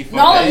don't think she. fucked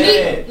No, that. Meek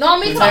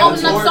The could type of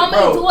open up tour- so many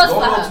bro, doors for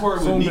going on her. tour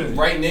with So Meek many.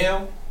 right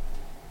now.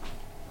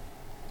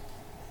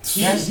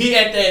 That's- He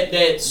at that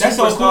That's so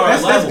superstar cool.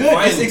 That's level. good. It's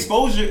finally.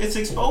 exposure. It's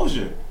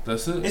exposure.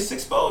 That's it. It's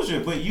exposure.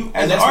 But you, And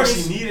as an that's what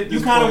artist, she needed you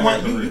this kind of point want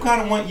in her you career.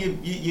 kind of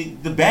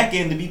want the back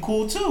end to be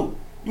cool too.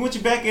 You want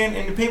your back end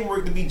and the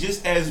paperwork to be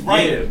just as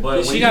right. Yeah,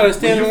 but She when got a you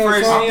standalone first,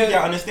 I song don't think yet?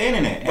 y'all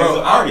understanding that bro, as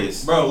an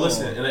artist. Bro,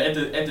 listen,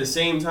 and at the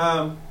same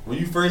time, when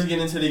you first get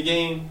into the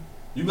game,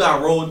 you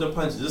gotta roll with the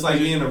punches. It's like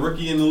being a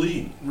rookie in the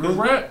league.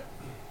 Correct.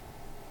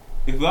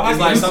 If y'all It's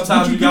like get-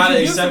 sometimes you you gotta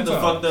forget accept the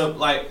sometimes. fucked up.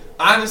 Like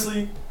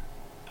honestly,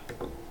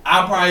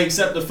 I'll probably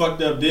accept the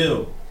fucked up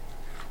deal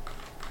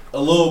a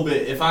little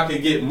bit if I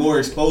could get more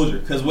exposure.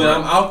 Cause when Right.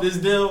 I'm out this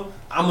deal,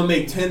 I'm gonna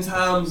make 10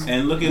 times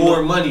and look at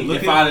more money look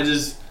if at- I'd have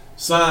just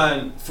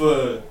signed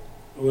for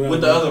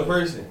with the other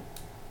person.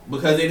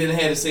 Because they didn't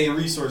have the same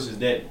resources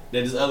that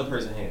this other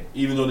person had,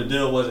 even though the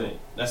deal wasn't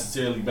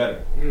necessarily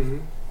better. Mm-hmm.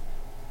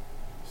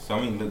 So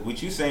I mean, look,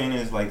 what you saying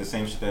is like the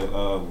same shit that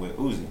with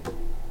Uzi.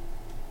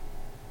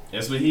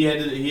 That's what he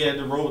had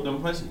to roll with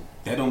them punches.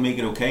 That don't make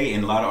it okay,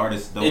 and a lot of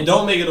artists don't. It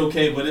don't make it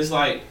okay, but it's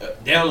like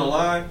down the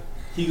line,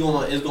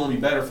 it's gonna be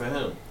better for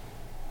him.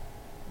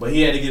 But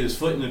he had to get his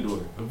foot in the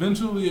door.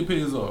 Eventually, it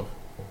pays off.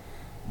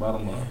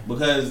 Bottom line.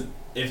 Because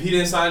if he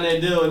didn't sign that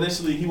deal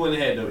initially, he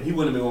wouldn't have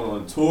been going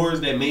on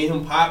tours that made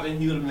him popping.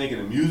 He would have been making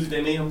the music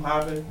that made him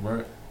popping.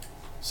 Right.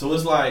 So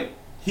it's like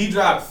he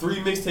dropped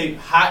 3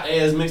 hot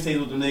ass mixtapes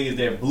with the niggas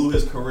that blew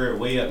his career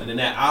way up, and then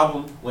that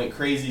album went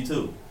crazy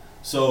too.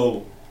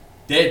 So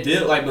that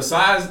deal, like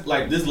besides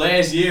like this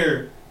last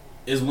year,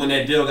 is when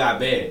that deal got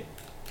bad.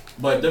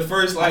 But the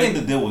first I think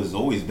the deal was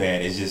always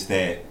bad. It's just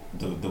that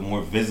the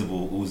more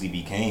visible Uzi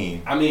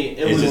became. I mean,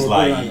 it's just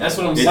like that's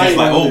what I'm it's saying. It's just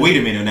like, oh wait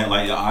a minute, and that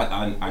like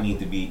I need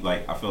to be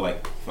like I feel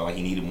like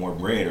he needed more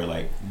bread or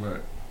like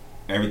right.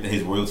 Everything,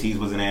 his royalties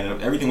wasn't added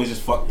up. Everything was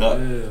just fucked up.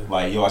 Yeah.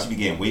 Like yo, I should be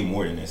getting way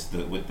more than this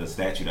with the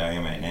statute I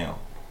am at now.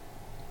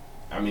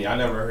 I mean, I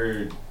never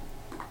heard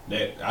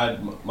that.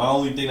 My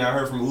only thing I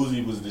heard from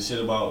Uzi was the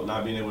shit about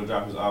not being able to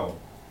drop his album.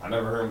 I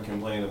never heard him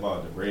complain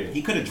about the bread.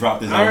 He could have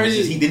dropped his album,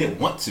 he didn't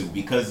want to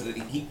because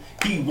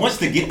he wants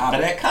to get out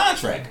of that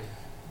contract.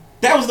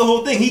 That was the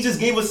whole thing. He just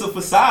gave us a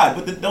facade,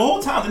 but the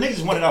whole time the niggas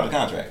just wanted out of the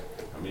contract.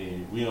 I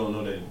mean, we don't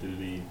know that to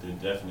be the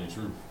definite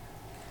truth.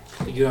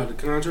 To get out of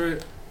the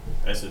contract?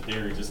 That's a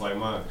theory, just like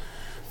mine.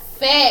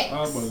 I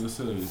was Facts. about to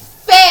say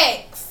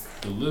Facts.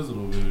 the lizard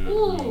over here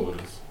agreeing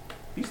with us.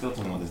 He's still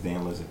talking about this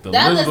damn lizard. The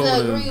That lizard lizard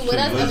over there agree with us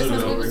ever Lizard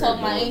since we over was here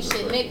talking about doing ain't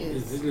shit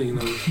this. niggas. This nigga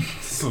know.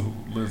 So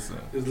listen.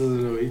 This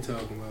nigga know what he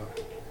talking about.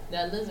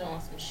 That lizard on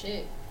some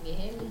shit. You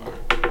hear me?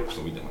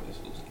 So we done with this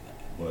Uzi.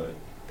 But,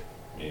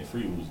 man,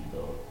 free Uzi,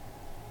 dog.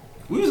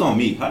 We was on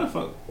Meek. How the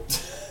fuck?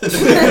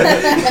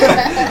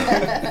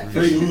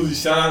 Free Uzi,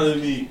 shout out to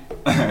me.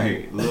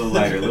 Alright,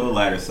 little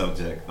lighter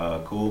subject.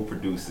 Cool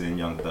producing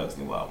Young Thug's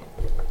new album.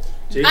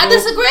 I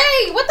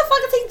disagree. What the fuck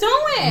is he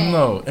doing?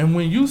 No, and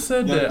when you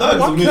said Yeah, that,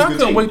 Thug's I a musical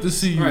couldn't team. wait to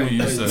see you Right, when you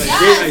right. said Like,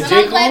 that. Yes, J.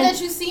 and I'm glad Cole?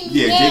 that you see me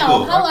Yeah, J. now.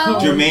 Cole. Hello.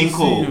 Jermaine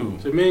Cole.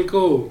 Jermaine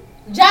Cole.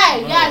 Jay,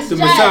 yes, The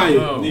Jay. Messiah.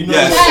 No. You know,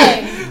 Yes.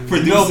 Jay.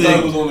 Producing.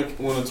 Thug was on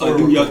the tour.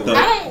 New with York him. Thug.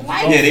 I don't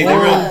like Yeah, they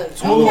Thug. real- Okay,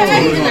 tour.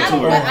 and I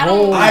don't, but I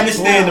don't. I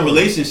understand the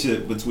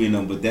relationship between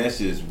them, but that's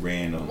just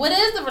random. What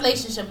is the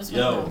relationship between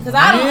Yo. them? Because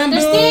I don't Random.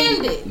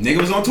 understand it.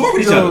 Nigga was on tour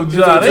with each Yo, other.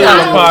 John, they I out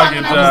of don't pocket,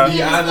 fucking John. understand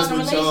Be honest this fucking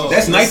with y'all. relationship.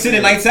 That's nights in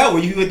and nights out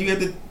where you had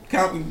to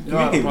count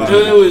communicate with Right. So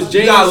each it other. was You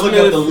James gotta look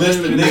Smith. at the list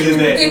of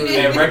niggas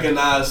that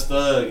recognize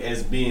Thug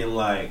as being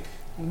like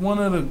One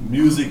of the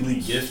musically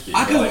gifted.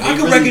 I can Like,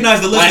 they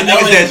recognize the list of like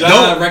niggas Elton that John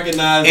don't.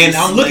 recognize And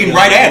this I'm looking nigga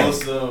right at on him.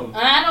 some- And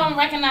I don't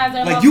recognize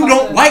that. Like you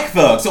don't motherfucker. like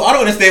Thug, so I don't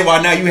understand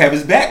why now you have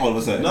his back all of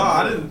a sudden. No,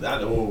 I didn't. I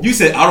don't. You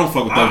said I don't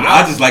fuck with Thug.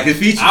 I just like his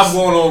features. I'm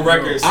going on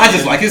record. I just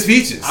saying- like his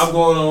features. I'm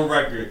going on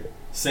record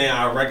saying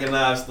I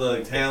recognize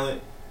Thug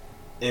talent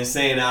and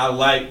saying that I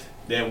liked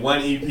that one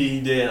EP he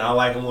did and I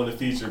like him on the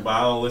feature, but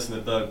I don't listen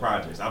to Thug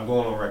projects. I'm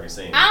going on record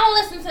saying I don't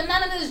listen to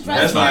none of this dress.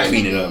 That's right.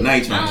 Clean it up. Now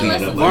you trying to clean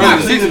it up. Bar Like, to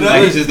he's Six just-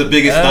 like he's just the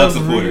biggest Thug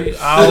supporter. every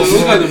Does it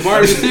look like the Bar to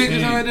hour. 6 or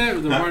something like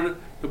that?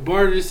 The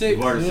Bar to 6?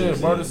 Bar to Yeah,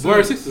 Six, Bar to yeah. Six. Bar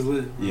to 6 is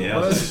lit. Yeah,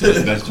 Bro, that's that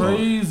shit that's is joint.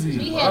 crazy.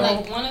 He bro. had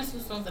like 1 or 2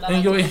 songs that I And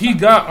like. yo, he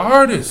got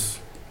artists.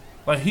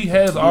 Like he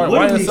has art. What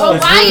Why do we is So so why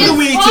what is do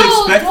we need to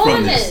Cole expect from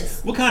doing this?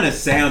 this? What kind of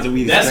sounds are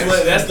we That's expecting?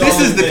 what- that's the This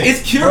is only the. thing.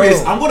 It's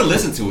curious. Bro. I'm gonna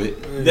listen to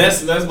it.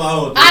 that's my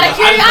whole thing. Out of I felt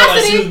like she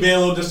curiosity. was being a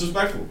little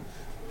disrespectful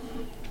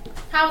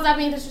How was I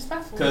being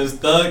disrespectful? because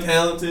Thug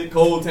talented,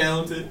 Cole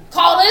talented.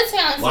 Cole is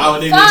talented. Why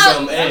would they make Thug,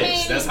 something I ass?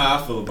 mean, That's how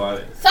I feel about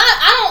it. Thug,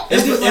 I don't.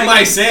 It's just It like-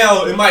 might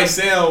sound. It might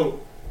sound.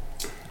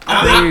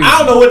 I think-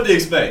 don't know what to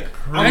expect.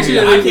 Actually,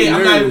 I that made me can't.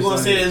 I'm not even nervous, gonna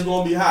like- say that it's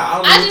gonna be high. I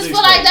don't know I what just to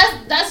feel like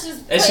expect. that's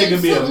just That shit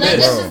could be a putting miss.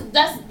 too- Bro.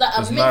 That's a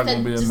It's mix not that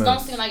gonna be a just miss. don't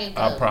seem like it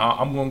good.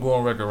 I'm gonna go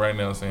on record right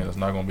now saying it's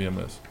not gonna be a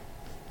miss.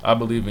 I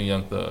believe in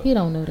Young Thug. He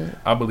don't know that.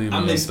 I believe in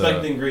I'm Young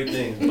expecting Thug. great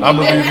things. I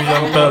believe in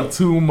Young Thug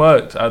too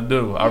much. I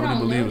do. I You really don't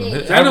believe know in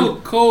that. him. I know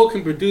Cole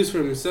can produce for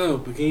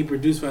himself, but can he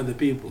produce for other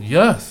people?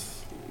 Yes.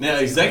 Now,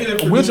 executive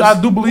Which producer. I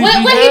do believe What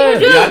he he has.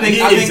 produced? Yeah, I think.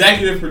 He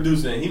executive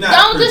producing. He not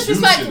Don't producing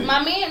disrespect it.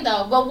 my man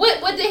though. But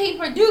what did he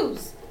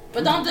produce?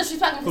 But don't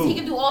disrespect him because he Who?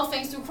 can do all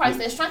things through Christ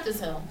that strengthens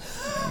him.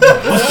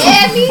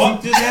 Yeah, me.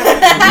 Fuck just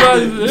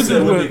happened. You It's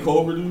said what just- did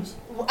Cole produce?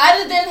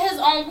 Other than his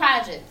own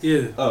projects.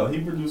 Yeah. Oh, he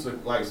produced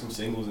like some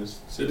singles and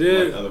shit. He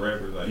did? Like other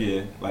rappers. Like,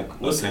 Yeah, like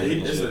What's what it?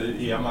 kind of It's shit?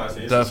 yeah, I might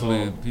say it's a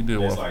Definitely, song he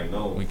did that's one like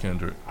no, with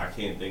Kendrick. I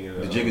can't think of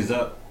it. The jig is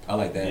up. I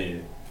like that. Yeah,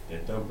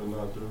 that dumping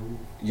out the roof.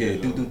 Yeah,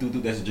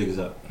 do. That's the jig is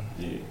up.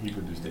 Yeah, he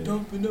produced that.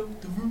 Dumping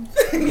up the roof.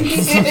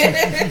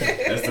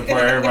 That's the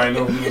part everybody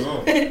knows from the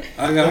song.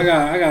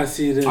 I gotta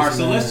see this. All right,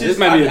 so man. let's just. This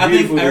might be a I think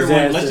beautiful everyone.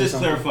 disaster. Let's or just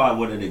something. clarify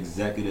what an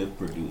executive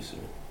producer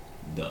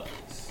does.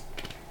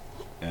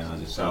 And I'll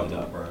just Shout shout it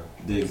out, out. bro.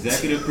 The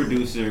executive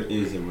producer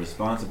is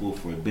responsible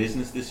for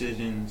business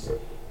decisions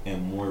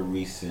and more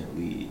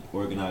recently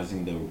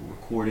organizing the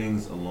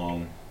recordings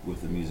along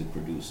with the music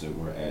producer,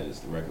 whereas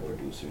the record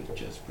producer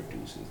just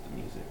produces the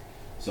music.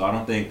 So I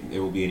don't think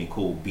there will be any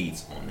cool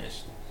beats on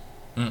this.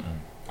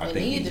 I It think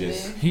need he to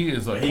just. He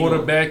is a He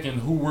quarterback, and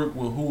who work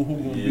with who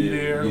gonna be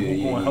there,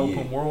 who gonna help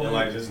him roll. And,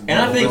 like, just And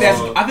I think that's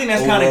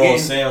kind of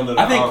getting.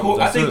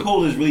 I think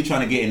Cole is really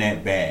trying to get in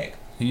that bag.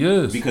 He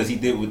is Because he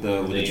did with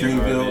the Yeah,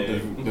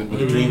 Dreamville, with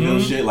the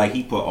Dreamville shit. Like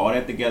he put all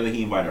that together.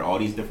 He invited all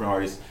these different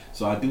artists.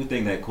 So I do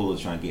think that Cole is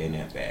trying to get in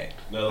that bag.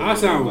 I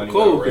sound with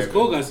Cole because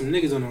Cole got some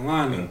niggas on the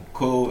line. And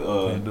Cole,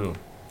 they do.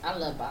 I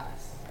love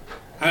Boss.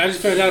 I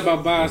just found out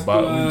about Boss.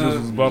 We just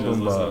was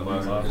bumping just Bob.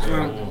 listen to Bob.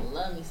 I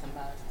love me some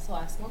Boss. So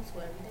I smoke to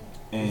every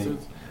day. and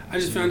I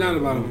just found out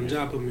about him when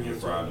Job put me Yeah, on.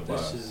 fried the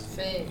That's Boss. just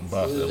Fed.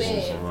 Bob that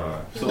Fed.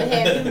 Right. He would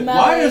have you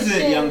why know doesn't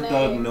shit, Young man.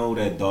 Thug know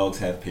that dogs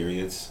have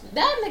periods?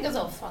 That nigga's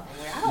so fucking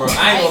weird. Bro,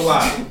 I ain't gonna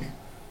lie.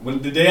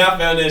 When the day I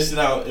found that shit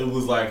out, it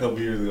was like a couple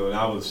years ago, and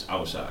I was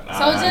shocked. So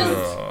I,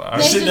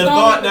 just- shit, just the don't-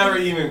 thought never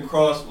even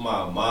crossed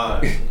my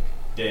mind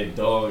that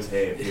dogs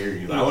had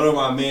periods. Like, I went to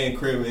my man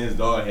crib and his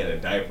dog had a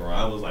diaper on.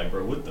 I was like,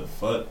 bro, what the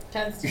fuck?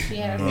 Cause she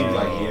had He was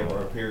like, her yeah,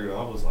 bro, period.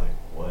 I was like,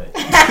 what?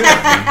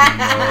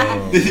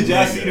 Did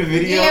y'all see the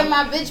video? Yeah,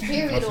 my bitch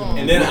period on.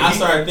 And then I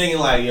started thinking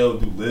like, yo,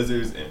 do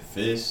lizards and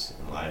fish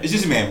and like It's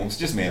just mammals.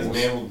 Just mammals.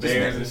 mammals,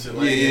 bears and shit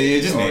like that.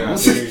 Yeah, just All got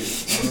mammals.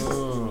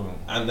 periods.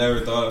 I never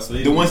thought of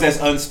sleeping. The ones that's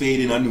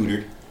unspayed and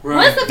unneutered.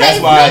 What's the That's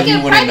face why making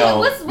you want to pregnant? know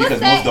What's because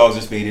that? most dogs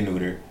are spayed and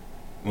neutered.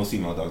 Most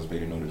female dogs are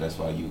spayed and neutered. That's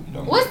why you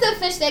don't. What's the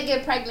fish that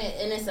get pregnant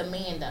and it's a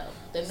man though?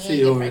 The man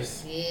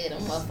Seahorse. get pregnant. Yeah,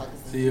 them motherfuckers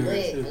is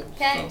Seahorse. lit.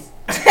 Okay.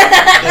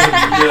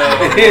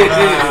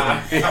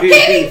 He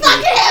He be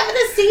fucking having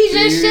a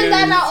seizure, shit,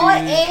 Yeah, like on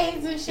seizure.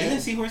 eggs and Isn't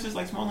shit. seahorses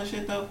like small and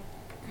shit though?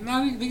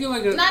 No, they get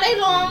like a. Nah, they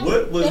long.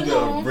 What was They the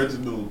long.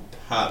 original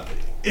topic?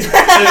 It was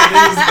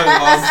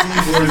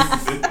about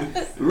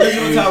seahorses.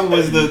 Original topic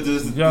was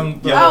the Young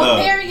Thug. Oh,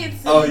 Thug. period.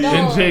 Oh, yeah.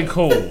 And J.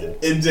 Cole.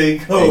 and J.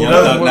 And Cole. Young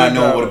that's Thug what not it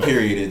knowing got. what a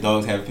period is.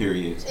 Dogs have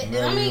periods. I mean,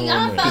 Young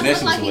y'all Thug. thought That look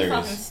shit like was he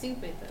hilarious. fucking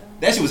stupid though.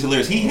 That shit was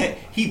hilarious.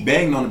 He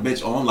banged on the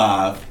bitch on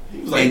live He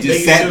was like, and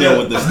just "Nigga, sat shut there up."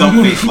 with the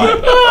stump face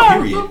like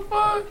period.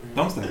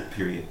 Don't say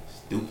period.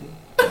 Stupid.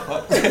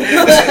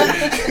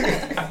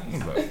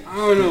 I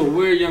don't know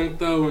where Young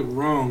Thug went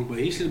wrong, but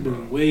he should have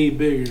been way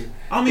bigger.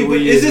 I mean, The way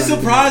but he is it is right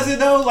surprising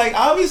though? Like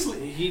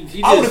obviously,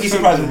 He I wouldn't be did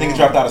surprised if a something nigga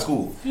dropped out of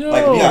school.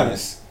 Like to be Yo.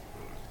 honest.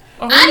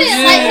 I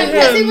didn't like him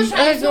because he was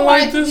trying acting too like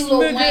hard to this be Lil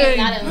Wayne. nigga I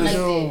ain't- didn't like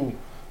Yo. it.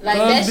 Like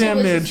Thug that shit damn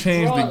was near just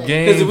changed the drawing.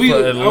 game Because if we for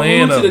went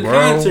Atlanta, to the bro.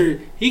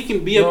 concert, he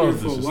can be up Y'all here for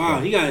a disrespect.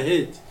 while. He got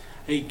hits.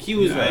 Hey, Q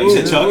was Yeah, You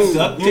said boom,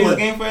 Chuck boom. changed the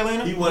game for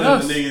Atlanta? He one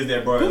Yes. of the niggas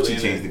that brought Gucci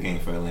Atlanta. changed the game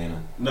for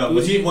Atlanta. No,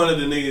 but he one of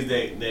the niggas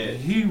that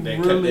He that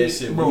kept really, that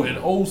shit bro, moving.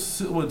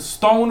 and with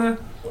Stoner.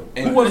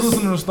 And Who was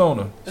listening to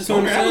Stoner? That's what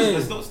I'm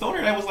saying.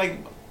 Stoner, that was like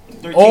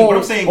 13. Old- but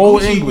I'm saying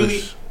old Gucci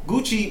English.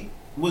 Gucci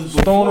was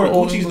Stoner, before.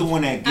 old Gucci's the English.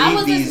 one that I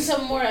was gave these. listening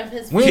to more of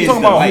his. We ain't Kids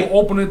talking that about like- who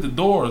opened the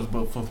doors,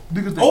 but for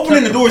niggas that Opening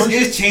kept the doors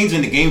pushing- is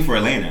changing the game for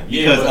Atlanta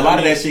Yeah, because but a lot I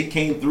of mean- that shit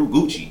came through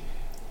Gucci.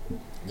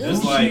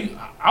 Just Gucci,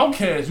 like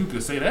Outkast, you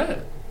could say that.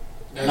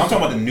 I'm talking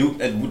about the new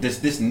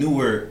this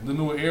newer The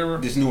new era.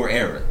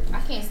 era. I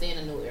can't stand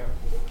a new era.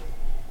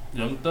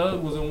 Young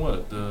Thug was in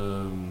what?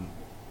 The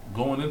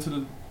going into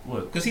the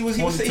what? Because he was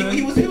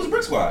 2010?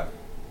 Brick Squad.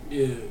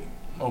 Yeah.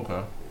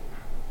 Okay,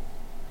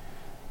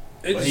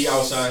 but he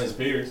outshined his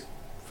peers.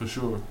 for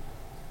sure.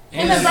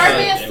 Him and Yeah,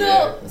 Birdman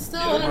yeah,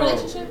 still in a bro.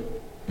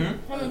 relationship. Hmm? Him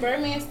and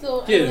Birdman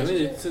still. Yeah, in a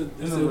relationship? it's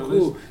a so release.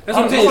 cool. That's what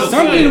I'm I'm saying. saying,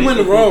 Something went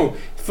it's wrong.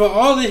 For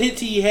all the hits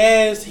he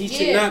has, he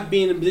should Yeah. not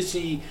be in the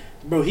position he.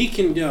 Bro, he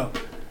can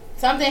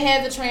Something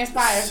had to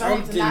transpire for him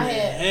to Something not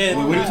had- have.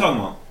 Wait, what are you talking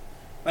about?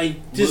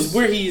 like just Was-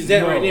 where he's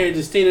at No. right there,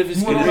 the state of his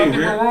You want to career. know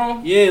what I think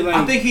wrong? Yeah, like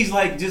I think he's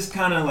like just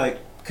kind of like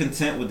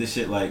content with the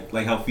shit like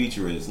how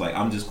Future is. Like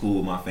I'm just cool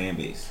with my fan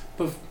base.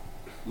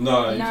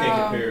 No, you No.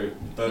 can't compare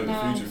Thug No.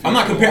 to Future. I'm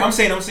not comparing. I'm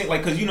saying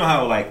like because you know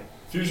how like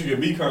Future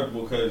can be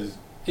comfortable because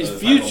his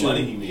the type of future.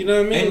 money he You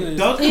know what I mean? and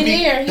Doug He can be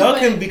there, he Doug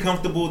can went- be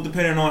comfortable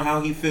depending on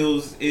how he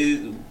feels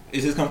is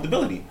his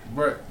comfortability.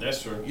 Right.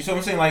 That's true. You see what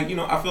I'm saying? Like you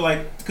know I feel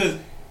like because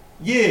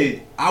yeah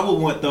I would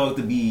want Doug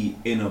to be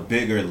in a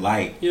bigger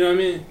light, You know what I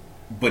mean?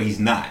 but he's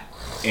not,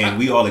 and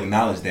we all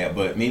acknowledge that.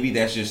 But maybe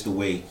that's just the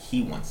way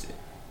he wants it.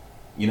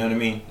 You know what I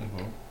mean?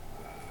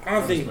 I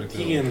don't think respect he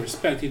that. getting the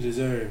respect he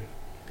deserves.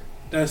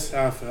 That's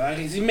how I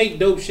feel. He make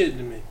dope shit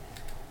to me.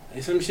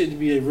 Like some shit to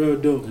be a real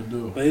dope. You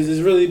do. But it's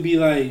just really be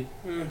like.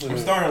 I'm whatever.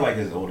 starting to like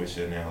his older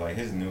shit now. Like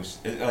his new,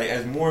 like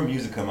as more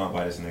music come out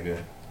by this nigga,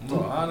 No,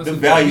 honestly, the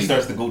value he-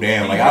 starts to go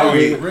down. he Like has I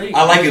already, great-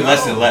 I like it great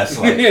less and less.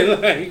 Like Yeah,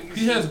 like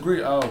He has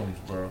great albums,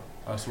 bro.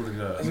 I swear to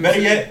God.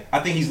 better yet, I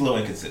think he's a little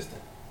inconsistent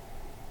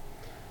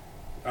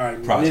all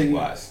right, project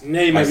wise.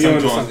 Name Like might be some on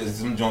joints, something.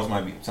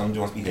 some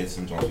joints be hits,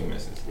 some joints be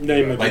misses.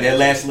 Name might Like be that on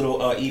last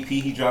little EP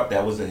he dropped,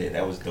 that was a hit.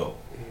 That was dope.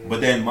 something.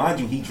 But then, mind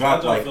you, he How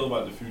dropped do I like feel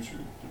about the Future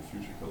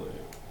collab?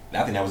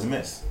 I think that was a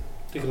miss.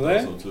 The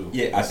collab? Also too.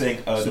 Yeah, I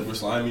think Super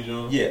slimy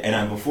John. yeah,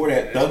 and before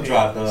that, Thug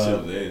dropped Shit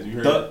was ass. You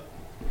heard Thug.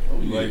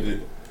 it? You liked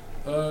it?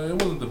 It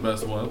wasn't the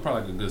best one. It was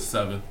probably like a good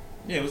 7.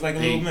 Yeah, it was like a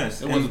little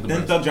miss. It wasn't And the then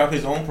best. Thug dropped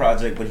his own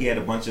project, but he had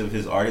a bunch of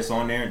his artists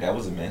on there. That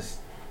was a miss.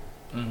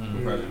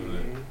 Mm-hmm. Probably was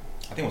it.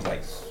 I think it was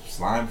like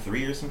Slime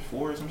 3 or some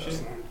 4 or some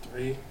shit.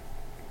 Three.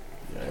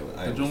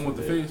 Yeah, The joint with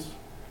the face.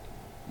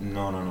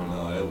 No,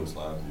 it was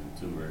Slime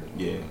too, right?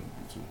 Yeah.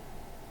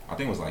 I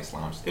think it was like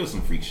slime. It was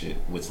some freak shit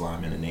with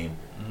slime in the name.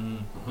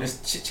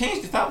 Let's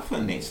change the stop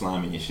putting name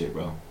slime in your shit,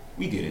 bro.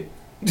 We get it.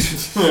 We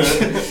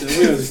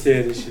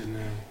understand this shit now.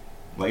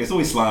 Like it's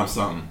always slime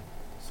something.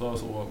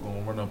 Salsa Walk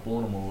gonna run up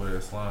on him over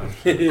there, slime.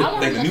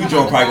 Like the new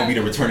joint probably gonna be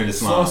the return of the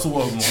slime. Salsa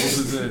Walk gonna whoop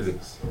his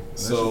ass.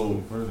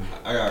 So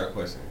I got a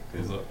question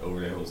because over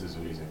that whole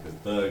situation, because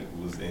Thug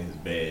was in his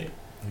bag.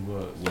 He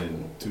was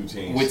when 2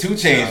 Chainz. With 2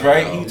 Chainz,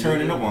 right? He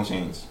turning up on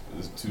Chainz.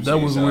 That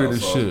was weird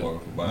as shit.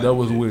 That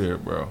was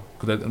weird, bro.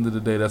 Because at the end of the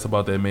day, that's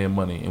about that man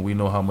money, and we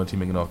know how much he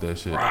making off that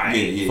shit. Right.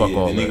 Yeah. Fuck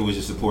all the that. nigga was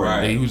just supporting.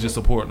 Yeah, he was just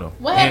supporting him.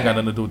 What He ain't got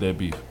happened? nothing to do with that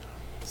beef.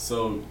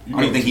 So I don't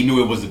even think he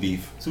knew it was the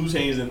beef. 2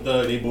 Chainz and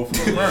Thug, they both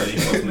from Atlanta. They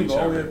fuck with each Nigga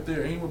all the way other. up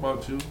there. Ain't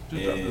about you.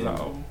 Just drop his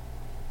album.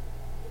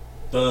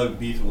 Thug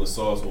beefing with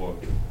Sauce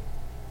Walker.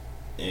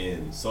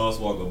 And Sauce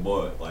Walker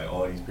bought like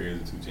all these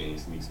pairs of 2 Chainz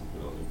sneaks and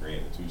put on the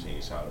brand. And 2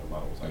 Chainz shouted him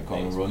out. Was like, Call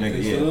him a "Thanks, real man."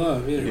 nigga, It's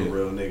love, You're yeah. a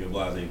real nigga,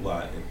 blah.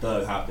 And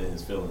Thug hopped in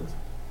his feelings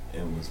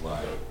and was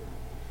like,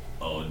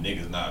 "Oh,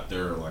 niggas not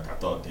thorough like I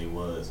thought they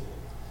was." And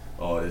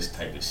all this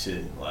type of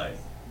shit. Like,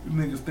 You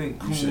niggas think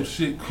cool should-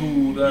 shit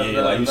cool.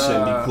 like you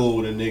shouldn't be cool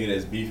with a nigga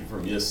that's beefing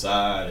from your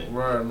side. And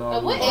Right, no.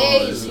 At what all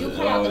age this- you come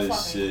all out the this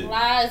fucking shit.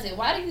 closet?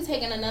 Why do you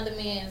taking another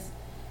man's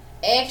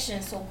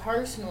action so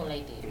personal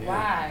like that?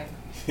 Why?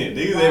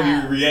 Niggas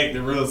that be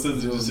reacting real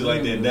sensitive to shit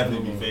like that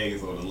definitely be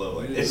faggots on the low.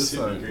 Like, that It's shit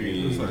like, be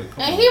crazy. it's like,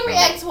 come And on, he fam.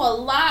 react to a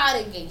lot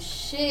of gay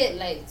shit.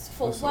 Like,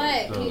 for That's what?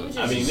 like, Can you just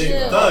I mean, chill?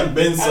 nigga, Thug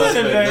been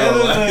suspect,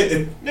 though. Like,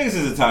 Niggas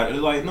is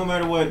entitled. Like no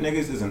matter what,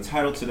 niggas is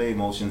entitled to their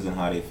emotions and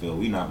how they feel.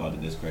 We not about to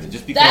discredit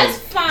just because. That's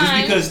fine.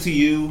 Just because to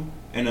you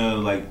and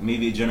like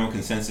maybe a general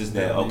consensus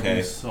that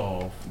okay,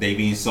 Soft. they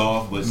being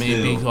soft, but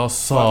Maybe still. all Fuck it. If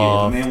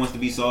soft. a man wants to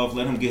be soft,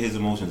 let him get his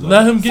emotions.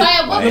 Let off. him So get.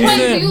 at what Like, point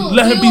yeah. do you,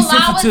 Let do him you be allow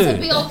it sensitive.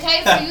 to be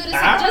okay for you to say,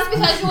 just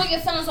because you and your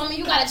feelings on me,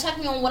 you gotta check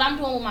me on what I'm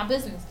doing with my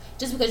business.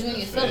 Just because you and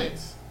your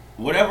feelings.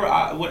 Whatever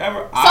I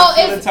So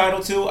feel if-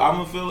 entitled to, I'm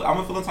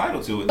gonna feel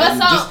entitled to it. But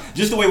so-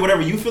 just the way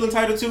whatever you feel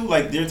entitled to,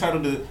 like you're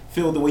entitled to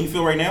feel the way you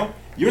feel right now.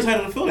 You're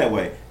entitled to feel that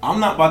way. I'm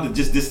not about to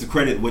just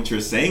discredit what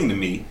you're saying to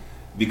me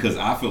because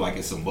I feel like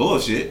it's some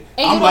bullshit.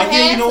 And I'm you like, don't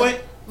yeah, you have know to-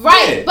 what?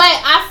 Right, Yeah. but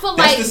I feel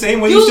That's like the same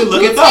way you should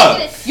look at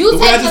Thug. You The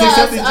way I taking just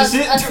accepted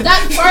your shit. a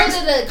step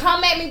further to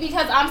come at me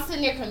because I'm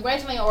sitting there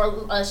congratulating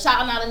or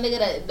shouting out a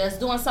nigga that's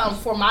doing something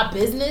for my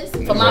business,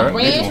 for my Right.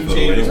 brand. Niggas gonna feel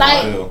the way they Like,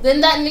 wanna feel.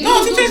 then that nigga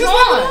No, 2 was Chainz is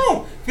wrong.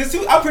 wrong. Cause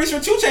I'm pretty sure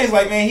 2 Chainz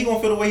like, man, he gonna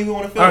feel the way he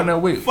wanna feel. All right, now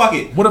wait. Fuck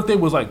it. What if they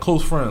was like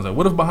close friends? Like,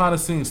 what if behind the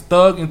scenes,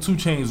 Thug and 2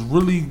 Chainz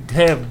really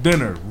have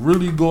dinner,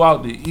 really go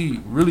out to eat,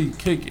 really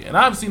kick it? And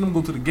I've seen them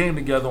go to the game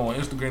together on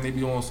Instagram. They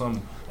be on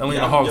some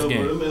Atlanta Hawks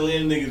game. Them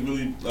Atlanta niggas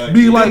really like.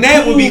 Be like,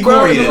 that would be cool, bro.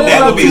 corny. They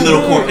That would be a like,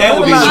 little corny. That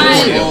would be a little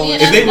Right. corny. Yeah,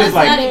 If they was that's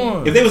like,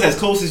 nutty. if they was as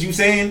close as you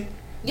saying,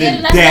 Yeah,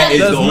 then that's that nutty. is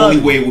the That's only nutty.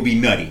 way it would be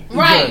nutty.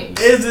 Right.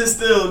 Is it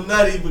still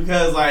nutty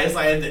because like it's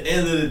like at the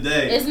end of the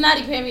day, It's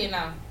nutty, period,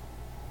 now.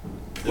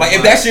 Like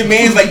if that's your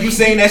man's, like you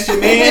saying that's your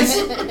man's,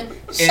 and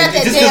Shut that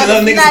just because down,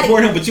 another it's nigga nutty.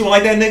 support him, but you don't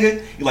like that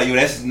nigga, you're like, yo,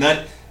 that's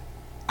nut.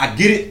 I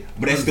get it,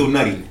 but that's still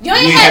nutty. You We ain't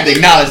ain't have to have to-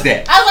 acknowledge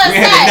that. I was We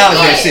ain't have to gonna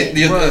acknowledge that say, shit.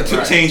 The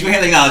Right. change. We ain't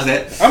have to acknowledge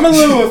that. I'm a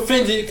little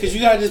offended because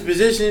you got this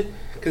position.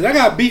 Because I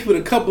got beef with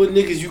a couple of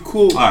niggas you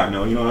cool. All right,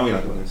 no, you know what? We're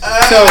not doing this.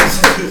 So,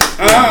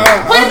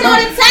 Put it on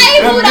the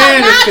table, though.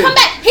 mad Nah, at come you.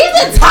 back. He's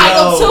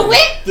entitled to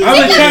it. He I'm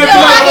can gonna feel try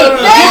how he to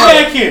feels. get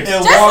back here. And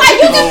Just like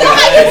you can feel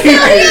how you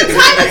feel. He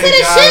entitled to the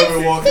shit.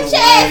 Sit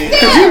your ass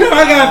You down. know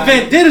I got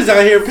vendettas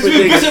out here for Cause we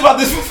bitch niggas. about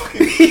this. For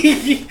fucking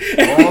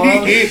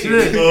Oh,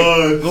 shit. Go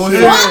ahead. Talk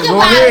Go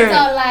about it, ahead.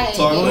 though, like.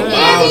 Talk Go about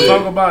ahead. it.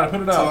 Talk about it.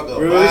 Put it out.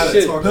 Real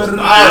shit. Put it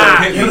Ah,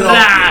 out. hit me.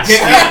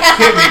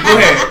 Hit me. Go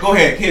ahead. Go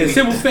ahead. Hit The me.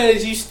 simple fact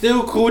is you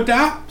still cool with the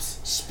ops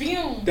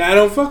Spume. that I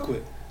don't fuck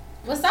with.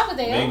 What's up with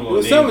that?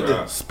 What's up with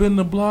that? Spin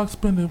the block.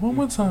 Spin it one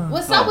more time.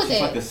 What's up with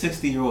She's like a that?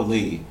 60-year-old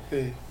lady.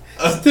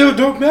 Still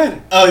don't matter.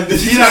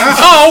 She the ops.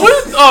 Oh,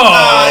 what?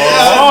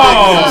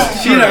 Oh.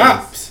 She the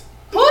ops.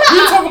 Who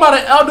You the talking about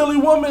an elderly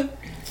woman?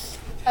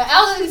 An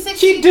elderly 60?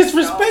 She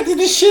disrespected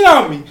the shit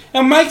out of me.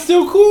 And Mike's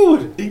still cool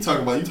with it. You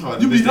talking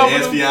about You be Mr. talking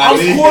I'm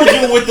SBI?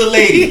 cordial with the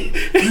lady.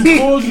 You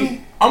cordial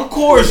I'm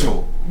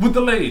cordial. with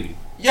the lady.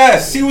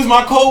 Yes, she was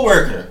my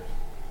co-worker.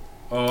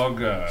 Oh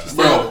God.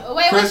 Bro,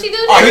 Wait, what she do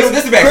Oh, then?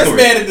 this is the Chris backstory.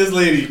 mad at this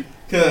lady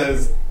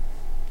because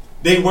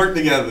they work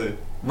together,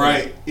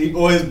 right? He,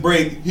 on his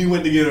break, he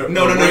went to get her.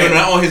 No,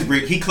 not on his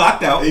break. He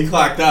clocked out. He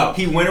clocked out.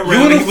 He went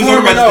around. He was on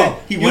the register.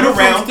 He went Uniform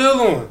around.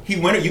 still on. He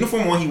went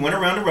uniform on. He went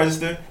around the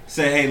register.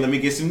 Said, "Hey, let me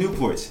get some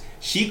Newports."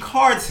 She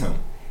cards him.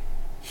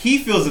 He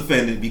feels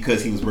offended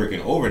because he was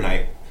working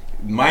overnight.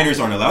 Minors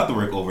aren't allowed to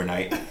work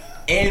overnight.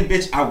 And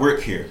bitch, I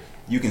work here.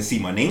 You can see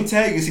my name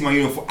tag. You can see my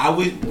uniform.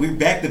 We're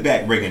back to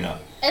back rigging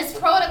up. It's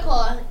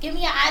protocol. Give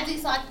me your ID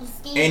so I can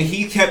scan. And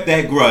he kept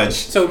that grudge.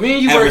 So me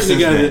and you Ever working since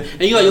together, then.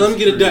 and you like, yo, let me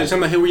get a Dutch.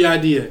 I'm like, hey, where your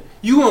ID at?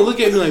 You gonna look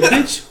at me like,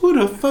 bitch, who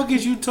the fuck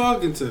is you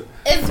talking to?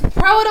 It's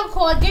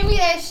protocol. Give me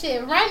that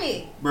shit. Run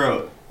it.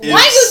 Bro, If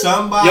Why you?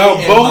 somebody Y'all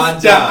at both my the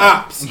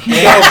job, ops. Y'all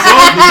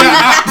both the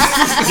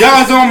ops.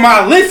 Y'all's on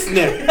my list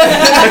now.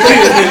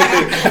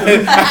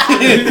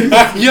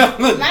 Yo,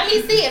 look. Let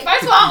me see it.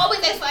 First of all, I always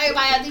ask for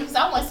everybody ID because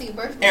I want to see your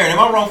birthday. Aaron, am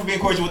I wrong for being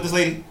cordial with this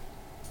lady?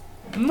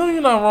 No,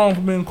 you're not wrong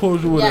for being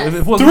cordial with Yes. it.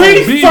 If it wasn't 3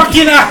 no beef,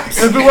 fucking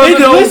ops. if it wasn't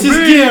the no list is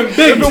beef, getting if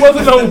big. it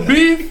wasn't no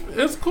beef,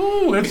 it's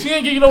cool. If she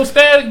ain't give you no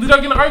static, did y'all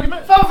get in an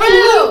argument? For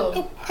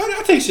real.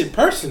 I take shit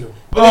personal.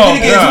 But they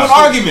didn't get into an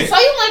argument. So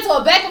you went to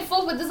a back and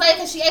forth with this lady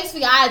because she asked for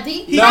your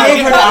ID? He Nah,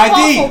 gave her the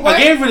ID. I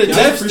gave her the Y'all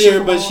death appreciate stare,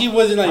 your but mom? she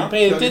wasn't like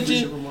paying Y'all appreciate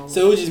your attention. mom?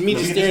 So it was just me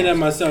just staring at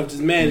myself,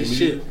 just mad as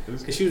shit.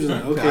 Cause she was just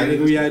like, okay, nigga,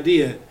 where your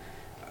ID at?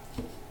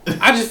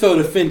 I just felt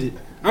offended.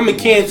 I'm a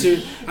Cancer.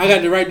 I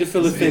got the right to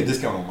feel offended.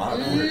 Discount on my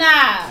order.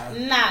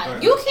 Nah.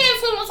 You can't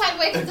feel no type of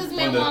way because this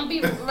man want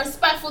to be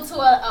respectful to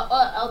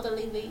a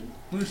elderly lady.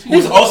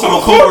 Who's also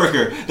a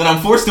coworker that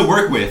I'm forced to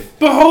work with.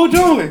 But hold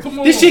on. Come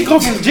on. This shit go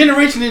from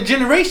generation to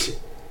generation.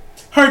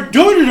 Her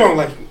daughter don't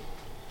like me.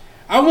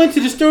 I went to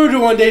the store the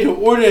one day to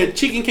order a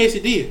chicken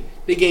quesadilla.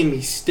 They gave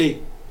me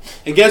steak.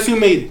 And guess who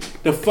made it?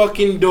 The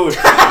fucking daughter. They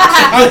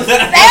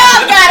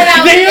all got it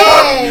out They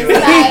there.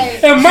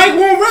 Like, And Mike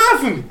won't ride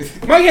for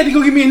me. Mike had to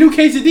go get me a new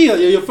quesadilla.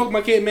 Yo, fuck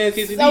my kid man's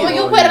quesadilla. so when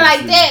you put it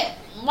like that,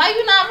 why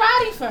you not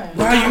riding for him?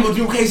 Why you gonna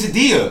do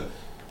quesadilla?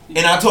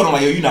 And I told him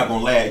like, yo, you not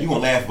gonna laugh. You gonna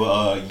laugh,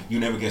 but you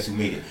never guess who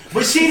made it.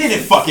 But she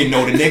didn't fucking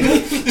know the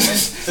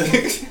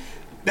nigga.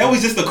 That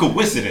was just a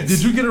coincidence.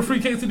 Did you get a free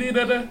quesadilla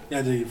that day? Yeah,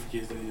 I did for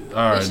quesadilla.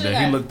 All right, should then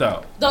I? he looked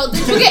out. So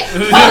did you get?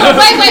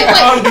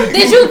 Hold on, wait.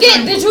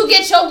 Did you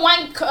get your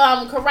one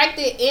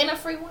corrected and a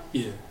free one?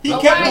 Yeah. He Oh,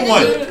 kept why the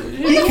one. did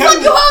He What the fuck kept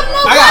you it. holding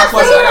on I got a for?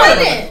 question. Who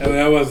won it?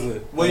 That was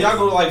lit. When y'all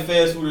go to like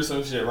fast food or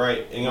some shit,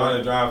 right? And y'all in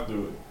the drive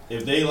through,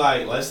 if they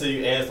like, let's say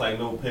you ask like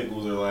no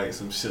pickles or like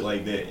some shit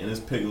like that, and it's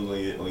pickles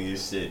on your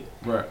shit,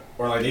 Right.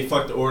 or like they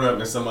fucked the order up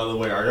in some other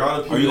way, are y'all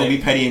the people? Are you gonna that-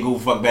 be petty and go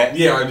fuck back?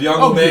 Yeah, or do y'all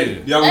go Oh, back? yeah.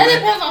 Do y'all go That back?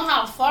 depends on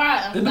how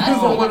far. It depends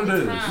on what it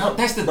is. No,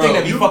 that's the Bro, thing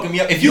that be you- fucking me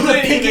up. If you you could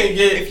didn't pick even it,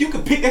 get- if you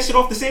could pick that shit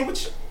off the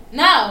sandwich,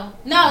 No,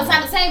 it's not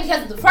the same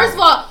because first of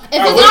all, if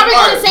Alright, it's what- already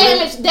on alright, the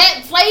sandwich,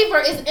 that flavor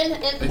is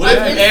in What if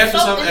you it's asked for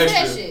soaked something into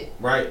that extra, shit.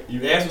 right?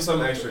 You asked for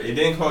something extra. It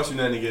didn't cost you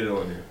nothing to get it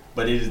on there,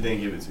 but they just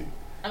didn't give it to you.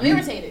 I'm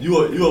irritated. You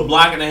a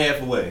block and a half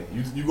away.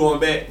 You going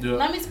back? Yeah.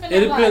 Let me spin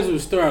It it depends live.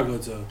 what store I go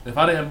to. If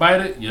I didn't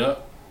bite it,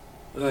 yup.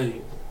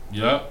 Like,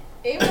 Yup.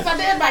 Even if I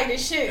did bite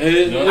this shit.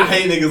 I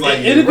hate niggas like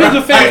it you. depends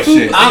on fast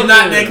Shit. food. I'm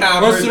not that kind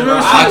of On person. some bro.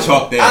 real I shit.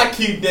 chalk that. I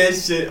keep that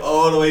shit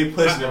all the way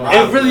pushing.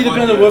 It really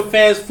depends on what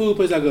fast food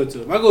place I go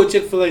to. If I go to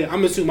Chick-fil-A,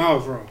 I'm assuming I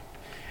was wrong.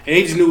 And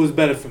they just knew it was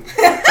better for me.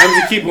 I'm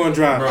just keep on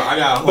driving. Bro, I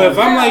got. But if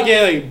I'm like,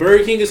 yeah, like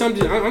Burger King or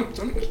something, I'm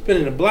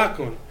spending a block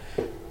on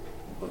it.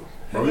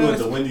 Bro, we went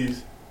to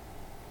Wendy's.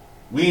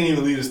 We didn't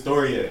even leave the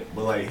store yet,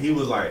 but like he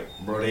was like,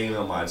 bro, they ain't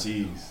on my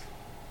cheese.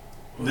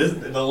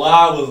 The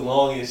line was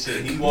long as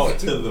shit. He walked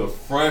to the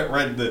front,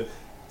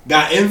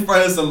 got in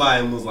front of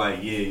somebody and was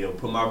like, yeah, yo,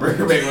 put my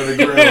burger back on the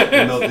grill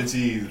and melt the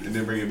cheese and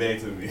then bring it back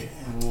to me.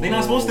 they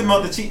not supposed to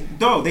melt the cheese.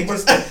 Dog, they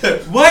just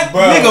what,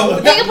 Bro.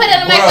 nigga? They can put it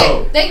in the Bro.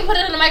 microwave. They can put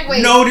it in the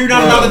microwave. No, you're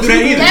not Bro. allowed to do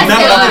that either. That's You're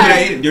not allowed to do good.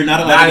 that either. You're not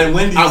allowed. Not to in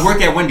Wendy's. I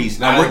work at Wendy's.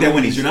 Not I worked in at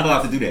Wendy's. You're not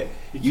allowed to do that.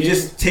 You can't.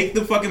 just take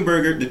the fucking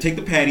burger, take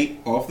the patty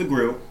off the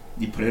grill,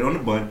 you put it on the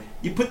bun,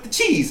 you put the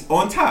cheese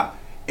on top,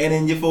 and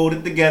then you fold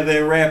it together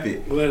and wrap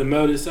it. Let it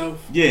melt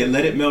itself. Yeah,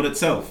 let it melt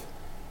itself.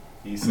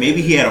 said-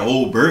 Maybe he had an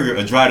old burger,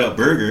 a dried up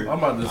burger. I'm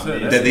about to say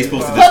That they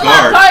supposed to Put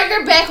discard. my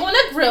burger back on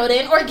the grill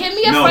then, or give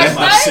me a No, fresh that's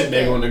I not sit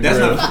back on burger. the That's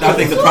grill. not. I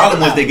think the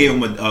problem was they gave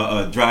him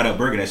a dried up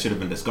burger that should have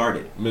been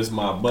discarded. Miss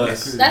my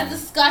bus. That's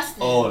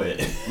disgusting. All that.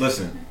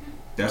 Listen,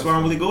 that's why I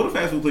don't really go to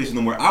fast food places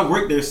no more. I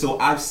work there, so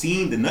I've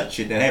seen the nut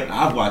shit that happened.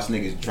 I've watched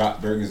niggas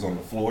drop burgers on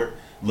the floor,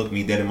 look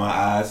me dead in my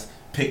eyes,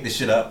 pick the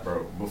shit up,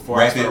 Bro, before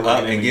I wrap it started up,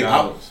 working at and get out.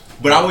 McDonald's.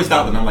 But I always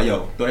stop and I'm like,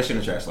 yo, throw that shit in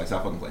the trash. Like,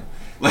 stop fucking playing.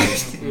 Like,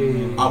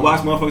 I watch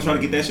motherfuckers trying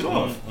to get that shit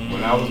off.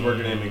 When I was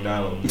working at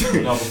McDonald's,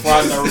 no, before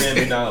I started working at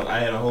McDonald's, I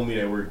had a homie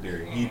that worked there.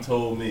 He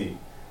told me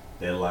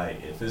that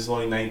like if it's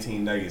only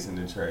 19 nuggets in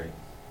the tray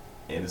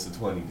and it's a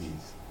 20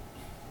 piece,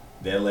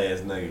 that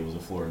last nugget was a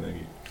floor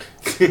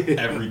nugget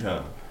every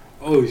time.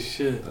 Oh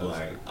shit.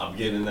 Like I'm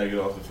getting a nugget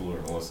off the floor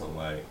or something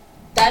like.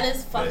 That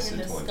is That's fucking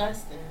the 20.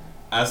 disgusting.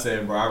 I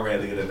said, bro, I'd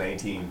rather get a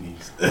 19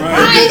 piece. Right,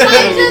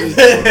 like just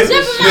chip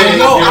them out.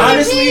 No, of the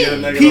honestly,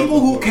 fucking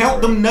people who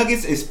count them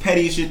nuggets is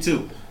petty as shit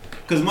too.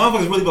 Cause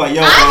motherfuckers really be like,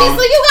 yo,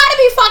 Obviously, you gotta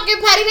be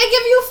fucking petty. They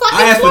give you fucking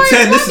I asked for 4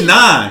 10. This is 20.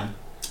 9.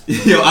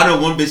 Yo, I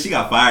know one bitch. She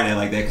got fired at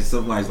like that because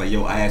somebody's like,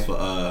 yo, I asked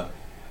for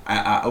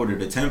I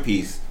ordered a 10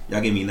 piece. Y'all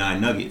gave me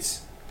 9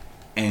 nuggets,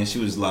 and she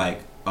was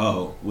like,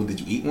 oh, well, did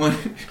you eat one?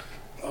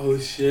 Oh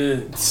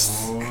shit.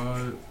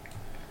 What?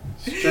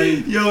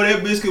 Straight. Yo,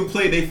 that bitch could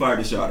play. They fired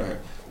the shit out of her.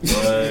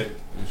 But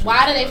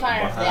Why did they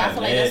fire her for that? I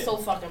feel like Behind that's so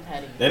fucking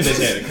petty. that bitch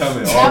had it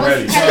coming That was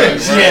already. petty.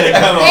 She had it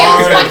coming They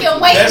was already.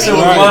 fucking waiting. That shit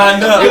was to get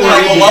lined up. the It was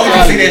like, fuck well, why would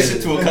out. you say that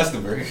shit to a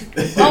customer?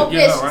 Oh,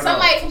 Yeah, bitch, right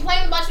somebody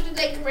complained about you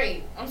today,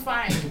 great. I'm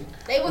fine.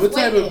 They was What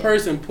type waiting. of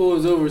person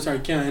pulls over and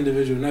start counting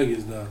individual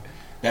nuggets though?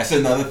 That's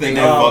another thing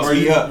that Nah, fucks bro,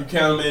 me you up.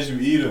 count them as you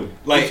eat them.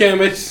 Like, Like, you can't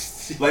make.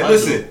 Like,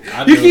 listen,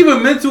 You keep a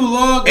mental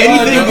log.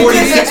 anything more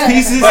than 6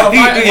 pieces, If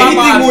I anything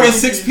buy more than a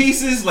 6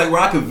 pieces, like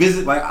where I could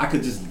visit, like I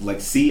could just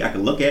like see, I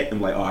could look at, and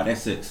be like, oh,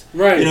 that's 6.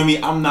 Right. You know what I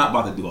mean? I'm not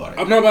about to do all that.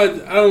 I'm not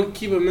about. I don't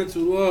keep a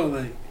mental log.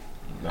 Like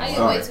I eat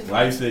sorry. way too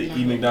I used to much.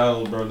 eat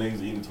McDonald's, bro.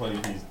 Niggas eating 20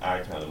 pieces. I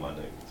counted my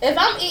niggas. If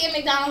I'm eating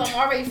McDonald's, I'm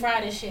already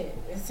fried as shit.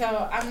 So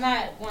I'm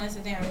not going to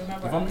sit there and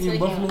remember. If I'm until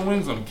eating you- buffalo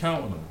wings, I'm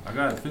counting them. I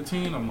got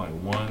 15. I'm like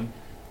 1.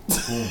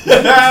 Boom.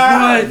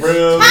 what?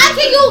 Bro. How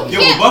can you Yo, get?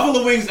 with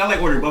buffalo wings, I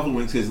like ordering buffalo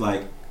wings because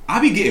like I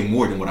be getting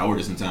more than what I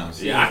order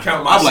sometimes. Yeah, I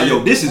count my I'm like, shit.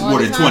 yo, this is All more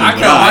the than time. 20. I but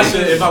count my alright.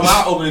 shit. If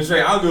I open the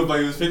tray, I don't give a fuck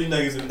if it was 50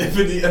 nuggets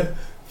and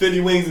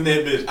 50 wings in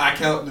that bitch. I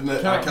count the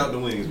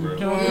wings, bro.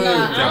 Nah, I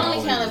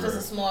only count if it's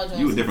a small joint.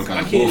 You a different kind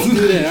I of can't bull.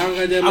 do that. I don't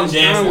got that I'm much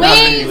dancing. time.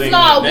 Wait. Wings,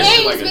 no, That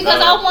shit wings like a because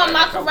dog. I want my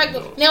Like,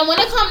 correct. Now, when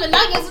it comes to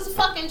nuggets, it's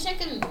fucking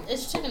chicken.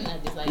 It's chicken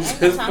nuggets. Like, I ain't got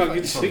That's time for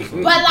fucking it.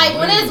 chicken. But like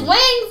when it's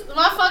wings,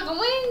 motherfucking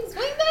wings,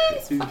 wing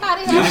days, fuck out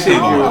of I here. ain't saying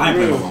Oh, I ain't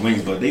playing bro. with my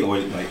wings, but they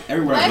always like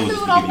everywhere I Black go people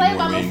just don't to play give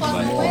by me no more wings.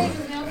 fucking Like, wings.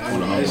 You know, I fuck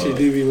wanna That hug shit up.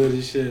 do be lit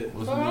as shit.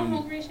 What's Bro, the I'm name?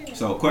 hungry as shit.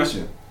 So,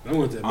 question: I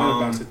want that better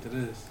box after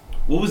this.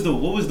 What was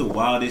the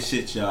wildest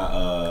shit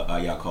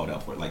y'all called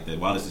out for? Like the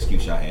wildest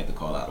excuse y'all had to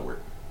call out of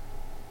work?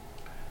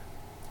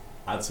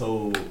 I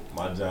told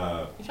my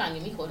job You trying to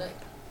get me caught up?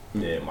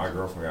 that my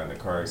girlfriend got in a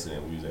car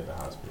accident. We was at the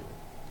hospital,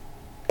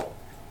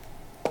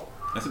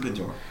 That's a good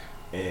job.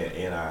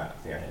 and I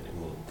think I had it.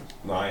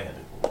 No, I ain't had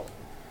it.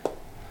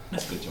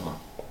 That's a good job.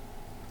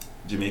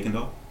 Jamaican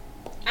though.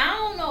 I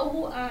don't know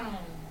who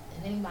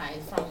if anybody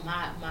from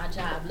my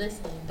job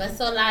listening, but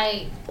so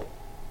like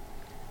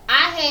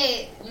I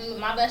had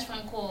my best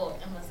friend called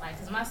and was like,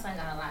 cause my son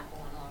got a lot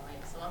going on,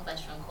 right? So my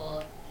best friend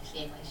called and she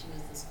acted like she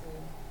was to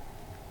school,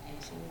 and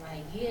she was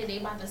like, yeah, they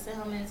about to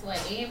send him into an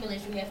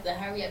ambulance. You have to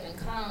hurry up and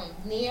come,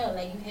 Neil.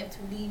 Like you have to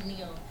leave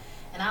Neil.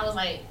 And I was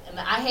like, and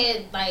I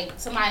had like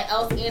somebody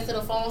else answer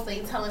the phone, so they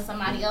telling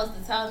somebody else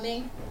to tell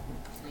me.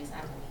 So they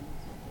said,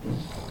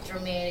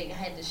 dramatic. I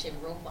had this shit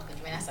real fucking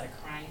dramatic. I started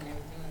crying and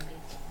everything like that.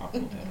 I'll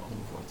put that on the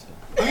board, too.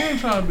 I ain't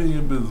trying to be in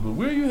your business, but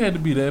where you had to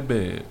be that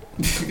bad?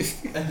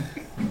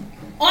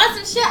 On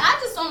some shit, I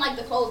just don't like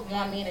the clothes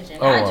one managing.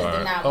 Oh, I just did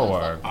alright. not Oh,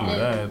 want alright. to Cool.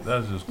 fuck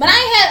That's just. But I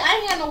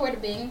ain't had nowhere to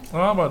be. Oh,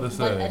 I'm about to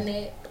But say,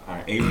 Annette. All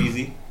right,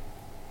 A-Reezy.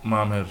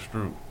 mom had a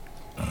stroke.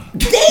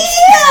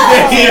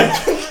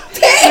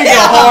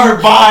 Nigga,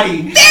 hard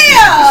body.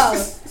 Damn!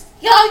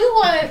 Yo, you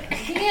want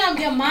damn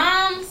your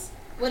mom's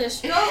with a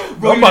stroke?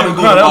 Bro, I'm about to you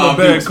cry. gotta That go was a to bad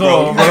Mom Dukes,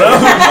 call, bro. bro.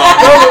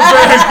 That was a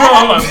bad call.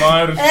 I'm like, mom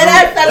had a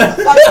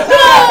stroke.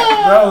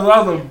 That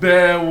was a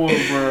bad one,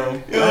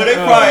 bro. Yo, they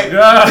probably.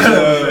 God.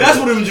 That's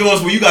one of them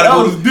joints where you gotta That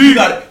go. was You deep.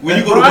 gotta, when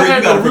you go to Bro, I work, you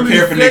had gotta to really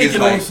prepare for fake niggas it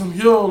like. on some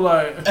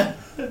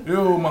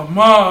yo, my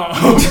mom.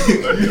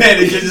 You had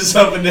to get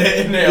yourself in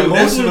there Yo,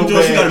 that's one of them emotional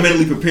joints you gotta bag.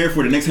 mentally prepare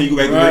for the next time you go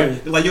back to Right.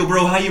 work. They're like, yo,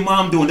 bro, how your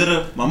mom doing?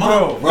 Da-da. My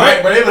mom. Bro,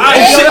 Right, but it was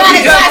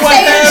Everybody got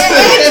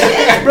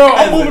saying bro,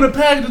 I'm moving the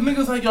package. The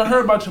niggas like, y'all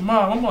heard about your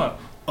mom. I'm like,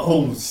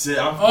 oh shit.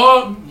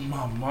 oh,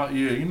 my mom.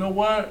 Yeah, you know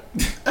what?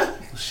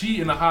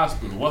 She in the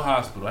hospital. What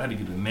hospital? I had to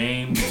get a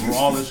name,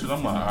 all this shit.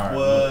 I'm like, all right,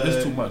 look,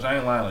 it's too much. I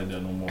ain't lying like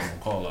that no more. I'm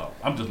call out.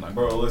 I'm just like,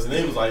 Bro, listen,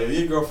 they was like,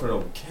 your girlfriend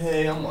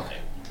okay? I'm like,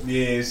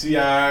 yeah, she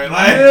alright.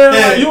 Like, yeah,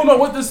 like, you don't know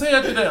what to say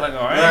after that. Like,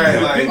 all right,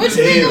 Right, like- what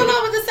you mean you don't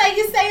know what to say?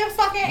 You saying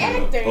fucking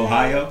actor.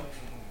 Ohio.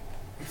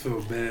 I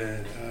feel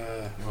bad.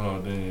 oh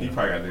damn. You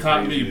probably got the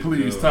top me, craziest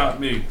please. joke.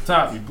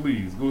 Top me,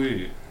 please. Go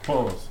ahead.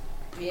 Pause.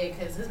 Yeah,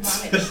 because his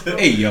mom had a stroke.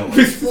 Hey, yo. I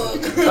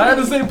had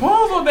to say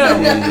pause on that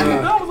one.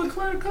 That was a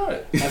clear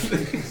cut.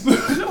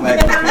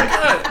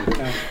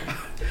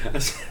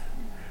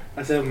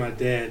 I said my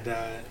dad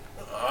died.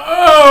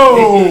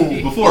 Oh.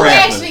 Before or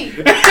after? Actually.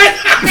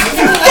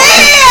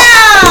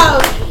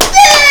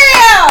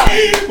 Damn!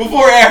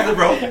 Before or after,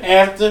 bro?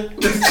 After.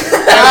 He's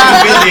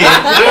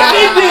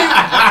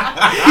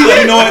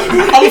like, you know what?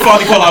 I'm gonna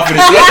finally call out for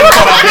this. Let's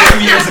call out for this 2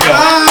 years ago.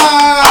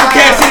 I'm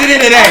cashing it in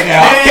today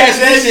now. I'm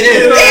cashing this shit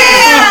in. I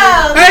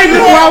ain't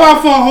been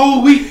wild for a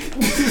whole week.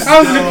 I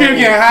was in the crib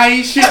getting high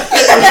and shit. What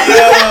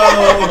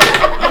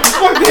the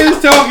fuck they was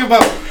talking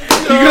about?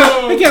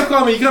 He kept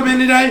calling me. You come in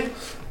today?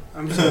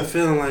 I'm just not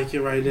feeling like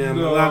it right now.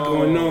 There's a lot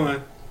going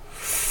on.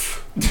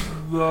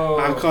 No.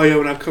 I'll call you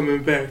when I'm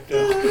coming back,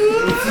 though.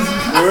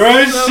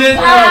 Right shit.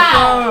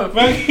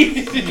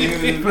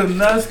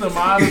 Finessed them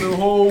out of the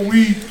whole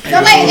week. So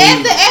like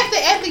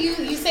after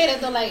you say that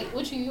though, like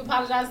what you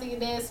apologize to your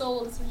dad's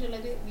soul or some shit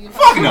like that? You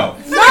Fuck no.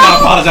 I'm not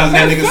apologizing to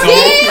that nigga's soul.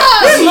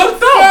 Yeah.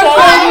 Looked up.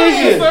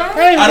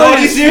 Out of all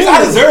these years, I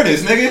deserve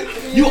this, nigga.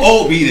 You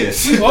owe me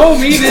this. You owe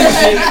me this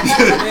shit.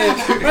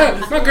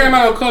 Yeah. My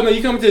grandma would call me.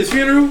 You coming to his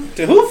funeral?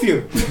 To who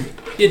funeral?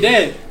 Your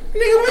dad. Nigga,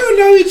 we don't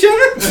know each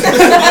other.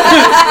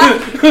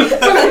 I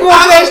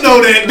don't know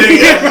that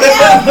nigga.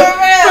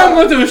 I'm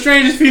going to a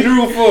stranger's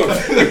funeral for.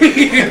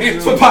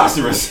 It's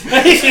preposterous.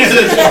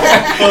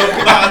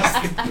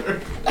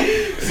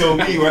 So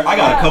me, I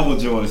got a couple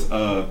joints.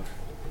 I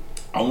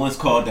once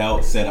called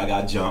out, said I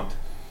got jumped.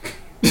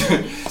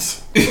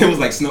 It was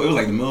like snow. It was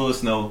like the middle of the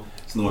snow.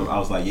 Snoring. I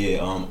was like,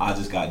 yeah, I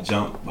just got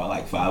jumped by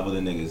like 5 other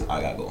niggas. I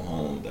gotta go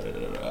home.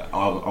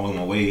 I was on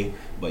my way,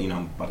 but you know,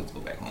 I'm about to go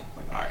back home.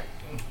 Like, all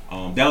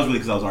right. That was really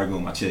because I was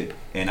arguing with my chick,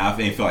 and I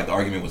didn't feel like the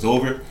argument was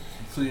over.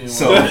 So, and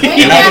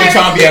I wasn't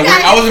trying to be at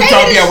work. I wasn't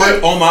trying to be at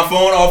work on my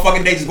phone all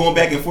fucking day, just going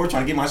back and forth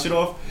trying to get my shit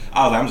off.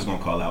 I was like, I'm just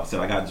gonna call out.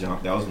 So I got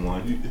jumped. That was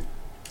one. You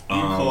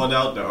called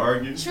out the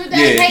argue? True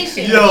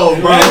dedication. Yeah. Yo,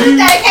 bro. True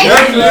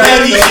dedication.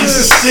 Ready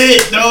as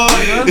shit, dog.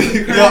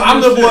 Yo, I'm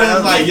the boy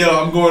that's like,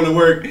 yo, I'm going to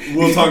work.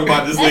 We'll talk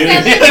about this later.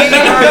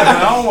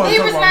 He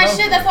was not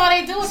shit. That's all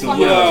they do is So talk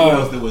what about.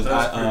 else there was?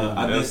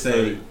 I did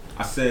say.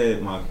 I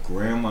said my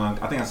grandma.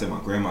 I think I said my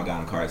grandma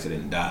got in a car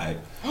accident and died.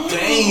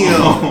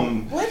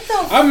 Damn. What the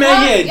fuck? I mean,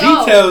 yeah,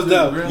 details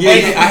though. Yeah,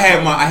 I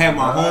had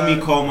my homie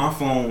call my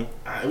phone,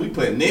 We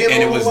put nail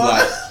and it on was the wall.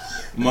 like,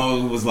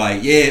 Mo was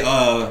like,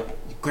 yeah,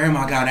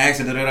 grandma got in an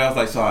accident. I was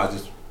like, so I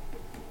just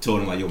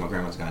told him like, yo, my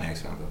grandma's got in an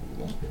accident.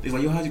 He's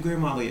like, yo, how's your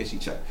grandma? Like, yeah, she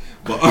checked.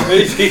 But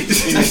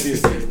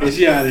Is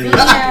she out of here?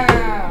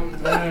 I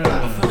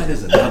feel like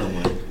there's another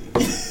one.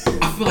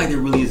 I feel like there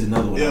really is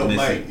another one. Yo, I'm missing.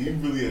 Mike, you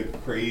really a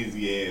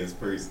crazy ass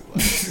person.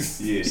 Like,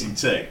 yeah, she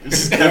checked.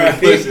 She's kind of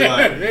pushing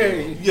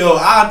like, yo,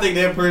 I think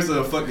that person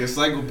a fucking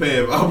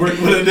psychopath. I work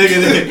with a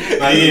nigga that,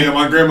 like, yeah,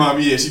 my grandma,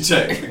 yeah, she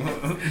checked. You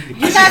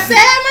got sad,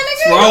 my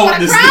nigga? You Wrong want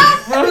to this cry?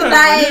 You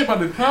Like, about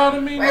to cry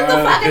to me? where's the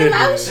fucking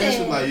That emotion?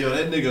 shit like, yo,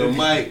 that nigga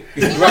Mike.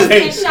 He must be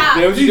in shock.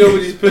 Yeah, what you doing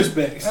with these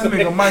pushbacks? That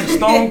nigga Mike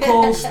Stone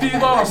Cold Steve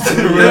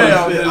Austin.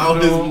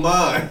 out his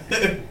mind.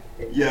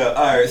 Yeah,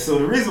 alright, so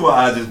the reason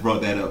why I just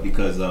brought that up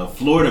because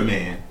Florida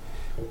man,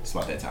 it's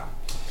about that time.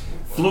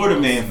 Florida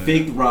man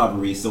faked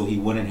robbery so he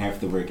wouldn't have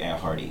to work at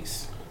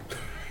Hardee's.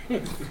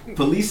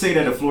 Police say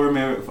that a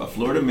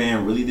Florida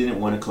man really didn't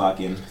want to clock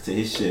in to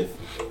his shift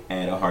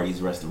at a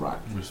Hardee's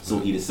restaurant. So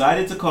he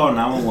decided to call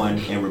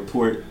 911 and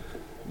report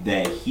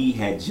that he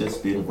had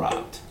just been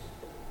robbed.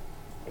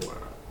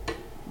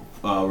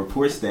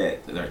 Reports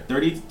that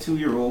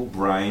 32-year-old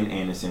Brian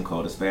Anderson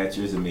called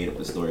dispatchers and made up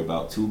the story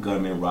about 2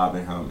 gunmen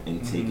robbing him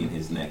and taking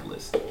his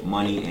necklace,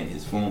 money, and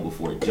his phone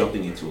before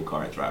jumping into a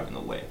car and driving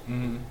away.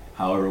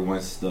 However,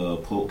 once the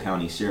Polk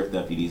County Sheriff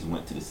deputies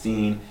went to the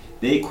scene,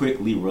 they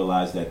quickly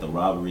realized that the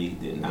robbery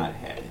did not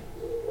happen.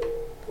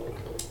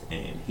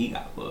 And he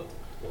got booked.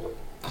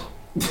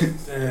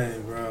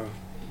 Dang, bro.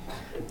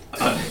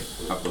 I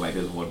feel like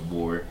there's one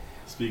more.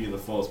 Speaking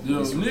of false Yo,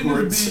 police niggas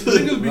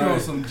reports. be on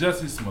some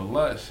Jesse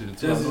Smollett shit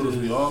too. I noticed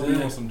we all be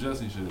Jesse- on some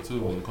Jesse shit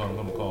too when I'm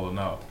calling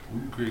out. We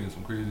be creating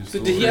some crazy So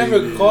stories. did he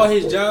ever call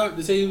his job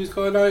to say he was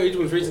calling out? Or he just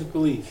went straight to the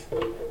police.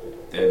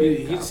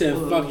 He said,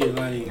 "Fuck it,"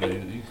 like. Yeah,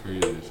 he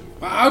created that shit.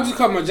 I'll just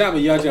call my job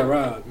and y'all got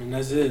robbed, and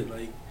that's it.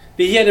 Like,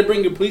 did he had to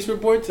bring a police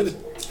report to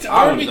the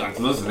army?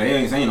 Listen, they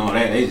ain't saying all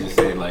that. They just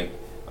said like,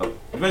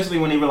 eventually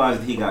when they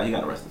realized he got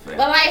arrested for that.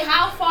 But like,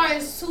 how far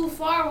is too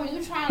far when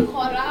you trying to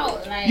call it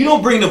out? Like, You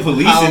don't bring the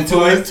police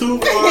into it. Too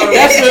far.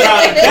 That's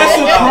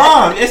a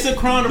crime. It's a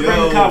crime to bring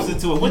the cops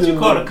into it. What you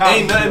call the cops?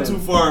 Ain't nothing too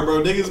far,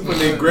 bro. Niggas put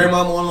their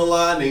grandmama on the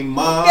line, they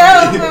mom.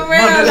 Yo, for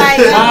real, like,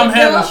 Mom yo,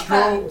 having yo,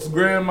 strokes,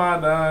 grandma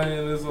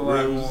dying. There's a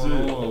lot Real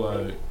going on.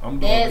 Like I'm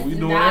That's doing, we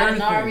doing not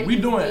everything. already We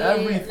doing said,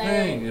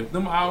 everything. like- If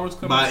them hours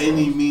come By across,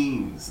 any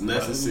means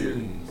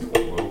necessary.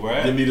 Well,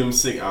 we're Give me them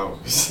sick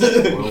hours.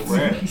 Well, we're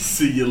at.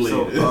 See you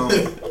So,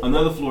 later.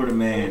 another Florida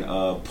man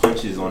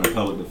punches on a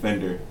public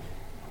defender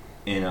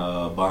in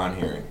a bond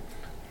hearing.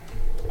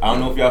 I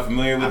don't know if y'all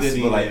familiar with I've this,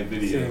 seen but like, that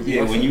video.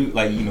 yeah, when you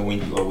like, you know,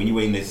 when you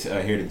waiting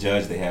to hear the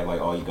judge, they have like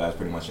all you guys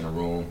pretty much in a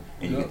room,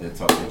 and you get to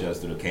talk to the judge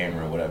through the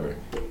camera or whatever.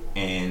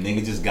 And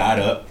nigga just got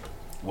up,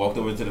 walked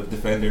over to the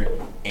defender,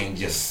 and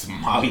just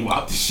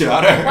mollywopped the shit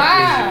out of her.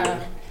 Wow.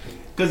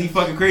 Cause he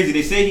fucking crazy.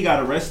 They say he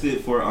got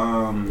arrested for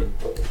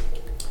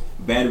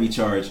battery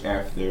charge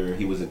after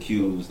he was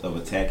accused of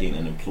attacking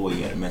an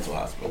employee at a mental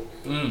hospital.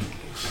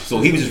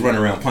 So he was just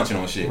running around punching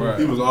on shit. Right.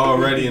 He was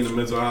already in the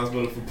mental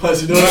hospital for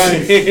punching on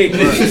Right. shit.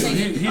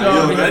 He Yo,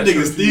 already that had nigga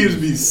church Steve's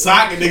be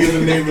socking niggas in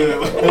the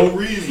neighborhood for no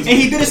reason. And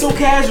he did it so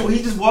casual.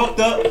 He just walked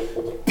up,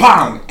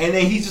 bang, and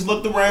then he just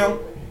looked around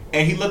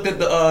and he looked at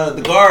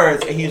the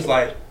guards and he was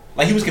like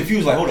he was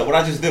confused, like, hold up, what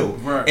I just do?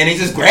 Right. And he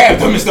just grabbed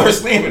him and started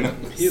slamming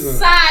him.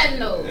 Side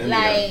note, That nigga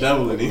like,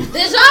 devil in him.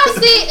 did y'all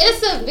see?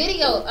 It's a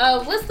video.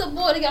 What's the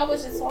boy that y'all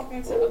was just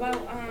talking to about?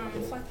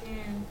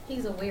 Fucking,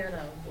 he's a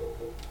weirdo.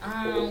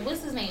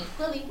 What's his name?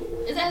 Quilly.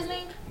 Is that his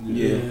name?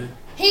 Yeah.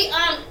 He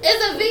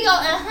it's a video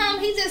of him.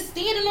 He just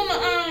standing on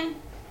the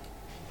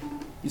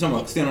You talking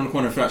about standing on the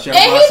corner of shadow and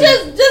he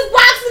boxing? just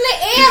boxing the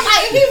air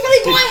like he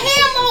really going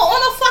ham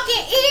on the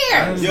fucking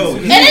ear. Yo,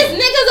 And there's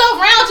niggas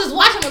around just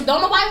watching him.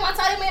 Don't nobody want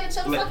to tell that man to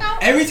chill the fuck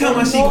out? every time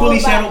I see Quilly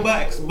shadow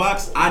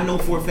box, I know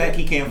for a fact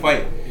he can't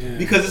fight.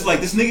 Because it's like,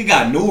 this nigga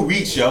got no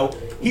reach, yo.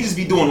 He just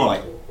be doing all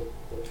like,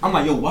 I'm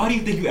like, yo, why do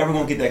you think you ever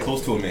gonna get that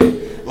close to a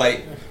man?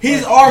 Like,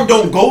 his arm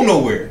don't go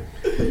nowhere.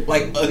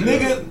 Like, a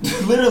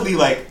nigga, literally,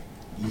 like,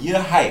 your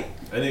height.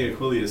 That nigga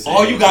Quilly is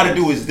All you gotta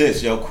do is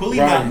this, yo. Quilly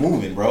not Right.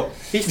 moving, bro.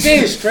 He's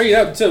standing straight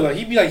up too. Like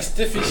he be like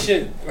stiff as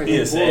shit. Like He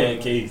a a sad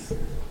boy. case.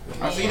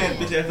 I seen that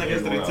bitch ass nigga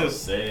yesterday too.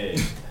 Sad.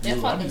 That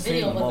I fucking be seeing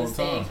video him all was a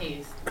the time. sad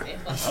case.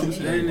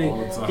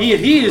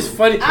 He is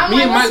funny. I'm Me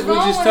like, and Mike what's were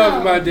wrong just with talking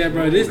him? about that,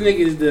 bro. This nigga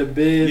is the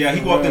best. Yeah,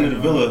 he walked into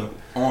the villa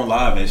on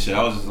live and shit.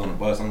 I was just on the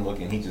bus. I'm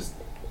looking. He just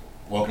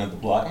walking up the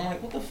block. I'm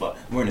like, what the fuck?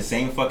 Wearing the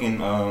same fucking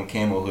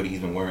camo hoodie he's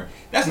been wearing.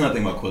 That's another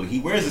thing about Quilly. He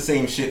wears the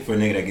same shit for a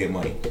nigga that get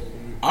money.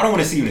 I don't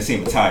want to see him in the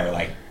same attire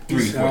like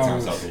 3-4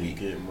 times out the week.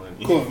 Get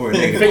money. For a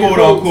nigga, quote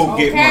unquote,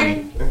 get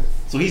money.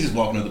 So he's just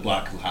walking up the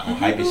block on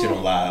hyping shit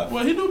on live.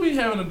 Well, he do be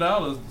having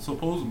 $1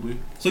 supposedly.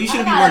 So you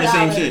shouldn't be wearing the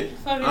same shit.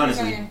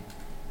 Honestly.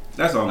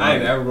 That's all I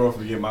ain't I'm ever gonna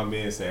forget my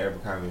man said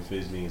Abercrombie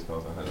Fish jeans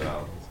cost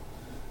 $100.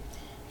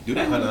 Do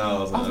that? $100. I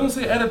was gonna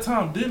say at a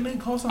time, didn't they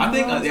cost $100? I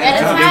think At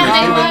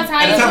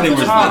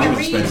the time, they were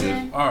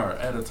expensive. All right,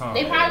 at a time.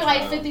 They probably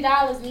like $50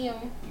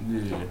 now.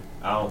 Yeah.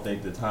 I don't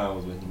think the time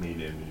was when he made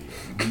that video.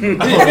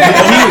 Oh,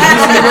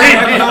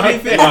 No,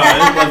 it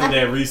wasn't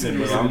that recent,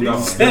 but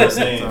I'm still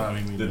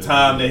saying the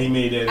time that he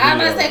made that video. I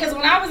was gonna say because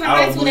when I was in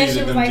high school, that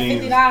shit was like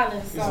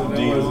 $50. Some So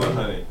jeans was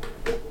 100.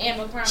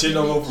 Abercrombie. Shit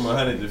don't go from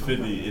 100 to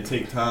 50. It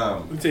take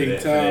time. It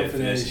take time for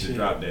that shit to shit.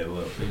 drop that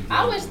low.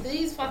 I wish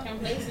these fucking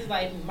places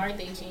like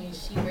birthday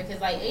jeans cheaper because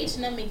like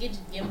H&M may get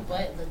your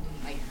butt looking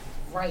like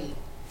right.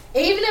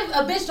 Even if a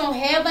bitch don't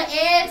have an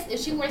ass, if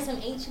she wears some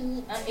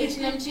H&M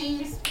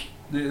jeans,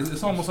 Yeah,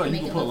 it's almost like you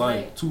Make can it put look like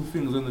right. 2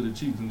 fingers under the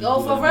cheeks and just go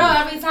do for like real this.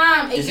 every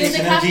time. It Is gives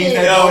the H&M jeans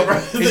that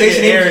confidence. do it?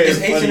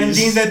 Is H&M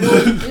jeans that do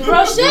it?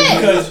 Real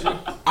shit. Because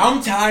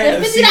I'm tired The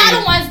of $50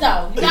 seeing. ones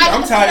though. You gotta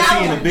I'm get the tired of $50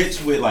 seeing a ones.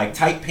 bitch with like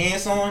tight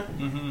pants on,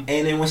 Mm-hmm.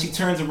 and then when she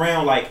turns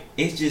around, like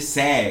it just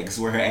sags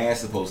where her ass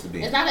supposed to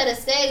be. It's not that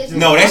it's sag. It's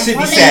No, that just should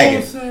be running.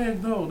 sagging.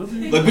 Sag though.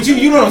 Like, but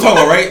you know what I'm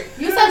talking about, right?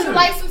 You said you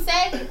like some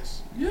saggage.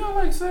 Yeah, I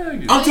like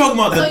sagging. I'm talking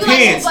about So the you like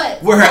pants little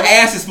butts. where her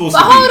ass is supposed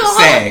But to be hold on.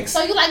 sags.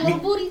 So you like little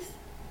booties?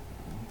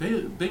 They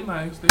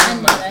nice. They I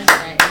know nice. that's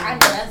right. I know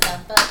that's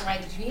not fuck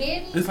right. Did you hear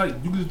me? It's like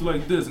you can just do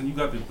like this, and you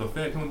got the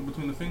fat coming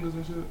between the fingers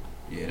and shit.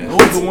 Yeah,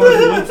 Those are the ones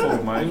you look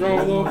for, Mike. What's wrong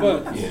with little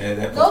butts? yeah,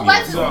 that Little puts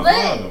butts is me on.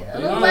 lit.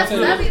 Little butts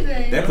is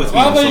everything. That puts me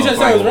Well, I on. thought you said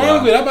something was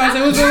wrong with it. I'm about to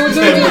say, what's wrong with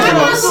you?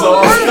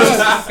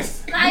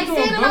 Like You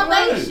doing seeing good,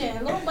 right?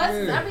 innovation. Little butts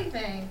is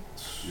everything.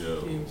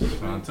 Yo.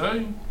 Trying to tell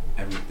you.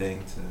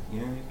 Everything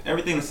to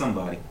everything to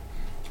somebody.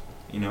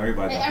 You know,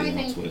 everybody Like got their own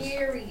everything, twist.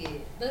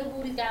 period. Little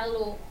booties got a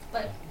little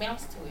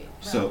bounce to it.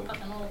 So-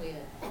 fucking all the way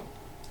up.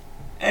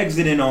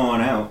 Exiting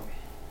on out.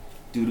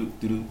 Do.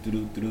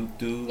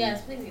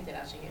 Yes, please get that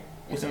out your ear.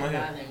 What's It's in my not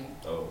head? bothering me.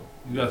 Oh.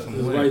 You got some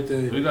It's weight. right there.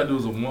 All you gotta do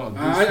is a one.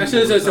 I should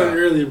have said something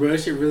earlier, bro.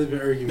 That shit really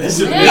been irking me. That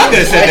shit- Y'all could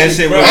have said that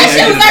shit when Bro, I That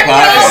shit exited was the like the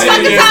whole podcast.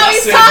 fucking Yeah, time I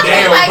he's said, talking.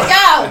 damn, Like,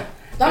 yo,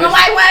 don't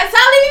nobody want to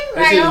tell him? That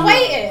Like, shit I'm is-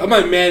 waiting. I'm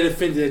like mad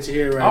offended at your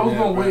hair right I was now.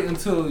 gonna bro. wait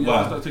until y'all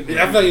Wow. start taking.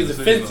 I feel like it's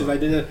offensive.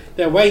 Like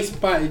that white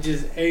spot, it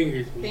just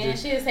angers me. Man,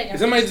 she was taking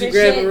Somebody pictures just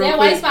grab and it shit. real That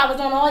white quick. spot was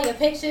on all your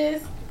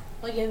pictures,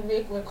 on your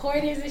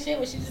recordings and shit.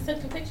 When she just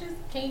took the pictures,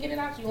 can you get it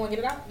out? You want to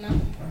get it out? No.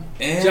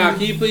 Jock,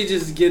 can you please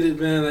just get it,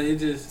 man? Like it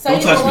just. So Don't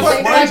you touch gonna me.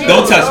 say fuck it?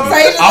 Don't touch So me. you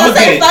just I'ma gonna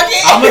say get it. fuck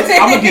it?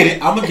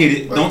 I'ma get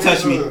it. Don't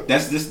touch me.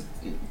 That's this.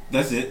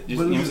 That's it. Just, But you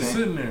know it what I'm was just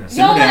saying? sitting there. Yo,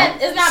 Simmer down.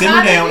 it's not Simmer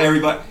bothering down, you?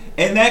 everybody.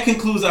 And that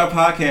concludes our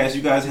podcast.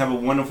 You guys have a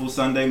wonderful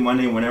Sunday,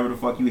 Monday, whenever the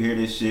fuck you hear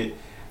this shit.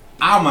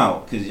 I'm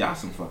out because y'all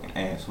some fucking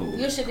assholes.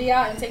 You should be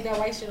out and take that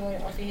white shit off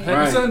your head. Happy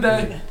Right.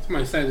 Sunday.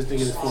 Somebody say this nigga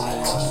this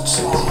phone.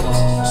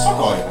 Fuck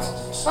all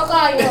y'all. Fuck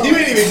all you. You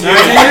ain't even Nah, he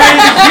ain't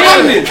even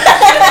feeling it.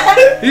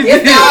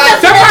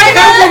 Somebody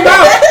help him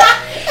out.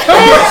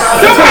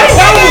 Somebody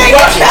help him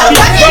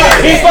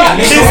out.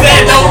 He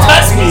said, don't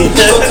touch me.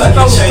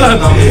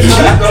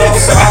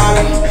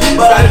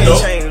 But I can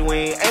change. We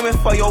ain't aiming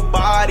for your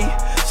body.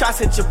 Shots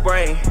hit your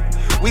brain.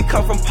 We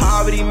come from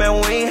poverty,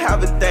 man. We ain't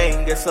have a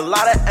thing. It's a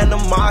lot of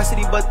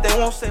animosity, but they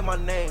won't say my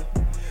name.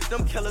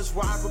 Them killers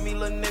rock with me,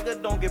 little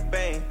nigga, don't get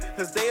banged.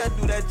 Cause they'll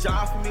do that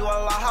job for me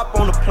while I hop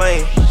on the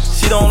plane.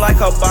 She don't like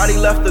her body,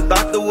 left the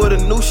doctor with a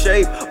new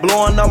shape.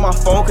 Blowing up my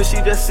phone cause she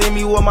just see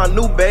me with my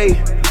new babe.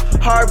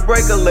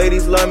 Heartbreaker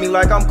ladies love me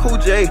like I'm Cool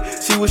J.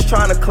 She was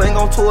trying to cling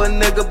on to a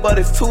nigga, but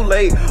it's too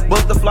late.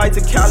 Booked the flight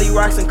to Cali,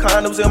 rocks and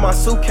condoms in my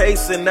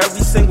suitcase. And every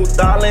single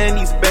dollar in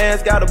these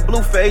bands got a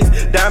blue face.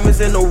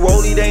 Diamonds in the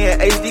rollie, they in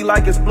HD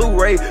like it's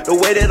Blu-ray. The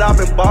way that I've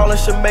been ballin'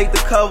 should make the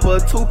cover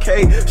of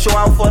 2K. Show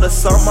out for the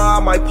summer, I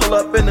might pull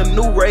up in a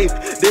new rave.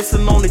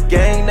 Dissin' on the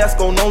gang, that's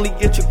gon' only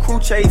get your crew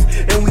chase.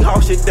 And we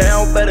haul shit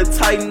down, better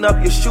tighten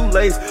up your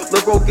shoelace.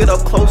 Look, bro, get up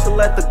close and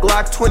let the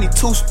Glock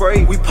 22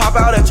 spray. We pop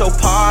out at your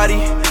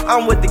party,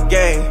 I'm with the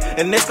gang,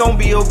 and it's gon'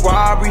 be a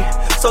robbery.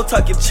 So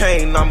tuck your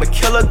chain, I'm a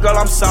killer, girl,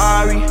 I'm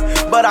sorry,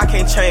 but I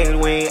can't change.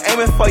 We ain't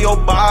aiming for your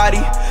body,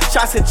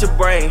 shots hit your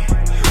brain.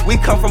 We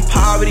come from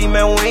poverty,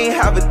 man, we ain't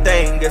have a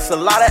thing. It's a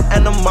lot of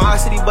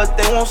animosity, but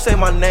they won't say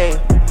my name.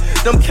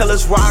 Them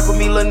killers rock with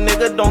me, little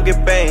nigga, don't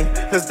get banged.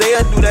 Cause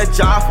they'll do that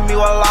job for me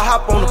while I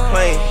hop on the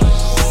plane.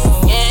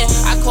 Yeah,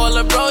 I call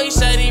a bro, he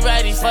said he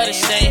ready for the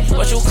stain.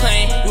 What you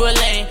claim? You a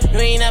lame, you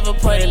ain't never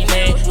put a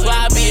name. Do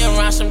I be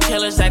around some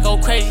killers that go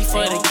crazy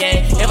for the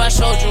game? If I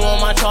showed you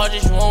all my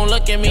charges, you won't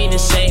look at me the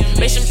same.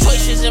 Made some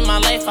choices in my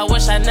life I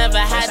wish I never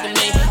had to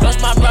make.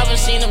 Lost my brother,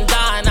 seen him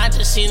die, and I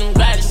just seen him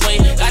graduate.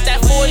 Got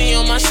that 40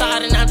 on my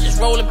side, and I'm just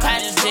rolling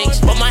past the jakes.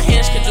 But my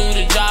hands can do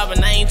the job,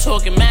 and I ain't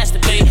talking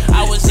masturbate.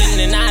 I was in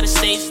and out of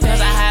states,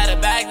 cause I had a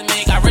bag to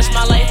make. I risked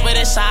my life, but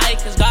it's alright,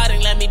 cause God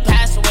ain't let me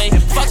pass away.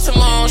 Fuck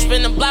tomorrow,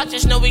 spin the block,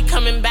 just know we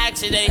coming back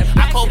today.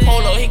 I call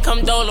Polo, he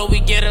come Dolo, we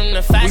get him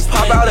the fast. We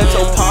pop out at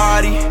your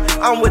party,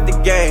 I'm with the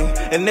gang,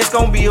 and it's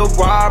gon' be a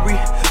robbery.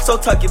 So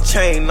tuck your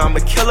chain, I'm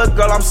a killer,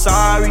 girl, I'm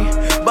sorry,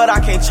 but I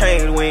can't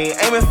change. We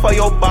ain't aiming for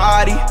your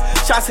body,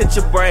 shots hit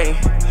your brain.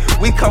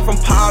 We come from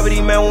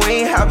poverty, man,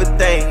 we ain't have a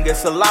thing.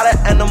 It's a lot of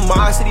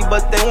animosity,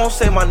 but they won't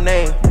say my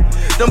name.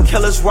 Them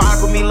killers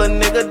rock with me, little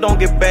nigga, don't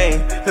get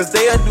banged. Cause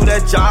they'll do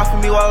that job for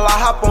me while I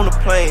hop on the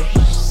plane.